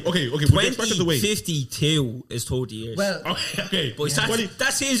her to wait? Okay. Would you expect her to wait? 2052 is 30 years. Well, Okay. Boys, Twenty-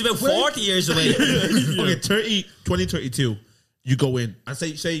 that seems about 40 years away. Okay, 2032, you go in and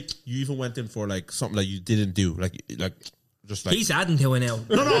say you even went in for like something that you didn't do, like just like He's adding to it now.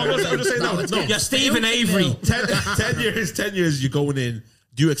 no, I'm just saying no. You're Stephen Avery. 10 years, you're going in.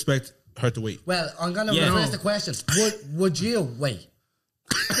 Do you expect her to wait? well, I'm gonna Yeah. rephrase the question. Would you wait?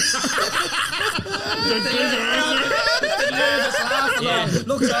 Yeah.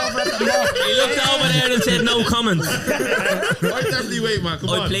 Looks over at the map. He looked over there and said no comment. I definitely wait, man. Come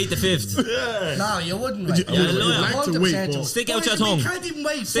I on. played the fifth. No, you wouldn't wait. Yeah, You look, I'd like to wait, 100% but- Stick out Boys, your we tongue. can't even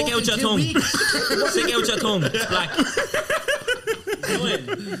wait. Stick out your fucking 2 tongue. weeks. Stick out your tongue. It's black.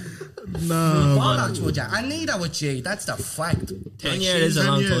 Bollocks, would you? And neither would you. That's the fact. 10 years is a 10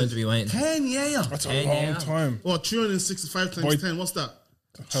 long years. time to be waiting. 10 years. That's a 10, long yeah. time. Well, 365 times Boy. 10. What's that?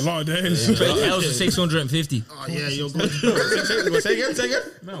 A lot of days. 3,650. Oh yeah, you're going. Say again.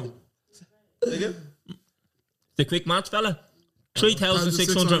 No. Say again. The quick maths, fella.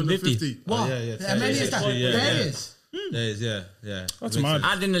 3,650. What? yeah, How many is that? yeah, Days. Yeah. That's mad.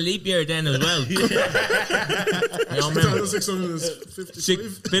 Add in a leap year then as well. You know what I mean?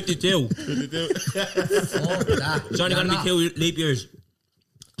 655. 52. Fuck that. It's only going to be 2 leap years.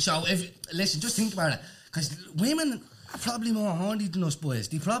 So, listen, just think about it. Because women are probably more horny than us boys.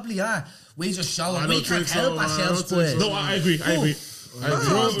 They probably are. We just show I them. We don't can't think help so, I ourselves, don't think boys. so. No, I agree. I'm telling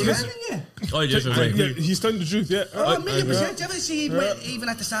you. Oh, just Yeah, he's telling the truth, yeah. Oh, 1,000,000%. You ever see, even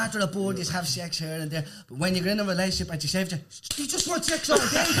at the start of the board, you have sex here and there, but when you're in a relationship and you say, you just want sex all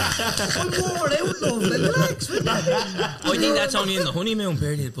day. I'm over out, love. Relax with that. I think that's only in the honeymoon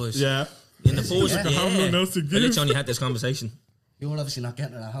period, boys. Yeah. In the first, Yeah. yeah. Have nothing else to I give. literally only had this conversation. You're obviously not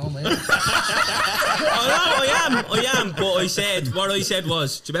getting it at home, eh? I am. But what I said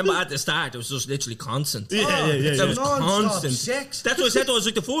was, do you remember at the start, it was just literally constant. Yeah. It was Non-stop constant. sex. That's what I said. I was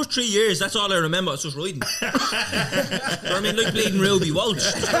like the first 3 years. That's all I remember. I was just riding. You know what I mean, like bleeding Ruby Walsh.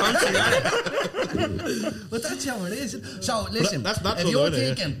 It's constant, isn't it? But that's how it is. So, listen, that's natural if you're though,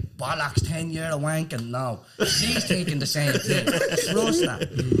 isn't it? thinking, bollocks, 10 year of wanking, no. She's thinking the same thing. Trust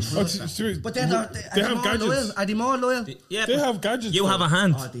that. But then They have gadgets. Are they more loyal? Yeah, They but have gadgets. you though. have a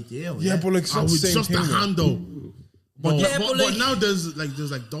hand. Oh, they do. Yeah, but like, it's not the With same just thing. a though. hand though. But, Yeah, but like- now there's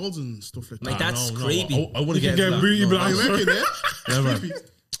like dolls and stuff like Like that. that's creepy. I want to You get can into get that. beauty You blocks. reckon, yeah? Yeah, man. Creepy.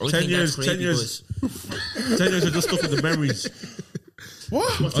 I 10 think years, that's 10 creepy, years. boys. 10 years are just stuck with the memories.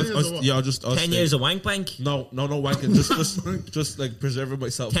 What? 10 years or what? Yeah, I'll just. 10 years of wank bank. No, wanking. Just like preserving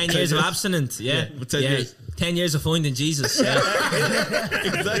myself. 10 years of abstinence, yeah. Yeah, 10 years. 10 years of finding Jesus, yeah.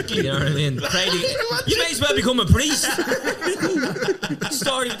 Exactly. You know what I mean? You may as well become a priest.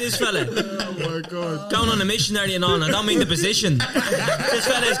 Story with this fella. Oh my god. Going on a missionary and all, and I don't mean the position. This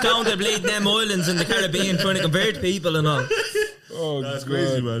fella's going to bleeding them islands in the Caribbean trying to convert people and all. Oh, That's God.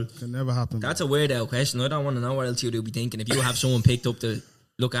 crazy, man. Can never happen. That's a weird out question. I don't want to know what else you'd be thinking if you have someone picked up to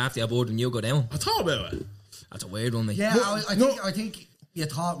look after your board and you go down. I thought about it. That's a weird one, mate. Yeah, I think you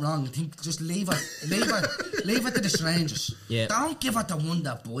thought wrong. I think just leave it to the strangers. Yeah. Don't give it to one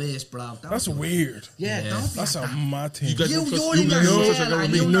that boys, bro. Don't That's do it. weird. Yeah, don't be That's like a that. mad thing. guys- You're You in guys your know such a cell girl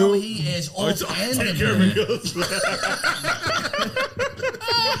and with you me. know he is Take care of offended. me, girls.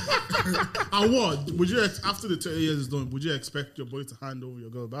 And what? Would you, after the 30 years is done, would you expect your boy to hand over your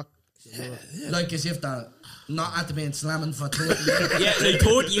girl back? Like as if they're not at the being slamming for 30 years. Yeah, like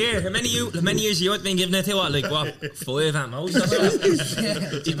 30 years. How many years you been giving it to? What, like what? 5 at most? Or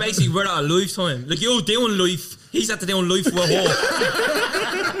something? He's basically we're at a lifetime. Like you're doing life, he's at the doing life for a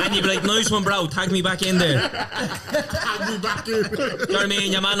whole. And you'd be like, nice one, bro. Tag me back in there. Hand me back in. You know what I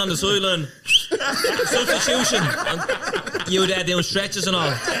mean? Your man on the sideline. Substitution. And you there doing stretches and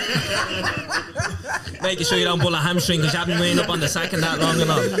all. Making sure you don't pull a hamstring because you haven't been up on the second that long and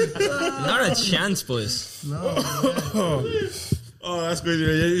all. Not a chance, boys. Oh, that's crazy.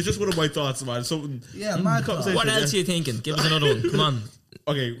 Yeah, it's just one of my thoughts, man. Something. Yeah, mad conversation, What else are you thinking? Give us another one. Come on.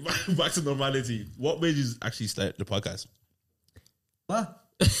 Okay, back to normality. What made you actually start the podcast? What?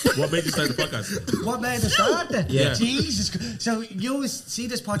 What made you start the podcast? What made us start then? Yeah. Jesus. So you always see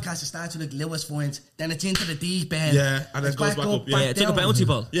this podcast, it starts with like Lewis points, then it's into the deep end. Yeah, and then It's goes back up, yeah. Yeah, it's like a down. bouncy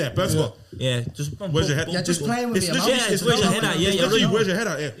ball. Yeah, basketball. Yeah, just Where's your head? You're just playing with It's your legit- emotions. it's where's your head at? Yeah, It's you're literally right. where's your head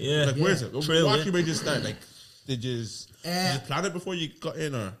at? Yeah. Yeah. Like, where's it? True, What yeah. actually made you start? Like, did you plan it before you got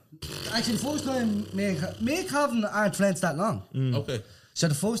in, or? Actually, the first time me and Calvin aren't friends that long. Okay. So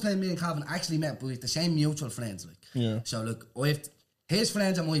the first time me and Calvin actually met, we the same mutual friends. Like, Yeah. So look, I have his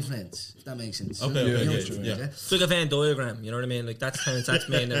friends are my friends. If that makes sense. Okay, okay, Mutual yeah, friends, yeah. It's like a Venn diagram, you know what I mean? Like that's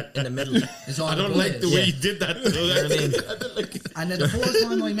me in the middle. It's all I don't the like the boys. way Yeah. you did that. You know what I mean? I didn't like it. And then the first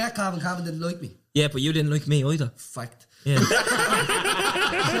time I met Calvin didn't like me. Yeah, but you didn't like me either. Fact. Yeah.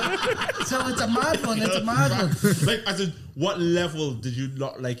 So it's a mad one. It's a mad one. Like, as in, what level did you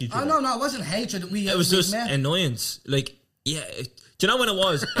not like each Oh other? no, it wasn't hatred. It was we just met. annoyance. Like, yeah. Do you know when it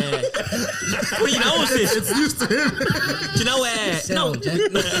was? Well, you know this. It's used to him. Do you know?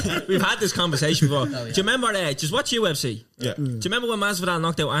 Sound, We've had this conversation before. yeah. Do you remember? Just watch UFC. Yeah. Do you remember when Masvidal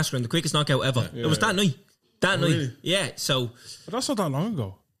knocked out Askren, the quickest knockout ever? It was that night. That night. really? Yeah. So But that's not that long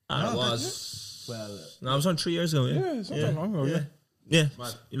ago. it was. Well, No, it was on 3 years ago. Yeah, it's not that long ago. Yeah. Yeah,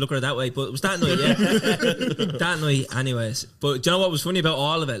 you look at it that way, but it was that night, yeah. That night, anyways. But do you know what was funny about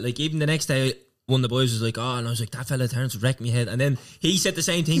all of it? Like, even the next day, one of the boys was like, oh, and I was like, that fella Terrence wrecked me head. And then he said the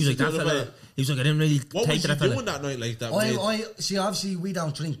same thing. He was like, that fella, he was like, I didn't really What take was to you that fella. doing that night like that? I see. Obviously, we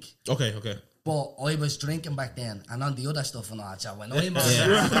don't drink. Okay. But I was drinking back then, and on the other stuff and all. So when I'm on Yeah.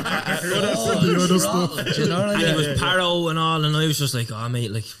 the stuff, do you know what I And mean? he was paro and all, and I was just like, oh,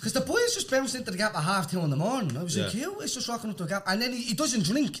 mate, like, Because the boys just bounced into the gap at 2:30 in the morning. I was like, Yeah. Hugh is just rocking up to the gap, and then he doesn't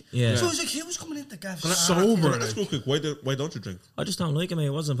drink. Yeah. So I was like, Hugh's coming into the gap. Sober. That's cool. Quick. Why don't you drink? I just don't like it, mate. It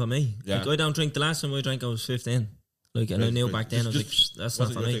wasn't for me. Yeah. Like, I don't drink. The last time I drank, I was 15. Like, and I knew back then, I was like, that's not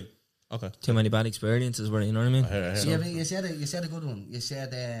wasn't for your me. thing. Okay. Too many bad experiences, where you know what I mean? I hear Yeah, but you said a good one. You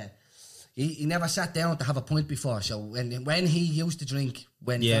said he never sat down to have a point before. So when he used to drink,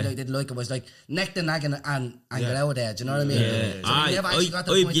 when Yeah. fella didn't like it, was like neck the nagging and get Yeah. out of there. Do you know what I mean? Yeah. So he never actually got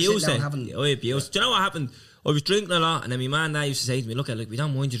to the point to sit abused down it. having. I abused. Do you know what happened? I was drinking a lot, and then my man now used to say to me, "Look, we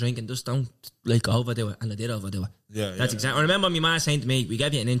don't mind you drinking, just don't like overdo it." And I did overdo it. Yeah, That's yeah. exactly. I remember my man saying to me, "We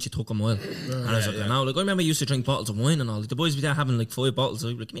gave you an inch, you took a mile." And I was like, "No." Like I remember I used to drink bottles of wine and all. Like, the boys would be there having like 5 bottles.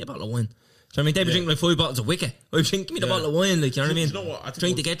 Like, give me a bottle of wine. Do you know what I mean? They'd be drinking like 5 bottles of Wicked. I'd be drinking, give me the Yeah. bottle of wine. Like, you know what I mean? Do you know what? I think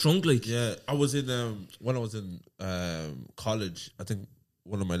Drink it to was- get drunk. Like, Yeah, I was in when I was in college. I think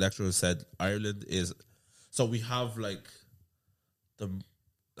one of my lecturers said Ireland is so we have like the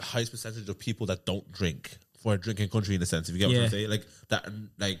highest percentage of people that don't drink for a drinking country in a sense. If you get what Yeah. I'm saying, like that,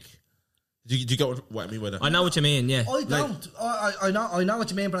 like do you get what I mean by that? I know what you mean. Yeah. I don't. I know what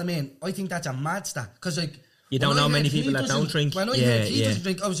you mean, but I mean, I think that's a mad stat. Because like You don't when know I many heard he people that don't doesn't- drink. When I Yeah, heard he yeah. doesn't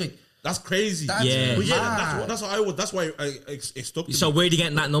drink, I was like, That's crazy. That's Yeah. But yeah, mad. that's why it stuck. To So me. where are you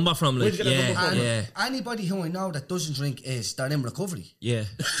getting that number from? Like, Where'd you get that number and from? yeah. anybody who I know that doesn't drink they're in recovery. Yeah.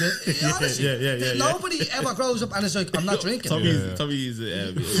 Honestly, yeah. Nobody ever grows up and is like, I'm not drinking. Tommy is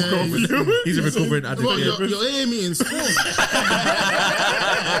he's a recovering addict. Well, yeah. you're aiming in school.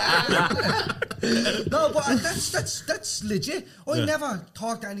 That's legit. I never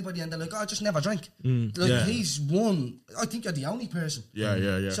talk to anybody and they're like, I just never drink. Like he's one. I think you're the only person.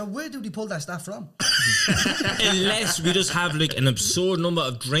 Yeah. So where do they pull that stuff from? Unless we just have like an absurd number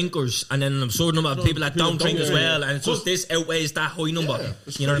of drinkers and then an absurd number of people that don't drink as well, and it's just this outweighs that high number.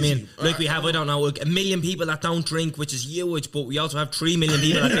 You know what I mean? Like we have, I don't know, like 1 million people that don't drink, which is huge, but we also have 3 million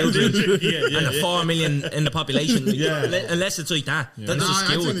people that do drink, and the 4 million in the population. Like, unless it's like that, then it's just I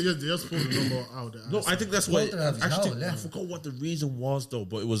think skewed. they just pull the number out there. No, I think that's why. Both of them have Actually, his I forgot what the reason was though,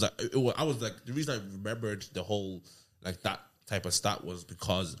 but it was like I was like the reason I remembered the whole like that type of stat was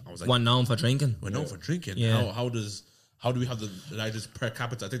because I was like, One known for drinking. we're known for drinking. Yeah. How do we have the largest per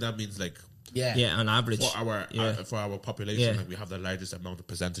capita? I think that means like Yeah, on average. for our population, Yeah. like we have the largest amount of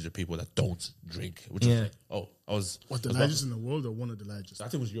percentage of people that don't drink, which Yeah. is like, I was What, the I was largest in the world or one of the largest? I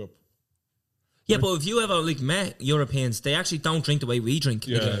think it was Europe. Yeah, but if you ever like met Europeans, they actually don't drink the way we drink.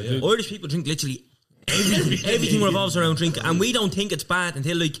 Like, Irish people drink literally everything. Everything revolves around drink, and we don't think it's bad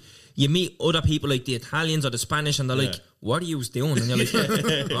until like you meet other people like the Italians or the Spanish, and they're like, "What are you doing?" And you're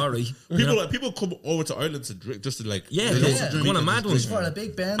like, "All right." People come over to Ireland to drink just to like Going a mad one. Just for a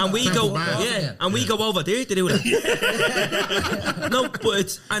big band. And we go, and we go over there to do that. No, but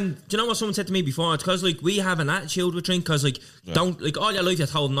it's, and do you know what someone said to me before? It's because like we have an attitude with drink, because like don't like all your life you're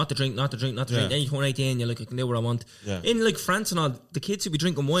told not to drink. Then you turn 18, you're like, I can do what I want. In like France and all, the kids will be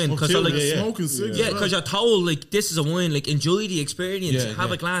drinking wine because they're like smoking cigarettes. yeah, because you're told like this is a wine, like enjoy the experience,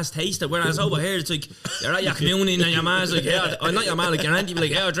 have a glass, taste it. Whereas over here it's like you're at your communion and your man's like, yeah, or not your man, like your auntie be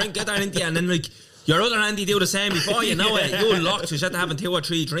like, yeah, drink, get that into you, and then like your other auntie do the same before you know it. You're locked because you have to have 2 or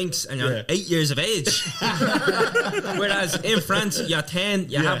 3 drinks and you're 8 years of age. Whereas in France, you're 10,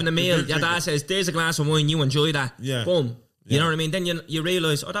 you're having a meal, your dad says, there's a glass of wine, you enjoy that. Yeah. Boom. You know what I mean? Then you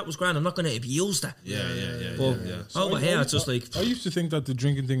realise, that was grand, I'm not going to abuse that. But over here, it's just like... I used to think that the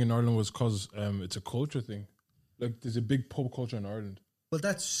drinking thing in Ireland was because it's a culture thing. Like, there's a big pub culture in Ireland. Well,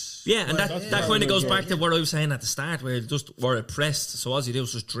 that's... Yeah, and that kind of goes back to what I was saying at the start, where just we're oppressed, so all you do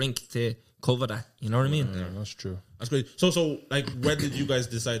is just drink to cover that. You know what I mean? Yeah, that's true. That's great. So like, when did you guys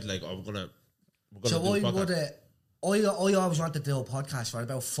decide like, we're gonna So do a I podcast? would... I always wanted to do a podcast for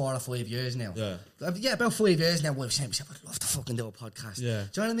about 4 or 5 years now. Yeah, about 5 years now. We've said, I'd love to fucking do a podcast. Yeah.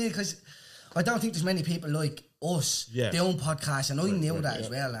 Do you know what I mean? Because I don't think there's many people like us doing podcasts, and I knew that as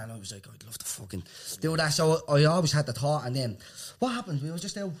well. And I was like, I'd love to fucking do that. So I always had the thought, and then what happened? We were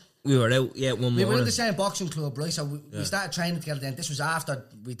just out. We were out, one We were in morning. the same boxing club, right? So we started training together then. This was after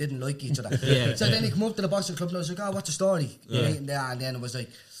we didn't like each other. Yeah. So then he come up to the boxing club and I was like, oh, what's the story? Right there, and then it was like,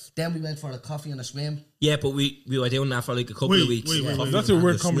 then we went for a coffee and a swim. Yeah, but we were doing that for like a couple of weeks. Wait. That's a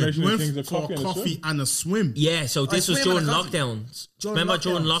weird combination You of went things. for coffee and a swim. Yeah, so this was swim during and a coffee. lockdown. During Remember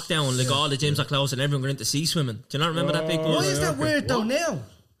during lockdowns. lockdown, like all the gyms are closed and everyone got into sea swimming. Do you not remember that big Why buzz? is that weird though now?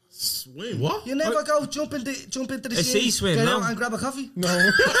 Swim. What? You never go jump into the A sea swim, get no. out and grab a coffee?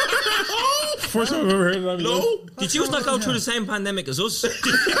 No. First time I've ever heard of that. No, Did you not go through the same pandemic as us?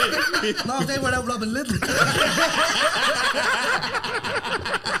 No, they were out robbing Little.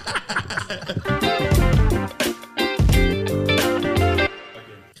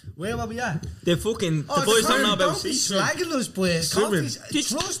 Where were we at? The boys don't know about sea swimming. slagging us, boys. Swimming. Coffees,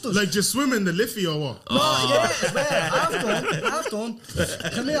 trust us. Like just swim in the Liffey or what? No, half done.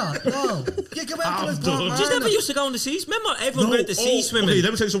 Come here. No. You come out to the Just never used to go on the seas. Remember everyone went to sea swimming. Okay,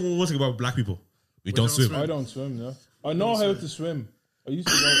 let me tell you something one thing about black people. We don't swim. I don't swim, no. I know how to swim. I used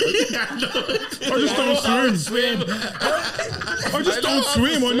to go. I just don't swim. I just don't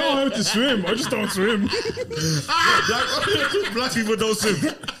swim. I know how to swim. I just don't swim. Black people don't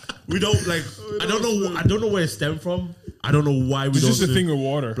swim. We don't like. I don't know where it stemmed from. I don't know why we It's don't. just a swim. thing with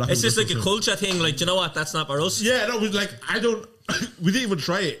water. Black It's people just like a don't swim. culture thing. Like, do you know what? That's not for us. Yeah, no, we like. I don't. We didn't even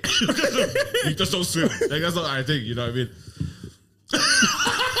try it. We just don't swim. Like that's not our thing. You know what I mean?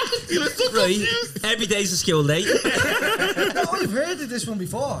 Right. Every day's a skill day. No, I've heard of this one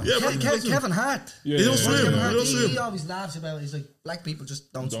before. Kevin Hart. Yeah, They don't yeah. swim. Kevin They Hart, don't he swim. always laughs about it. He's like, black people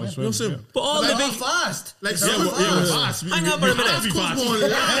just don't swim. swim. Don't swim. Yeah. But all the They're big... fast. Like They're swim. fast. Fast. Hang on for a minute. Be fast.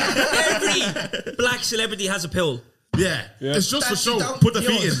 Every black celebrity has a pill. Yeah. It's just for show. Put the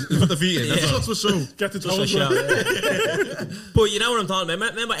feet in. Put the feet in. That's It's all. just for show. Get the Just a toes shot. out. But you know what I'm talking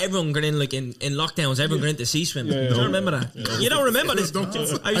about. Remember everyone got in like in lockdowns. Everyone got into sea swimming. Yeah, Do you yeah. remember that? You don't remember this?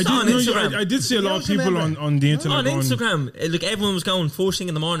 I saw on Instagram. I did see a lot of don't people remember. on the internet On going, Instagram, like everyone was going first thing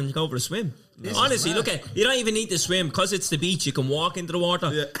in the morning to go for a swim. Honestly, look at you don't even need to swim because it's the beach. You can walk into the water.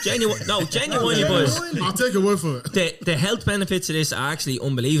 Genuinely, boys. I'll take a word for it. The health benefits of this are actually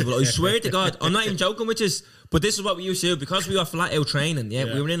unbelievable. I swear to God, I'm not even joking with this. But this is what we used to do because we were flat out training. Yeah,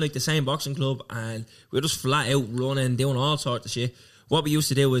 we were in like the same boxing club and we were just flat out running, doing all sorts of shit. What we used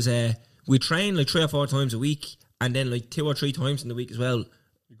to do was we train like 3 or 4 times a week, and then like 2 or 3 times in the week as well.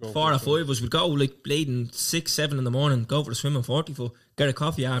 4 or 5 of us would go like bleeding 6, 7 in the morning, go for the swim on 40 foot, get a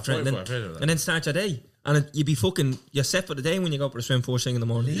coffee after it, and then start your day. And you'd be you're set for the day when you go for the swim first thing in the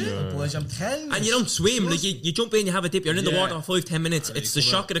morning. Yeah, boys, I'm telling you. And you don't swim, like you jump in, you have a dip, you're in the water for 5-10 minutes. It's the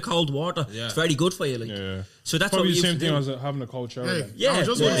shock of the cold water. Yeah. It's very good for you. Like. So that's probably what we the same used to thing do. as having a cold shower. Hey, then. I was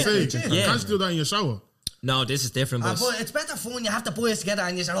just going to say, Yeah. can't you do that in your shower? No, this is different, boss. But it's better fun when you have the boys together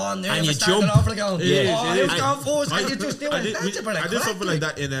and you say, oh, no, And you starting jump. off like going, Yeah, who's going first? And you just do it. I did That's something like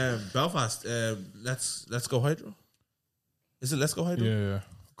that in Belfast. Let's go hydro. Is it Let's Go Hydro? Yeah.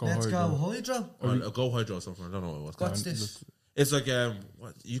 Let's go hydro. Or Go Hydro or something. I don't know what it was called. What's this? It's like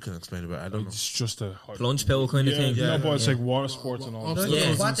what you can explain about it. I don't know. It's just a Plunge pool kind of thing. No, but it's like water sports and all. Yeah.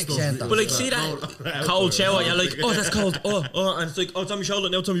 that. Aquatic centre. But like, see that cold shower, you're like, oh, that's cold. Oh, and it's like, oh, it's on my shoulder,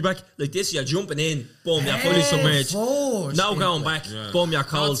 now it's on my back. Like this, you're jumping in, boom, you're fully submerged. Force. No going back, boom, you're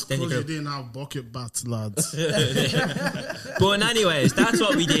cold. That's Then you because go. you didn't have bucket bats, lads. But anyways, that's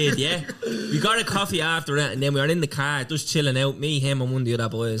what we did, yeah. We got a coffee after it, and then we were in the car, just chilling out, me, him, and one of the other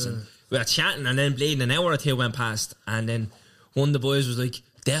boys. And we were chatting, and then bleeding an hour or 2 went past. And then one of the boys was like,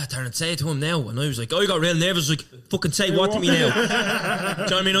 there, turn and say it to him now. And I was like, I got real nervous, like, fucking say what to me now? Do you know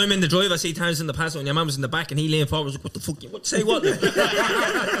what I mean? I'm in the drive, I see Terence in the passenger, and your man was in the back, and he leaned forward, was like, what the fuck, what, say what?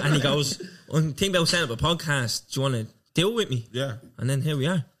 And he goes, I'm thinking about setting up a podcast, do you want to do it with me? Yeah. And then here we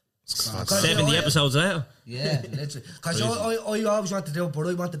are. 70 episodes later. Yeah, literally. Because I always wanted to do it, but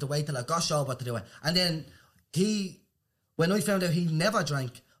I wanted to wait till I got sober to do it. And then when I found out he never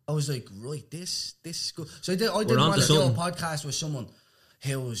drank, I was like, right, this is good. So I didn't want to do a podcast with someone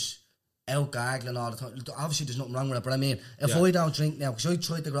who's out gargling all the time. Obviously, there's nothing wrong with it, but I mean, if I don't drink now, because I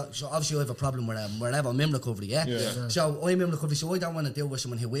tried to, so obviously I have a problem with wherever I'm in recovery, yeah? So I'm in recovery, so I don't want to deal with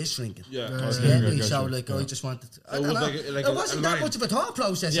someone who is drinking. So like, I just wanted to, I don't know. It wasn't that much of a thought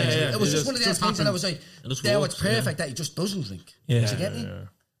process, actually. It was just one of those things that I was like, now it's perfect that he just doesn't drink. Do you get me?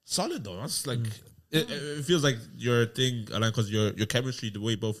 Solid though. That's like it feels like your thing, Alan, because your chemistry, the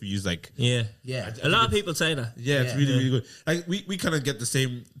way both of you use, like Yeah. A lot of people say that. yeah, it's really good. Like we kind of get the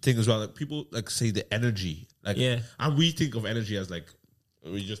same thing as well. Like people like say the energy, like and we think of energy as like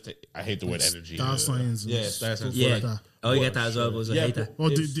we just I hate the word energy. Star signs. Yeah, star signs. Yeah. Like that. Oh, you get that as well, but I hate that.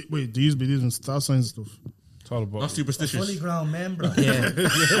 Well, wait, do you believe in star signs stuff? It's all about Not superstitious. Fully grown member. Yeah.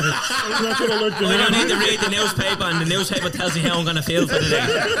 I don't need to read the newspaper, and the newspaper tells me how I'm going to feel for the day.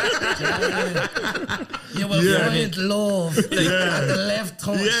 You will find love at the left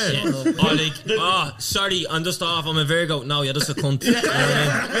hand. Or like, oh, sorry, I'm just off, I'm a Virgo. No, you're just a cunt. You know what I mean?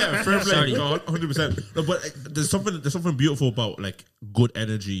 Yeah, fair play. Sorry. No, 100%. No, but there's something beautiful about like good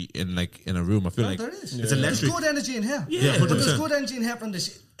energy in a room. I feel like There is. it's electric. There's good energy in here. Yeah, But there's 100%. good energy in here from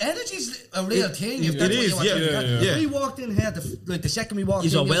this. Energy's a real thing. If it that's is, what you want yeah, to do. yeah. We walked in here, the second we walked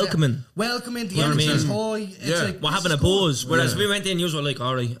He's in, all you was welcoming. Welcoming, the You know what I energy's mean? high. It's Yeah. like, We're this having is a good. buzz. Whereas we went in, you were like,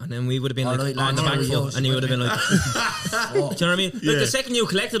 alright, and then we would have been like, Alright, on the lads, back foot, alright, and he would have been like, do you know what I mean? Like the second you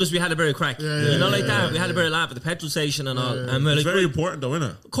collected us, we had a bit of crack. You know, like that. We had a bit of laugh at the petrol station and all. And we're It's like, very important though, isn't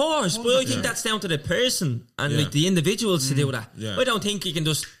it? of course, but I think that's down to the person and like the individuals to do that. Yeah. I don't think you can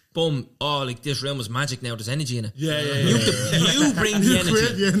just boom, oh, like this room was magic now, there's energy in it. Yeah. You bring the energy.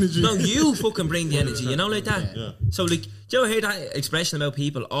 create the energy. No, you fucking bring the energy, you know, like that. So, like, do you ever hear that expression about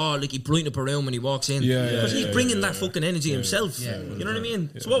people? Oh, like he brighten up a room when he walks in. Because he's bringing that fucking energy himself. You know what I mean?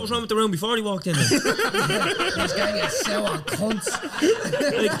 So, what was wrong with the room before he walked in? Then? This gang is sour cunts.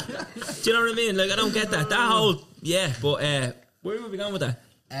 Like, do you know what I mean? Like, I don't get that. That whole, but where were we going with that?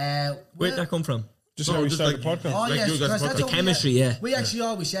 Where'd that come from? just how we just started like- the podcast. Oh, Like yes, you guys because that's the what chemistry, we actually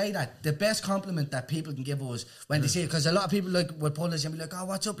always say that the best compliment that people can give us when they see it, because a lot of people like will pull us and be like, oh,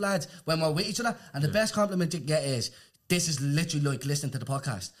 what's up, lads, when we're with each other, and the best compliment you can get is, this is literally like listening to the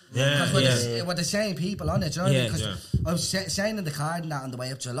podcast. Because we're the same people on it, you know what I mean? Because I was saying in the car and that on the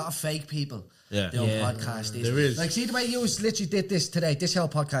way up to a lot of fake people doing podcasts. There is. Like, see the way you literally did this today, this whole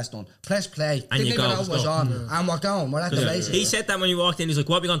podcast done. Press play. And you Didn't go. even know it was on. And we're going. We're at the races. He said that when you walked in. He's like,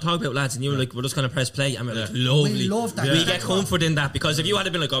 "What are we going to talk about, lads?" And you were like, "We're just going to press play." And we're like, "Lovely." We love that. We get comfort in that, because if you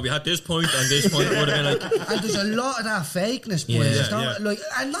had been like, "Oh, we had this point and this point," it would have been like And there's a lot of that fakeness, boys. It's not like,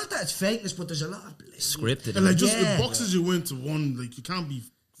 and not that it's fakeness, but there's a lot of scripted. And like just it boxes you into one, like you can't be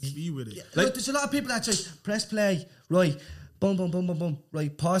with it. Like, there's a lot of people that say, press play, right, boom, boom, boom, boom, boom,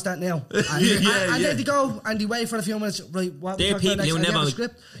 right, pause that now. And then they go and they wait for a few minutes, right, what They're people who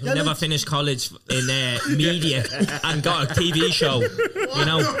never finished college in media and got a TV show, you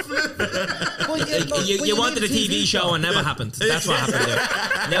know. But You wanted a TV show and never happened. That's what happened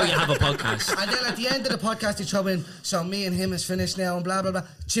there. Now you have a podcast. And then at the end of the podcast, they throw in, so me and him is finished now and blah, blah, blah.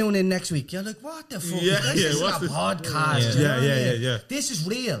 Tune in next week. You're like, what the fuck? Yeah, this yeah, isn't what's a this? podcast. you know what I mean? Yeah. This is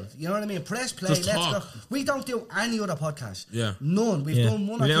real. You know what I mean? Press play, Just let's talk. go. We don't do any other podcast. Yeah. None. We've done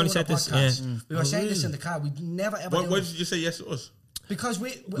one or We two only other said this, podcasts. We were saying this in the car. We never ever Why do did you say yes to us? because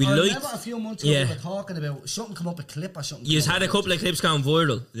we We I liked- remember a few months ago we were talking about something come up a clip or something. You come had up. a couple of clips going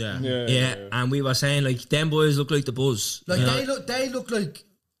viral. Yeah. And we were saying like them boys look like the buzz. Like you know? they look like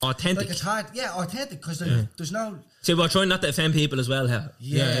Authentic. it's hard. Yeah, authentic because there's no. See, we're trying not to offend people as well here.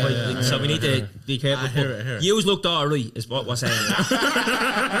 Yeah. So we need to be careful. I hear it. Yous looked alright, is what we're saying.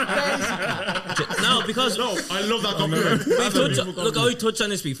 No, because I love that compliment. I touched on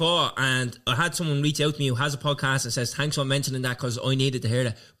this before, and I had someone reach out to me who has a podcast and says, thanks for mentioning that because I needed to hear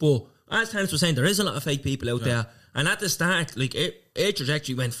that. But as Terence was saying, there is a lot of fake people out there. And at the start, like, our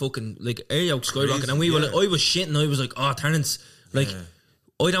trajectory went fucking, like, out skyrocketing. And we were like, I was shitting. I was like, oh, Terence, like,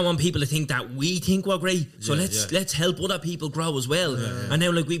 I don't want people to think that we think we're great. So let's help other people grow as well. And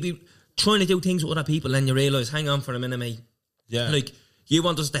now, like, we be trying to do things with other people, and you realise, hang on for a minute, mate. Yeah. Like, you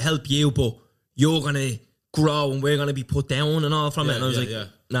want us to help you, but you're going to grow and we're going to be put down and all from it. And I was like,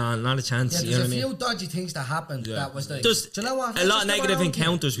 nah, not a chance. Yeah, You know there's what I a mean? few dodgy things that happened that was like. Just do you know what? a lot of Let's just do negative our own thing.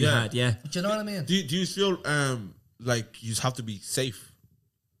 encounters we had, Do you know what I mean? Do you feel like you have to be safe?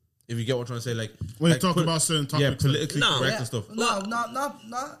 If you get what I'm trying to say, like When you like, talk about certain topics, yeah, politically No. correct Yeah. and stuff.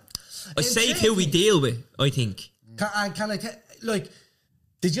 No. Safe who we deal with, I think. Can I like?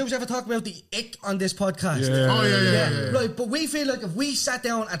 Did you ever talk about the ick on this podcast? Oh yeah. Right, but we feel like if we sat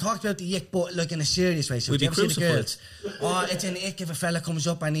down and talked about the ick, but like in a serious way, so We'd do you be ever see the crucified. girls? Oh, it's an ick if a fella comes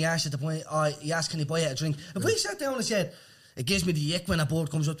up and he asks at the point, oh, he asks, can he buy you a drink? If we sat down and said, it gives me the ick when a board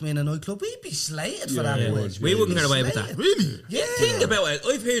comes up to me in a nightclub, we'd be slated for that. boys. We wouldn't get away with that. Really? Yeah. Think about it.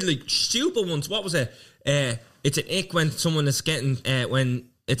 I've heard like stupid ones. What was it? It's an ick when someone is getting when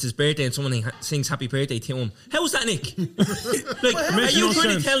it's his birthday and someone sings happy birthday to him. How is that an ick? Like, are makes you no trying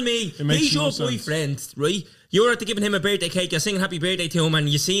sense. to tell me It makes he's no your sense. boyfriend, right? You're after giving him a birthday cake, you're singing happy birthday to him, and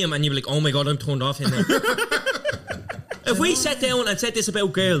you see him and you're like, oh my god, I'm turned off him now. If we sat down and said this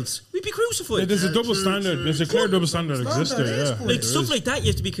about girls, we'd be crucified. There's a double standard. There's a clear double standard exists there. Yeah. Like stuff like that you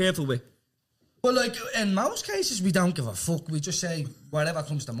have to be careful with. But like in most cases, we don't give a fuck. We just say whatever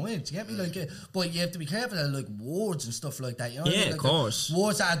comes to mind. Do you get me? Like, but you have to be careful of like words and stuff like that. You know what I Yeah, mean? of Like, course.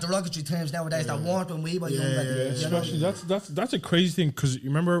 Words that are derogatory terms nowadays that weren't when we were younger. You know? Especially that's a crazy thing because you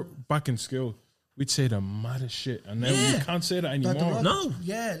remember back in school, we'd say the maddest shit, and now Yeah. we can't say that That anymore. derog- No.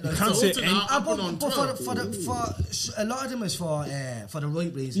 Yeah, like, can't say So any. but for a lot of them is for the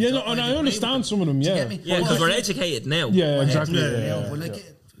right reasons. Yeah, no, So and I agree understand with some of them. Do you Yeah, get me? Yeah, But because I we're think- educated now. yeah, exactly. Yeah, Yeah, but like,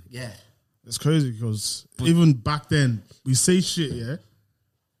 yeah. It's crazy because even back then we say shit, yeah.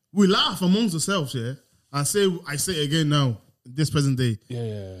 We laugh amongst ourselves, yeah. I say it again now, this present day.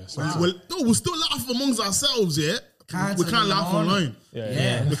 yeah. We still laugh amongst ourselves, yeah. Cancel We can't in the laugh morning. online.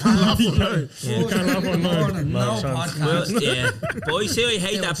 Yeah. We can't laugh online. You can't laugh online. No No chance. podcast. Well, yeah, but I see, I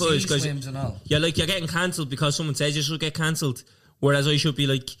hate Yeah, that, with boys, sea because swims and all. you're getting cancelled because someone says you should get cancelled, whereas I should be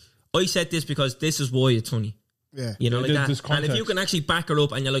like, I said this because this is why it's funny. Yeah. You know, Yeah, like that. there's And if you context. can actually back her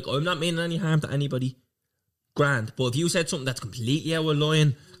up and you're like, I'm not meaning any harm to anybody, grand. But if you said something that's completely out of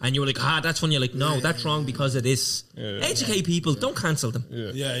line and you were like, that's funny, you're like, no, that's wrong because of this. Educate people, don't cancel them.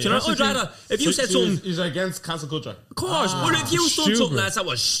 Yeah, Do you know, I'd rather, if you said something, He's against cancel culture. of course, but if you done stupid. something that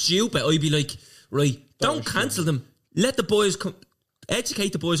was stupid, I'd be like, right, don't cancel them. Let the boys come.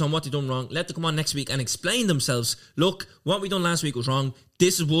 Educate the boys on what they done wrong. Let them come on next week and explain themselves. Look, what we done last week was wrong.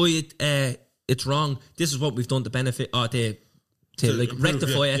 This is why it's wrong. This is what we've done to benefit or to like improve,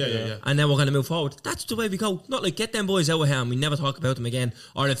 rectify yeah, it. yeah. And then we're going to move forward. That's the way we go. Not like get them boys out of here and we never talk about them again.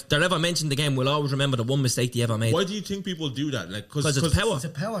 Or if they're ever mentioned again, we'll always remember the one mistake they ever made. Why do you think people do that? Like, Because it's power. It's a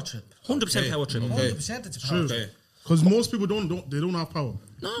power trip. 100% power trip. 100% it's a power trip. Okay. Because most people don't have power.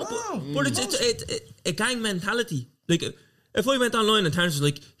 No, but it's a gang mentality. Like, if I went online and Terence was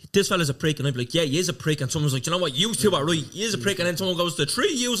like, this fella's a prick, and I'd be like, yeah, he is a prick, and someone's like, you know what, you two are right, he is a prick, and then someone goes, the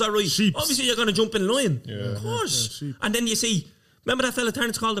three yous are right. Sheeps. Obviously, you're going to jump in line. Of course. And then you see, remember that fella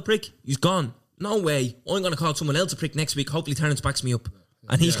Terence called a prick? He's gone. No way. I'm going to call someone else a prick next week. Hopefully, Terence backs me up,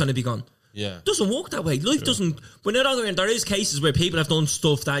 and he's going to be gone. Yeah. Doesn't work that way. Life doesn't. When you're not, there is cases where people have done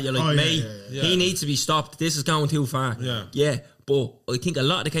stuff that you're like, Oh, yeah, mate, yeah. he needs to be stopped. This is going too far. Yeah. But I think a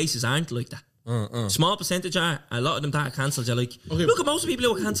lot of the cases aren't like that. Small percentage are. A lot of them that are cancelled. You're like, Okay. look at most people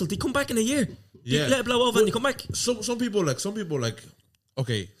who are cancelled. They come back in a year. Yeah. They let it blow over and they come back. Some people like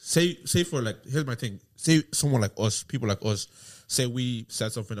okay, say for like, here's my thing. Say someone like us, people like us, say we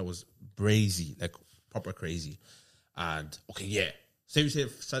said something that was brazy, like proper crazy, and okay, yeah, say we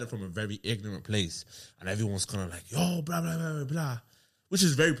said it from a very ignorant place, and everyone's kind of like, yo, blah blah blah blah blah, which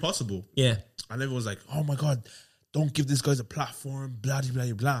is very possible. Yeah. And everyone's like, oh my god, don't give these guys a platform, blah blah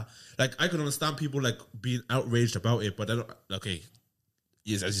blah blah. Like I can understand people like being outraged about it, but I don't. Okay,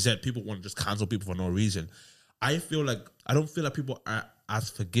 yes, as you said, people want to just cancel people for no reason. I don't feel like people are as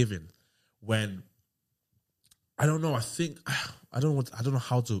forgiving when. I don't know. I think I don't know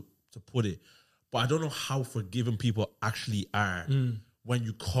how to put it, but I don't know how forgiving people actually are when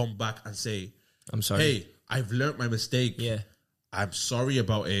you come back and say, I'm sorry. Hey, I've learned my mistake. Yeah. I'm sorry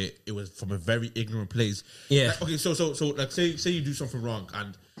about it. It was from a very ignorant place. Yeah. Like, okay, so like say you do something wrong,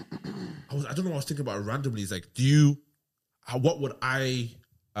 and I don't know. I was thinking about it randomly. It's like, what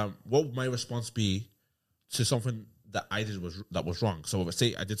would my response be to something that I did that was wrong? So if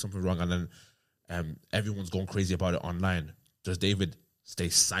say I did something wrong, and then everyone's going crazy about it online, does David stay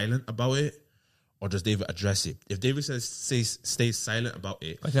silent about it, or does David address it? If David stays silent about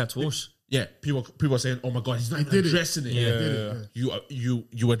it, I think that's worse. yeah, people are saying, "Oh my god, he's not even addressing it."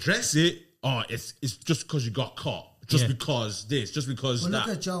 You address it. Oh, it's just because you got caught. Just because this. Just because Well, that.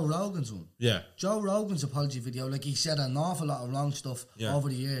 look at Joe Rogan's one. Yeah. Joe Rogan's apology video, like he said an awful lot of wrong stuff over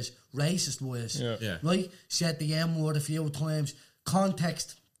the years, racist ways, right? Said the M word a few times.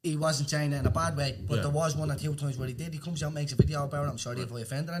 Context, he wasn't saying it in a bad way, but there was one or two times where he did. He comes out and makes a video about it. I'm sorry if I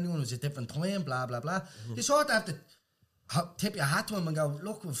offended anyone. It was a different time, blah, blah, blah. You sort of have to tip your hat to him and go,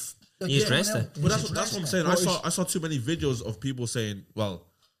 look, He addressed it. But that's what I'm saying. I saw too many videos of people saying, well,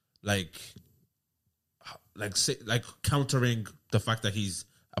 like countering the fact that he's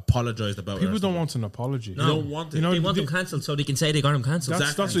apologized about it. People don't want an apology. No. They don't want it. You know, They want them cancelled so they can say they got him cancelled.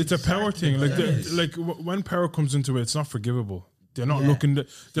 That's it's a power thing. Like when power comes into it, it's not forgivable. They're not looking.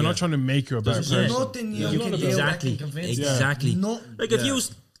 They're not trying to make you a better person. Nothing you can do exactly, that can convince you. exactly. Nothing. Like if you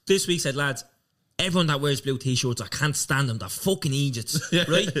this week said, lads, everyone that wears blue t-shirts, I can't stand them. They're fucking idiots,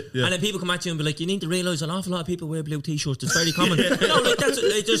 right? And then people come at you and be like, you need to realise an awful lot of people wear blue t-shirts. It's very common. No, like that's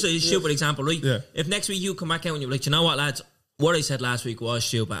just a stupid example, right? Yeah. If next week you come back out and you're like, you know what, lads, what I said last week was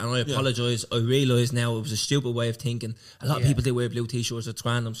stupid, and I apologise. I realise now it was a stupid way of thinking. A lot of people they wear blue t-shirts. It's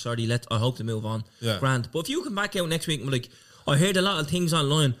grand. I'm sorry. I hope to move on. Yeah. Grand. But if you come back out next week and be like, I heard a lot of things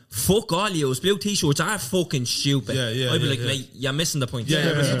online. Fuck all you. Blue t-shirts are fucking stupid. I'd be like, mate, you're missing the point. We're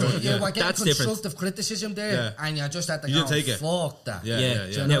getting That's constructive different. criticism there, and you're just at the didn't take it. fuck that.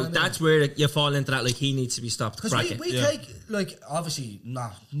 Yeah. Now that's where you fall into that. Like he needs to be stopped. Because we take, like, obviously,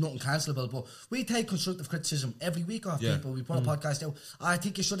 nothing cancelable, but we take constructive criticism every week off people. We put a podcast out. I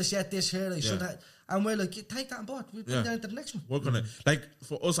think you should have said this here. You should have. And we're like, you take that on board. We'll bring that into the next one. Work on it. Like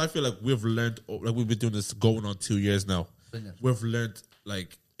for us, I feel like we've learned. Like we've been doing this going on 2 years now. Brilliant. We've learned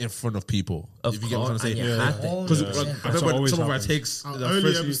like in front of people. Of if you get what I'm course, trying to say, and you have to. because Yeah. I remember always some of our happens. takes, Our the early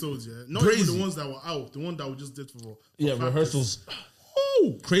first episodes, not Crazy. even the ones that were out, the one that we just did for rehearsals.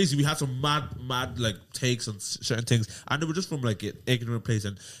 Oh, crazy! We had some mad like takes on certain things, and they were just from like an ignorant place.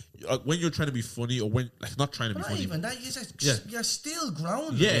 And when you're trying to be funny, or when like not trying to be Not funny, even that. You're still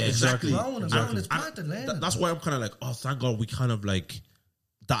growing. yeah, exactly. Growing and growing. It's part of learning. That's why I'm kind of like, oh, thank God we kind of like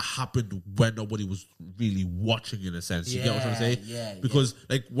that happened when nobody was really watching in a sense. You get what I'm trying to say? Yeah, Because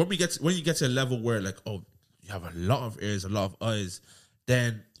like when you get to a level where like, oh, you have a lot of ears, a lot of eyes,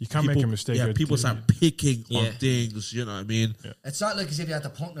 then You can't make a mistake. Yeah, people start picking on Yeah. things. You know what I mean? It's not like as if you had to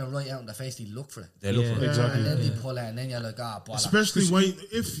punch them right out in the face. They look for it. They look for it. And then they pull out, and then you're like, bollocks. Especially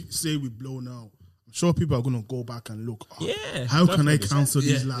if say we blow now, I'm sure people are gonna go back and look. Yeah, How can I cancel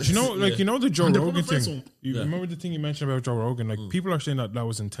these lads? You know, like you know the Joe And they put Rogan the face thing. on. You remember the thing you mentioned about Joe Rogan? Like people are saying that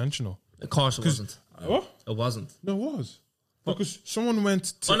was intentional. of course it wasn't. What? It wasn't. No, it was because someone went.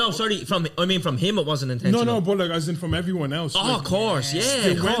 To, Oh no, sorry. From him, it wasn't intentional. no, but like as in from everyone else. Oh, like, of course, yeah,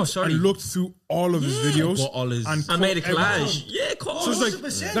 they of went course. Sorry, and looked through all of his videos Got all his- and I made a cut everything. collage. Yeah, of course. So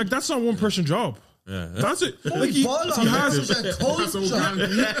it's like that's not one person job. Yeah. That's it. Holy Like he bollocks, has this is a culture.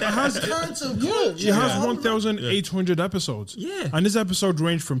 Cancel culture. he has 1,800 episodes. Yeah. And this episode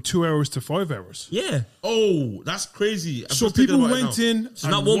ranged from 2 hours to 5 hours. Yeah. Oh, that's crazy. I'm So just thinking people about it went now. in So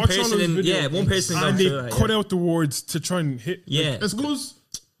and not one watched all person of his in. videos Yeah, one person. and gone they through it, cut out the words to try and hit. Yeah. It's because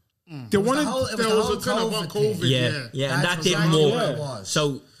They wanted. there was a thing about COVID. Yeah, and that That's didn't exactly work. what it was.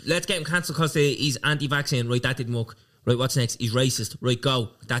 So let's get him cancelled because he's anti-vaccine. Right, that didn't work. Right, what's next? He's racist. Right, go.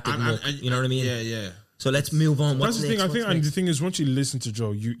 That didn't work. You know what I mean? Yeah. So let's move on. What's That's the thing. next? I think, What's and the next? thing is, once you listen to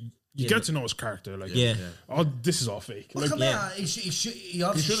Joe, you get to know his character. Like, Yeah. oh, this is all fake. Well, Like, come here. He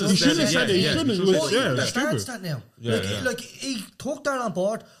obviously he shouldn't have said it. He Yeah, shouldn't have. he Yeah, He it's understands stupid. that now. Like he took that on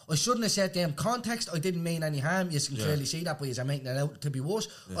board. I shouldn't have said them. Context, I didn't mean any harm. You can clearly see that, but you're making it out to be worse.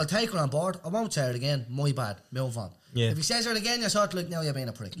 I'll take it on board. I won't say it again. My bad. Move on. Yeah. If he says it again, you're sort of like, now you're being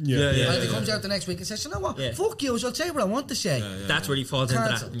a prick. Yeah. But if he comes out the next week and says, you know what, Yeah. fuck you, I'll say what I want to say. That's where he falls into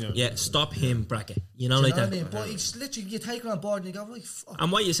Cancel. that. Yeah. Stop him bracket. You know, Do you like know that. what I mean? But it's literally, you take it on board and you go, like, fuck.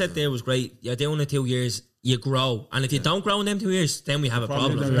 And what you said there was great. You're doing it 2 years, you grow. And if you don't grow in them 2 years, then we have a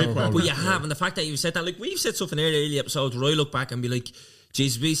problem. then we have a problem. But you have, and the fact that you said that, like, we've said stuff in early episodes where I look back and be like,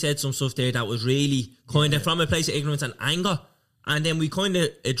 Jesus, we said some stuff there that was really kind of from a place of ignorance and anger. And then we kind of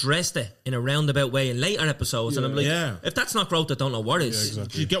addressed it in a roundabout way in later episodes. And I'm like, Yeah. if that's not growth, I don't know what is.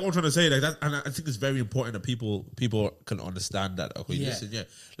 You get what I'm trying to say, like that, and I think it's very important that people can understand that. Okay, Yeah. listen,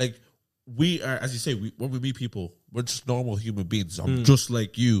 like we are, as you say, when we meet people, we're just normal human beings. I'm just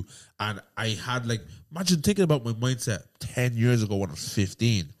like you, and I had like, imagine thinking about my mindset 10 years ago when I was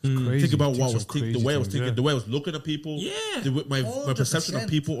 15. Crazy. Think about what I Think was some thinking, the crazy way I was things, thinking, yeah. the way I was looking at people, Yeah. my perception of 100%.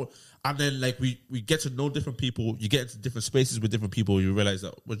 people. And then like we get to know different people, you get into different spaces with different people, you realize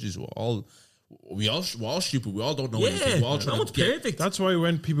that we're all stupid, we all don't know Yeah, anything. We're all no trying one's to get, perfect. That's why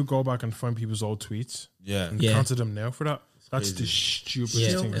when people go back and find people's old tweets and Yeah. cancel them now for that, that's the stupidest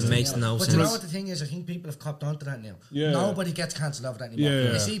Yeah, thing. it makes no But sense. you know what the thing is? I think people have copped onto that now. Yeah. Nobody gets cancelled over that anymore.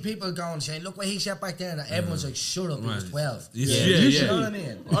 Yeah. You see people going saying, look what he said back there, and everyone's like, shut up, he was 12. Yeah. You know what I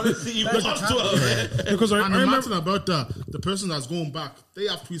mean? Honestly, you That's was what's 12. Because I And the remember matter about that, the person that's going back, they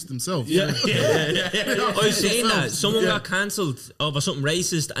have tweets themselves. I've seen that. Someone got cancelled over something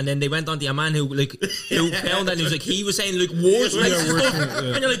racist, and then they went on to a man who found that and he was like, he was saying like words racist stuff,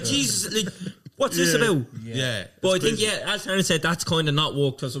 and you're like, Jesus, like, what's this about? Yeah. But I think, as Aaron said, that's kind of not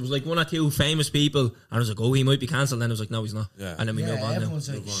worked because it was like one or two famous people, and I was like, oh, he might be cancelled. And I was like, no, he's not. Yeah. And then we move Yeah, on. Now. everyone's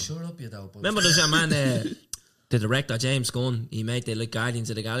like, shut up, you dope. Remember, there's a man, the director James Gunn. He made the like Guardians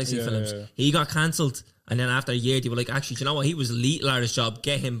of the Galaxy films. yeah. He got cancelled, and then after a year, they were like, actually, do you know what? He was lethal at his job.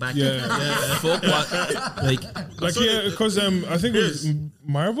 Get him back. Fuck what? Like, because I think it was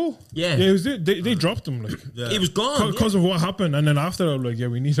Marvel. Yeah. It was they dropped him like he was gone. because of what happened, and then after I'm like, yeah,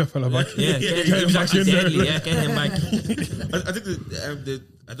 we need that fella back. Yeah, he was actually deadly. Yeah, get him back. I think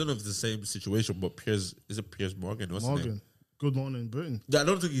I don't know if it's the same situation, but Piers Morgan? What's his name? Morgan. Good Morning Britain. I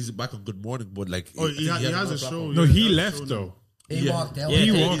don't think he's back on Good Morning, but like, Oh, he has another a show. platform. No, yeah, he has a left show though. now. He walked out. Yeah, He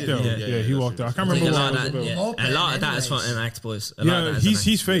yeah, walked out. yeah, He walked out. I can't I think remember a lot what of it was that, about. a lot of that is Anyways. an act, boys. A lot of Yeah, that is an act.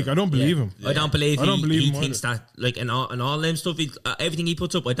 he's fake. I don't believe him. I don't believe I don't believe he him thinks that, like, in all them stuff, everything he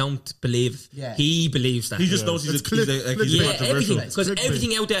puts up, I don't believe Yeah. he believes that. He just knows he's It's click- he's yeah, controversial. everything. Because Clickbait.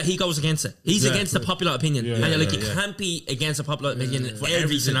 everything out there, he goes against it. He's against the popular opinion. Yeah, and you're like, yeah, you can't be against a popular opinion in every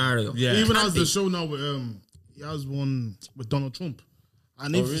everything. scenario. Yeah. He even Can't has be. the show now with he has one with Donald Trump.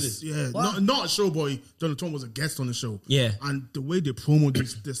 And yeah, not a show, but Donald Trump was a guest on the show. Yeah. And the way they promoted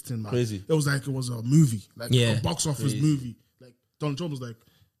this thing, man, Crazy. it was like it was a movie, like Yeah. a box office movie. Like Donald Trump was like,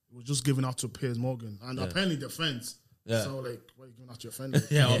 it was just giving out to Piers Morgan, and apparently they're friends. Yeah. So like, what are you giving out to your friend?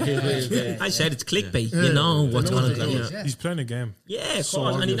 Yeah, okay. I said it's clickbait. You know what's know going what to it you is, know. Yeah. He's playing a game. Yeah, of course. So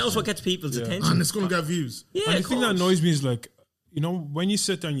And he obvious. knows what gets people's attention. And it's gonna get views. Yeah, And the of thing that course. annoys me is like, you know, when you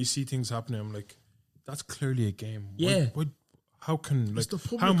sit there and you see things happening, I'm like, that's clearly a game. Yeah. How can like the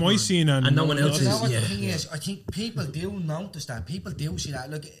public, how am I man. seeing And no one else You know is. what Yeah. the thing is? I think people do notice that. People do see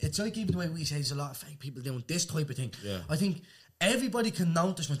that. Look, it's like even the way we say there's a lot of fake people doing this type of thing. Yeah. I think everybody can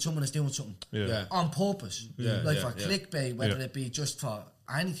notice when someone is doing something Yeah. on purpose. Yeah, Like yeah, for yeah. clickbait, whether Yeah. it be just for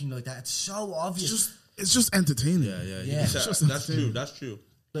anything like that. It's so obvious. It's just entertaining. Yeah. Yeah. That's true. That's true.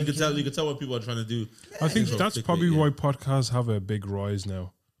 You can tell what people are trying to do. I think Yeah. that's Clickbait, probably yeah. why podcasts have a big rise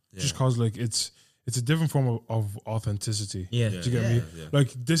now. Just cause like it's a different form of authenticity. Yeah. Do you get me? yeah.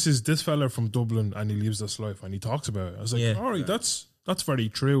 Like this fella from Dublin and he lives this life and he talks about it. I was like, Yeah. all right, that's very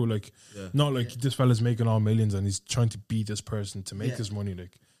true. Like not like this fella's making all millions and he's trying to beat this person to make his money.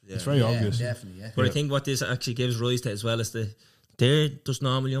 Like it's very yeah, obvious. definitely. Yeah. But I think what this actually gives rise to as well is they're just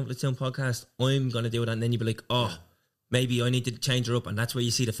normally on the same podcast. I'm going to do it, and then you'd be like, oh, maybe I need to change her up, and that's where you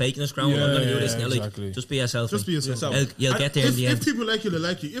see the fakeness growing. I'm going to do this, and you're exactly. like, just be yourself. Just be yourself. You'll get there in the If end. people like you, they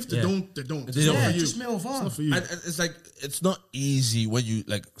like you. If they Yeah. don't, they don't. It's They not don't. for Yeah, you. just move It's on. not for you. And it's like it's not easy when you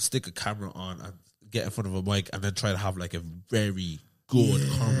like stick a camera on and get in front of a mic and then try to have like a very good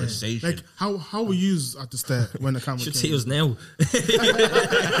conversation. Like how we use at the start when the camera Should came. see us now.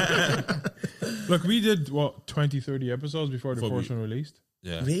 Like we did 20-30 episodes before the first one released.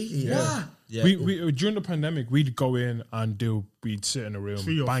 yeah, Really? Yeah. yeah. We during the pandemic we'd go in and we'd sit in a room,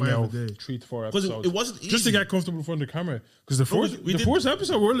 3 or bang 5 a out day. 3 to 4 'Cause episodes. it wasn't just to easy. get comfortable in front of the camera. Because the we did- first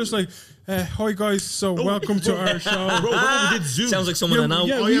episode we're just like, hi guys, so welcome to our show. Bro, remember we did Zoom. Sounds like someone I know.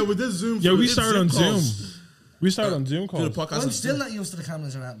 Oh yeah, with this Zoom. Yeah, we did started on Zoom Zoom. calls. We started on Zoom do the calls. podcast. I'm on still Zoom. not used to the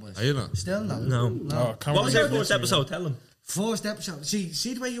cameras and that, boys. Are you not? Still not. No. Oh, camera What was your guys. first episode? Tell them. First episode.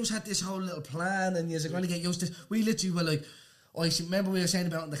 See the way you had this whole little plan and you're going to get used to this. We literally were like, I remember we were saying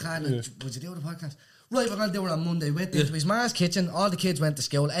about in the car, like, would you do the podcast? right, we're going to do it on Monday. Went into his ma's kitchen. All the kids went to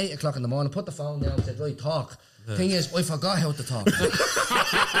school, 8 o'clock in the morning, put the phone down and said, right, talk. Thing is, I forgot how to talk.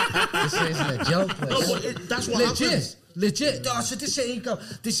 This isn't a joke. That's what happens. Legit. Oh, so this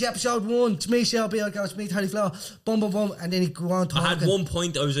is episode 1. It's me, Shelby. I go, it's me, Harry Flower. Boom, boom, boom. And then he go on talking. I had one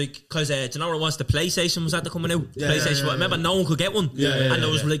point, I was like, because do you know what it was? The PlayStation was at the coming out. PlayStation. I remember no one could get one. And there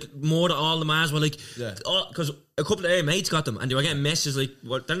was like more than all the ma's were like, because a couple of their mates got them and they were getting messages like,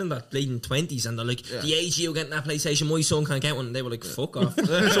 well, they're in their bleeding 20s and they're like, the age you getting that PlayStation, my son can't get one. And they were like, fuck off. So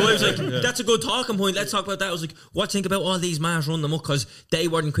I was like, that's a good talking point. Let's talk about that. I was like, what do you think about all these ma's running them up because they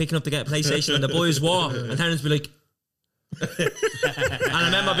weren't quick enough to get a PlayStation and the boys were. And Terence be like, and I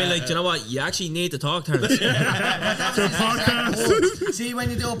remember being like, do you know what? You actually need to talk, Terence. For a podcast. See, when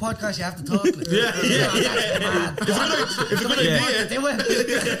you do a podcast, you have to talk. Like, It's a good idea.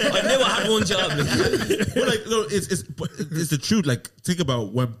 I knew I had one job. But like, no, it's the truth. Like, think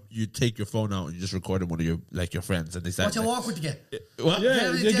about when you take your phone out and you just record one of your friends and they start. What's your awkward to get? What?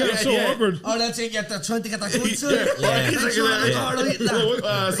 Yeah, you get so awkward. Oh, that's it. You're trying to get that good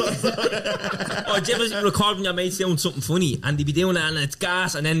Or do you ever record when your mate's doing something funny and they be doing it and it's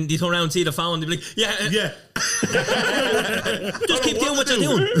gas and then they turn around and see the phone and they be like, yeah. Just keep doing what you're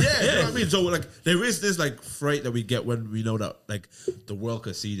doing. Yeah, you know what I mean? So like there is this like fright that we get when we know that like the world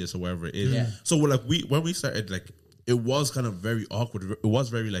could see this or whatever it is. Yeah. So like when we started, like it was kind of very awkward. It was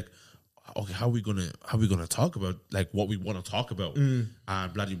very like, okay, how are we gonna talk about like what we want to talk about and blah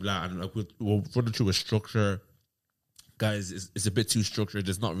blah blah, and like we're running through a structure. Guys, it's a bit too structured.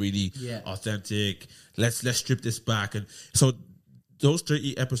 It's not really authentic. Let's strip this back. And so those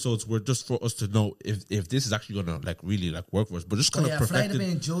 30 episodes were just for us to know if this is actually gonna like really like work for us. But just kind of afraid perfect of it.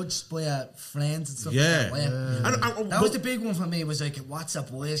 being judged by friends and stuff. Yeah. Like that. That was the big one for me. Was like, what's the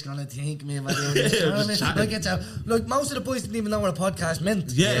boys gonna think me about doing this? You know what I mean? Like most of the boys didn't even know what a podcast meant.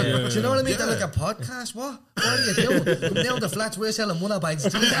 Do you know what I mean? They're like, a podcast? What are you doing? Come down the flats. We're selling motorbikes.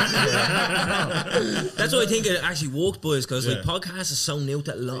 That's what I think it actually worked, boys, because like podcasts are so new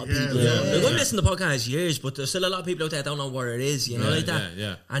to a lot of people. Like, I've listened to podcasts years, but there's still a lot of people out there that don't know what it is. You know, like that.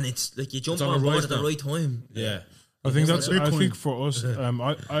 Yeah. And it's like you jump on on the board rise at the now. right time. Yeah. I think I think for us,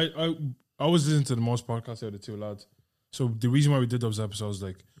 I was listening to the most podcasts out of the two lads. So the reason why we did those episodes,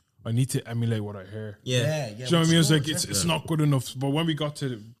 like, I need to emulate what I hear. Yeah. Do you know what I mean? It's like it's not good enough. But when we got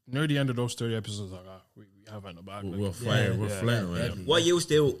to near the end of those 30 episodes, like we have it in the bag. Like, We're flying. We're flying. What you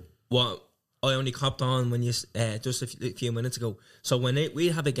do, what I only copped on when you just a few minutes ago. So when we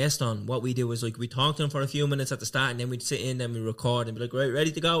have a guest on, what we do is like we talk to them for a few minutes at the start, and then we'd sit in, then we record, and be like, right,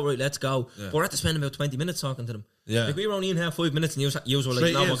 ready to go, right, let's go. But we're at to spend about 20 minutes talking to them. Yeah, like we were only in here 5 minutes, and you were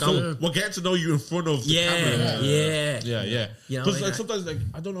like, no, we're going. We're getting to know you in front of the camera. Yeah. You know, Because like sometimes, like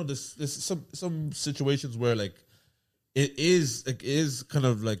I don't know, there's some situations where like it is kind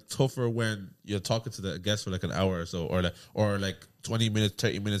of like tougher when you're talking to the guest for like an hour or so, or like 20 minutes,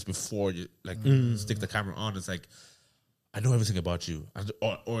 30 minutes before you like stick the camera on. It's like, I know everything about you,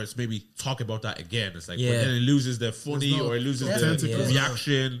 or it's maybe talk about that again. It's like, but then it loses the funny, or it loses the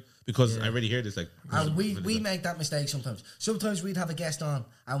reaction because I already hear this. Like, and we make that mistake sometimes. Sometimes we'd have a guest on,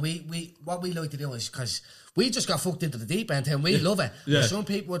 and we what we like to do is, because we just got fucked into the deep end and we love it. But some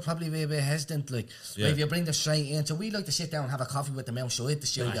people would probably be a bit hesitant, like if you bring them straight in. So we like to sit down and have a coffee with them outside the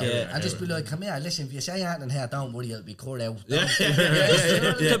studio and just be like, come here, listen, if you say anything here, don't worry, it'll be cut out.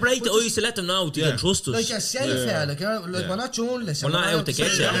 To break the ice, to let them know you can trust us. Like you're safe here, like we're not journalists. We're not out to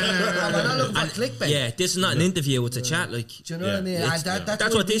get you. We're not looking for clickbait. Yeah, this is not an interview, it's a chat. Like, do you know what I mean? And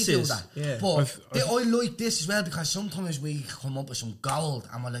that's what this is. But I like this as well, because sometimes we come up with some gold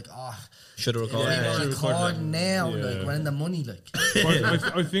and we're like, oh, should have recorded. We're recording now, like we're in the money, like.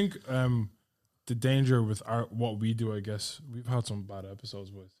 I think the danger with what we do, I guess, we've had some bad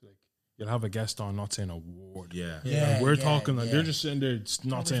episodes with, like, you'll have a guest on not saying a word. We're talking like they're just sitting there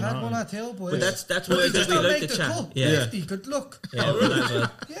not saying nothing. nothing. One or two, boys. But that's why we like the chat. 50, good luck. Yeah,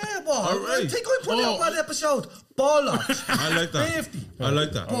 well, I think I put out one episode. Bollocks. I like that. 50. I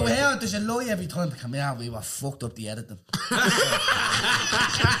like that. But here, there's a lie every time to come out. We were fucked up the editing.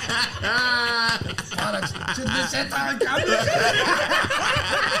 Bollocks. Shouldn't have said that on camera.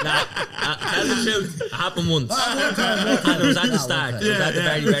 Tell the truth. It happened once. And it was at the start. It was at the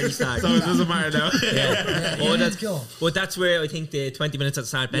very, very start. So it doesn't matter now. But that's where I think the 20 minutes at the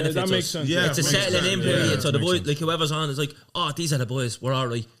start benefits that makes us. sense. Yeah, it's a settling in period. So the boys, like whoever's on, is like, oh, these are the boys. We're all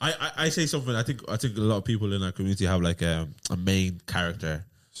right. I say something. I think a lot of people in our community have like a main character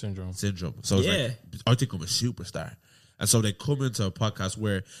syndrome. So it's like, I think I'm a superstar, and so they come into a podcast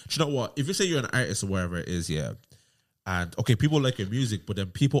where, do you know what? If you say you're an artist or whatever it is, And okay, people like your music, but then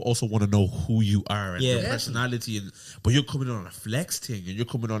people also want to know who you are and your Yeah. personality. And but you're coming on a flex thing, and you're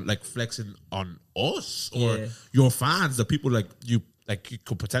coming on like flexing on us or Yeah. your fans, the people like you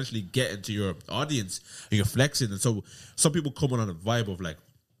could potentially get into your audience, and you're flexing. And so some people come on a vibe of like,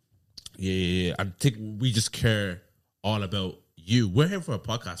 yeah, and think we just care all about you. We're here for a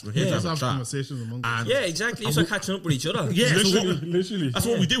podcast. We're here to Just have a have chat. conversations among us. And Yeah, exactly. It's like catching up with each other. yeah, so what, Literally. that's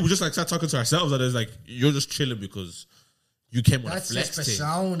what we did. We just like start talking to ourselves, and it's like you're just chilling because you came on That's a flex just thing.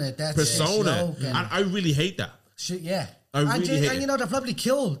 persona. That's Persona, slogan. and I really hate that. Shit, yeah. I really hate and it. you know, they're probably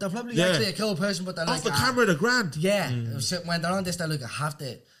cool. They're probably Yeah. actually a cool person, but they're Off like, the camera, the grand. yeah. So when they're on this, they're like, I have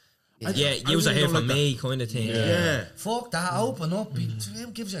to. Yeah, I you was really here don't for like me kind of thing. Yeah. Fuck that, open up.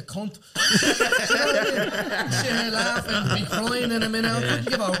 Who gives you a cunt? Sit here laughing, be crying in a minute. I couldn't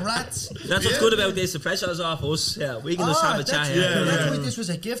give a rat's. That's what's good about this. The pressure's off us. Yeah, we can just have a chat here. That's why this was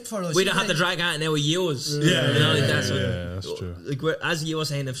a gift for us. We don't have to drag out now with yours. Yeah, you know, like yeah, that's what, that's true. Like as you were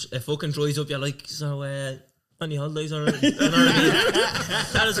saying, if it fucking dries up, you're like, so any holidays or you know what I mean?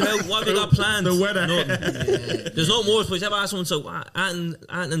 That is about what we got planned. The weather. Nothing. There's no more. But ever ask someone, so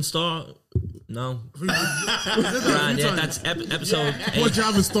and Star. No. Grand, yeah, that's episode 8. What you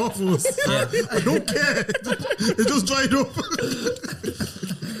have in store for us? Yeah. I don't care. It just dried up.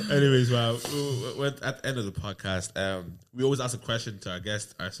 Anyways, well, we're at the end of the podcast. We always ask a question to our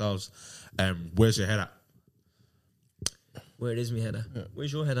guests ourselves. Where's your head at? Where is my head at?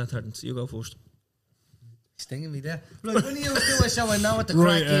 Where's your head at, Terrence? You go first. Stinging me there. Look, when you do a show, I know what the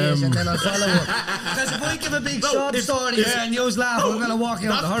Right, crack is, and then I'll follow up. Because if I give a big short story here and you laugh, we're going to walk out the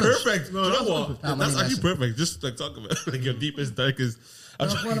That's horrors. perfect. No, you know what? No, That's money actually perfect. Just like talk about like your deepest, darkest. Well,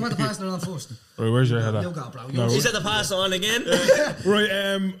 I'm going to pass it on first. Right, where's your head at? You go, bro. No, He said the pass on again.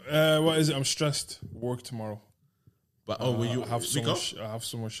 Right, what is it? I'm stressed. Work tomorrow. But will you I have so week off? much. I have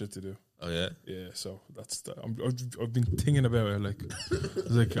so much shit to do. Oh yeah. Yeah, so that's I've been thinking about it.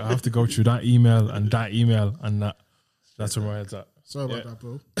 Like I have to go through that email and that. That's where my head's at. Sorry about that,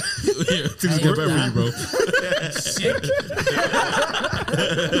 bro. Yeah, things get better for you, bro.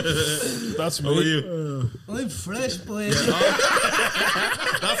 That's How are me. you? I'm fresh, boy.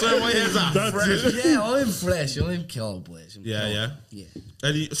 That's where my head's at. That's it. Yeah, I'm fresh. I'm cold, boys. I'm Yeah, cold. yeah. Yeah.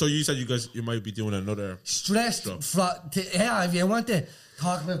 And so you said you might be doing another. Stressed. Yeah, if you want to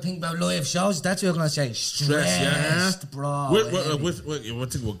think about live shows, that's what you're going to say. Stressed, bro. One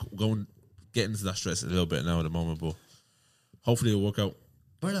thing we're going get into that stress a little bit now at the moment, but hopefully it'll work out.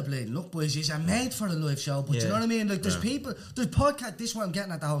 Brother Blade, look, boys, these are made for a live show, but you know what I mean? Like, there's people, there's podcasts, this is what I'm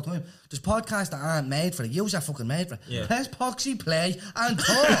getting at the whole time. There's podcasts that aren't made for it. Yous are fucking made for it. Yeah. Press Poxy play and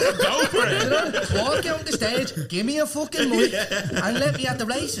talk. Go for it. You know, walk out the stage, give me a fucking mic, and let me at the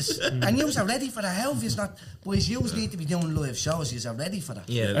races. And yous are ready for the hell. It's not, boys, yous need to be doing live shows. Yous are ready for that.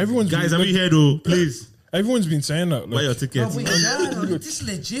 Yeah. Everyone's Guys, been, are we here though? Please everyone's been saying that. buy your Like, tickets. Oh, this is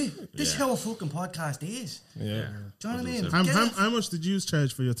legit. This is how a fucking podcast is. yeah. Do you know what I mean? How much did you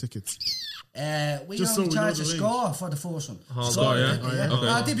charge for your tickets? We Just so only we know charge the a range. score for the first one. Score, yeah?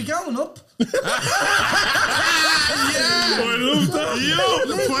 Okay. They'd be going up. Yo,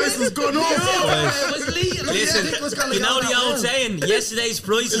 the price has gone up. Listen, you know the old saying, yesterday's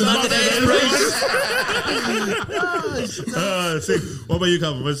price is not today's price. Sick. What about you,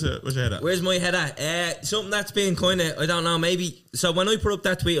 Calvin? Where's your head at? Where's my head at? Something that's been kind of, I don't know, maybe. So when I put up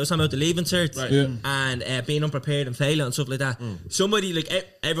that tweet, I was talking about the leaving cert and being unprepared and failing and stuff like that. Somebody, like,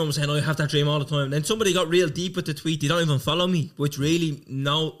 everyone was saying, I have that dream all the time. Then somebody got real deep with the tweet. They don't even follow me, which really,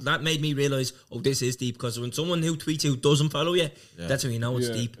 that made me realise, oh, this is deep. Because when someone who tweets who doesn't follow you, that's when you know it's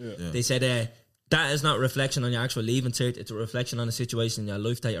deep. They said, that is not a reflection on your actual leaving cert. It's a reflection on a situation in your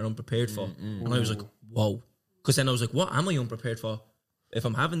life that you're unprepared for. And I was like, whoa. Because then I was like, what am I unprepared for if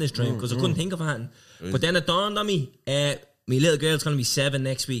I'm having this dream? Because I couldn't think of anything. But then it dawned on me, my little girl's going to be 7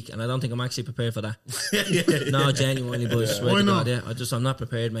 next week, and I don't think I'm actually prepared for that. No, genuinely, boys. Swear Why to not? God, I'm not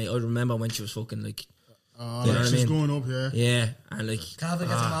prepared, mate. I remember when she was fucking like, You know what I she's mean? going up, yeah. yeah, and like, Calvin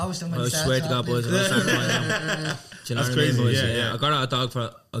gets them always done when I he swear starts to God, off, boys, like- when I start crying now. Do you know That's what I mean, crazy, boys? yeah. I got her a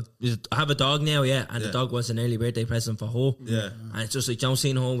dog I have a dog now, and the dog was an early birthday present for her. Yeah. And it's just like, John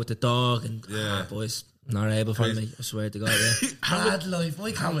seeing home with the dog, and boys, not able for me. I swear to God, yeah. Bad life.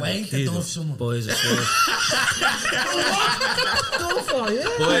 I can't wait to duff someone. Boys, I swear. Duff for you.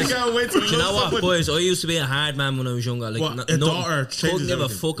 Boys, can't wait to do you know what, boys? I used to be a hard man when I was younger. Like, What, a daughter changes couldn't give a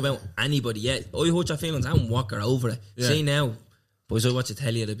everything. fuck about anybody. Yeah, I hurt your feelings. I won't walk her over it. See now, boys, I watch the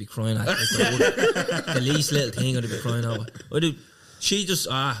telly, I'd be crying at like, the least little thing I'd be crying over. She just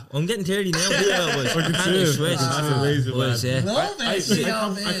I'm getting 30 now. I can see it. That's amazing, man. Yeah.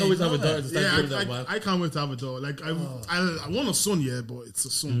 Love it. I can't wait to have a daughter. to start doing that, man. I can't wait to have a daughter. Like I want a son, yeah, but it's a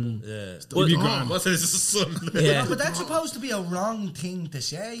son. Yeah. What's this? It's a son. Yeah. But that's supposed to be a wrong thing to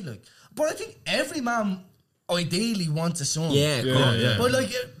say, like. But I think every man ideally wants a son. Yeah, yeah. But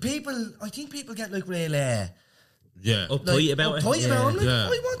like I think people get like real Yeah. Uptight about it. uptight about it. I'm like, Yeah.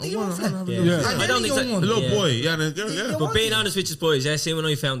 I want the young fella. Yeah. I don't think A little boy. Yeah, and a girl. Yeah. But being honest with you, boys, see, when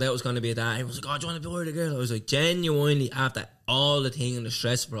I found out it was going to be a dad, I was like, oh, do you want to be with a girl? I was like, genuinely, after all the thing and the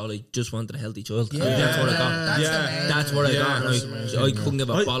stress for all, I just wanted a healthy child. Yeah, That's what I got. That's the main That's what I Yeah, got. that's I couldn't give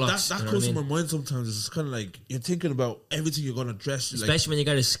a bollocks. That you know goes what I to mean? my mind sometimes. It's kind of like you're thinking about everything you're gonna dress. Like, Especially when you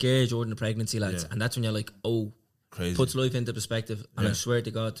get a scare during the pregnancy, lads. Yeah. And that's when you're like, oh, crazy. puts life into perspective. And I swear to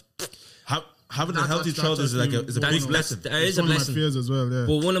God, Having a healthy that's child is like a that's- big blessing. there is It's a one of my blessing. fears as well. Yeah.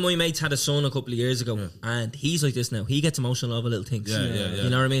 But one of my mates had a son a couple of years ago, and he's like this now. He gets emotional over little things. Yeah. You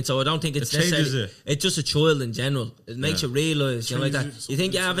know what I mean? So I don't think it's It changes necessarily. It's just a child in general. It makes you realise, you know, like that. You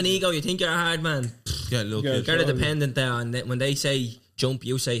think you have an ego, you think you're a hard man. Yeah, little Yeah, kid. Get a dependent there, and when they say jump,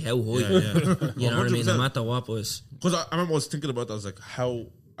 you say how high. Yeah, yeah. You know what I mean? No 100%. matter what, boys. Because I remember I was thinking about that. I was like, how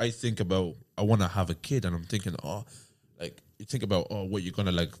I think about I want to have a kid, and I'm thinking, like you think about what you're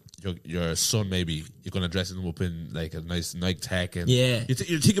gonna like your son maybe you're gonna dress him up in like a nice Nike tech and Yeah.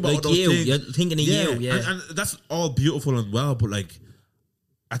 you think about Like all those you, things. you're thinking of you, yeah. and that's all beautiful and well, but like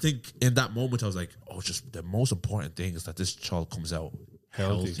I think in that moment I was like, just the most important thing is that this child comes out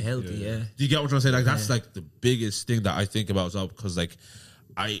healthy. Healthy, yeah. Do you get what I'm trying to say? Like that's like the biggest thing that I think about as well, because like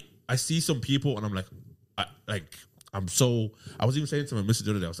I see some people and I'm like I was even saying to my missus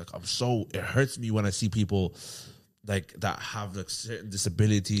the other day, I was like, it hurts me when I see people like that have like certain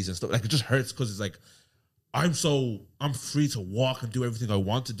disabilities and stuff. Like it just hurts because it's like I'm free to walk and do everything I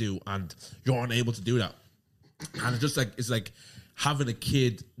want to do, and you're unable to do that. And it's just like it's like having a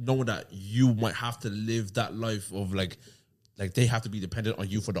kid, knowing that you might have to live that life of like they have to be dependent on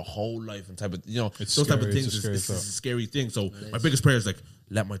you for the whole life and type of It's those type of scary, things. it's a scary It's a thought. scary thing. So my biggest prayer is like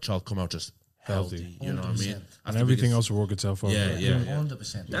let my child come out just healthy. You know what I mean? And That's the everything biggest- else will work itself out. Yeah, yeah.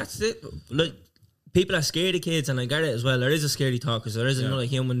 100%. That's it. Like, people are scared of kids, and I get it as well. There is a scary thought because there is another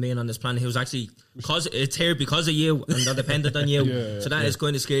human being on this planet who's actually it's here because of you and they're dependent on you. So that is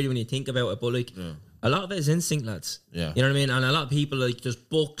kind of scary when you think about it. But like a lot of it is instinct, lads. Yeah. You know what I mean? And a lot of people like there's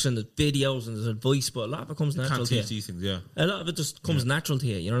books and there's videos and there's advice, but a lot of it comes natural Can't to you. teach these things. Yeah. A lot of it just comes natural to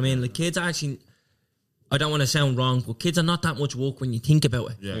you. You know what I mean? Like kids are actually. I don't want to sound wrong, but kids are not that much work when you think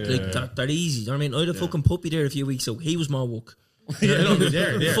about it. Yeah. Like they're easy. You know what I mean? I had a fucking puppy there a few weeks ago. He was more work.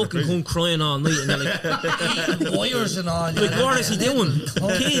 Yeah. Fucking come crying all night and they're like, Wires and all. like, what is he doing?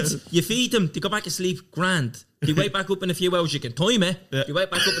 Kids, you feed them, they go back to sleep, grand. You wake back up in a few hours, you can time it. You wake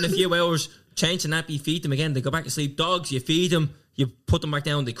back up in a few hours, change the nappy, feed them again, they go back to sleep. Dogs, you feed them, you put them back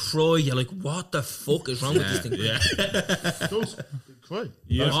down, they cry. You're like, what the fuck is wrong with this thing? Yeah. Those cry.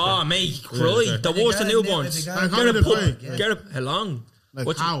 Oh, mate, cry. The worst of newborns. Like, how do they cry? Get up, how long? Like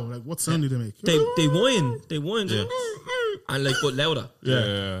What you- how? Like what sound do they make? They whine, and like, but louder.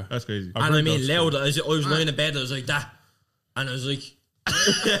 Yeah. That's crazy. And I mean louder. I was lying in bed, I was like that. And I was like,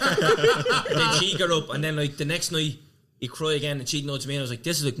 then she got up, and then like the next night, he cried again, and she noticed me, and I was like,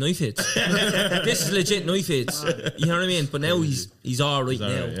 this is like knife hits. This is legit knife hits. You know what I mean? But now he's all right now.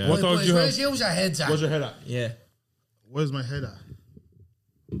 alright, yeah. What dog do you have? Where's your heads at? Where's your head at? Yeah. Where's my head at?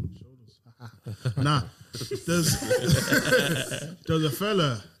 Shoulders. Nah. There's a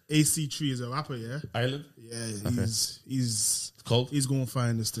fella, AC3 is a rapper, yeah? Ireland. Yeah, he's cold. He's gonna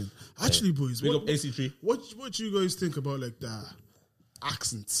find this thing. Actually, boys, Big what, up AC3. what you guys think about like the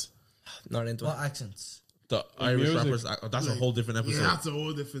accents? Not into What it. accents? The Irish music. rappers. That's a whole different episode. Yeah, that's a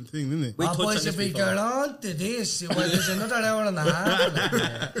whole different thing, isn't it? We touched on boys, this if we before. get on to this, well, there's another hour and a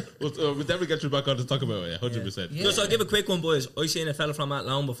half. We'll definitely get you back on to talk about it. 100%. Yeah. Just I'll give a quick one, boys. I seen a fella from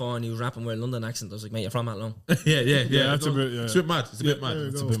Athlone before, and he was rapping with a London accent. I was like, mate, you're from Athlone. Yeah. That's a bit, yeah. It's a bit mad. It's a bit mad.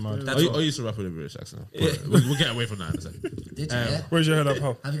 It's a bit mad. That's I used to rap with a British accent. But we'll get away from that in a second. Did you, yeah? Where's your head up,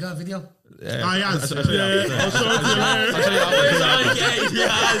 pal? Have you got a video? Ah, yes. I'll show you after.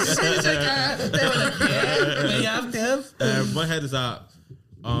 They were like, yeah, we have them. My head is at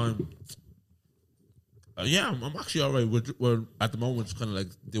yeah, I'm actually all right. We're at the moment just kind of like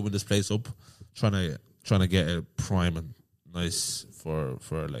doing this place up, trying to get it prime and nice for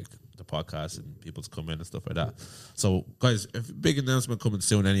like the podcast and people to come in and stuff like that. So guys, if big announcement coming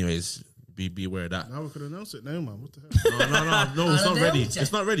soon, anyways, be aware of that. Now we could announce it now, man. What the hell? No, it's not ready. Announce it.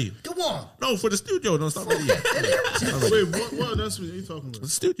 It's not ready. Come on. No, for the studio. No, it's not ready yet. Wait, what announcement are you talking The about?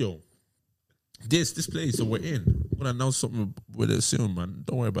 studio. This place that we're in. gonna announce something with it soon, man.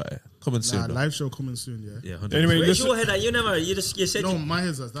 Don't worry about it. Coming soon. though. Live show coming soon, yeah. Yeah, 100%. Anyway, Where's listen. your head at? You said No, my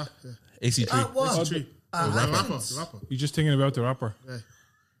head's like that. Yeah. AC3. What? Tree. The Accents. rapper. You're just thinking about the rapper.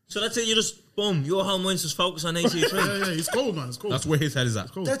 so. That's it. You just boom. Your whole mind's just focused on AC3. Yeah, he's cold, man. It's cold. That's where his head is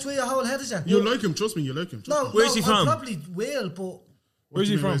at. cold. That's where your whole head is at. You like him, trust me, you like him. No, Where's he I from? probably will, but Where's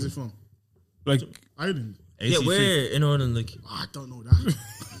he from? Where's he from? Like, Ireland. Yeah, AC3. where in Ireland? Like I don't know that.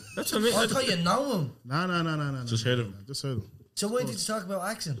 that's what I mean. I thought you know him. No. Just heard him. Just heard him. So why did you talk about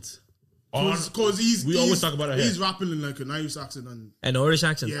accents? Because We always talk about it here. He's rapping in like an Irish accent and An Irish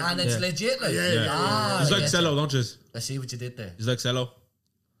accent. Yeah. And it's Yeah. legit, like. Yeah. Ah, He's like yeah. Cello, don't you? I see what you did there. He's like Cello.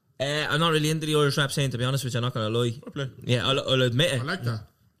 I'm not really into the Irish rap scene, to be honest with you. I'm not gonna lie. Play. Yeah, I'll admit it. I like that.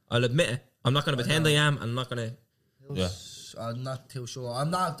 I'll admit it. I'm not gonna pretend I am. I'm not gonna. Yeah. I'm not too sure.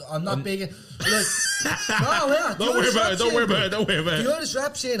 I'm not big. Like, no, yeah. Don't worry about it. Don't worry about it. Don't worry about The it. Irish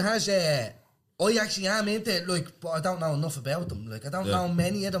rap scene has. I actually am into it, like, but I don't know enough about them. Like, I don't know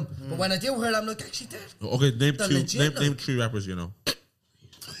many of them. But when I do hear them, I'm like, actually, they're Okay, name They're two. legit, Name 3 rappers you know.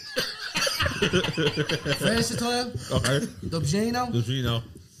 Versatile, Okay. Dubzino, Does you know?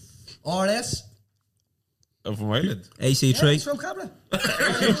 RS. I'm from Ireland. Yeah, he's AC3. from Cabra.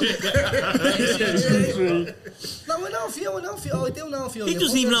 No, I know a few. I do know a few. He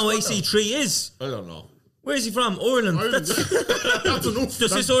doesn't even know what AC3 is. I don't know. Where is he from? Ireland. Ireland. That's enough.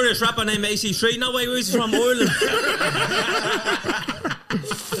 Does this Irish rapper named AC3? No way. Where is he from? Ireland.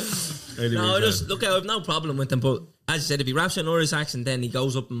 No, I just look. I have no problem with him, but as I said, if he raps in an Irish accent, then he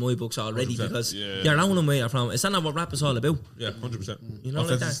goes up in my books already 100%. because Yeah. you're owning where you're from. Is that not what rap is all about? Yeah, 100%. You know, like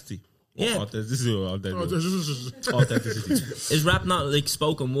that. Authenticity. Yeah. Authenticity. Oh, Authenticity. Is rap not like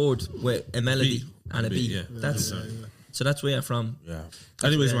spoken word with a melody Beat. and a beat? Yeah. That's so. That's where you're from. Yeah.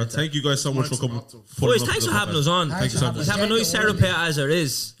 Anyways, man, thank you guys so much for coming. Boys, thanks for having us on. Thanks for having us. Have a nice Yeah, therapy as there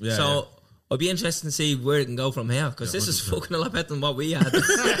is. Yeah, So I'll be interested to see where it can go from here because this is fucking a lot better than what we had. It was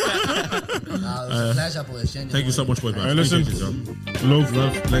a pleasure, boys. Thank you so much, boys, man. Hey, listen. Appreciate it,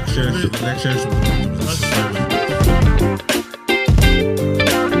 love. Like, share.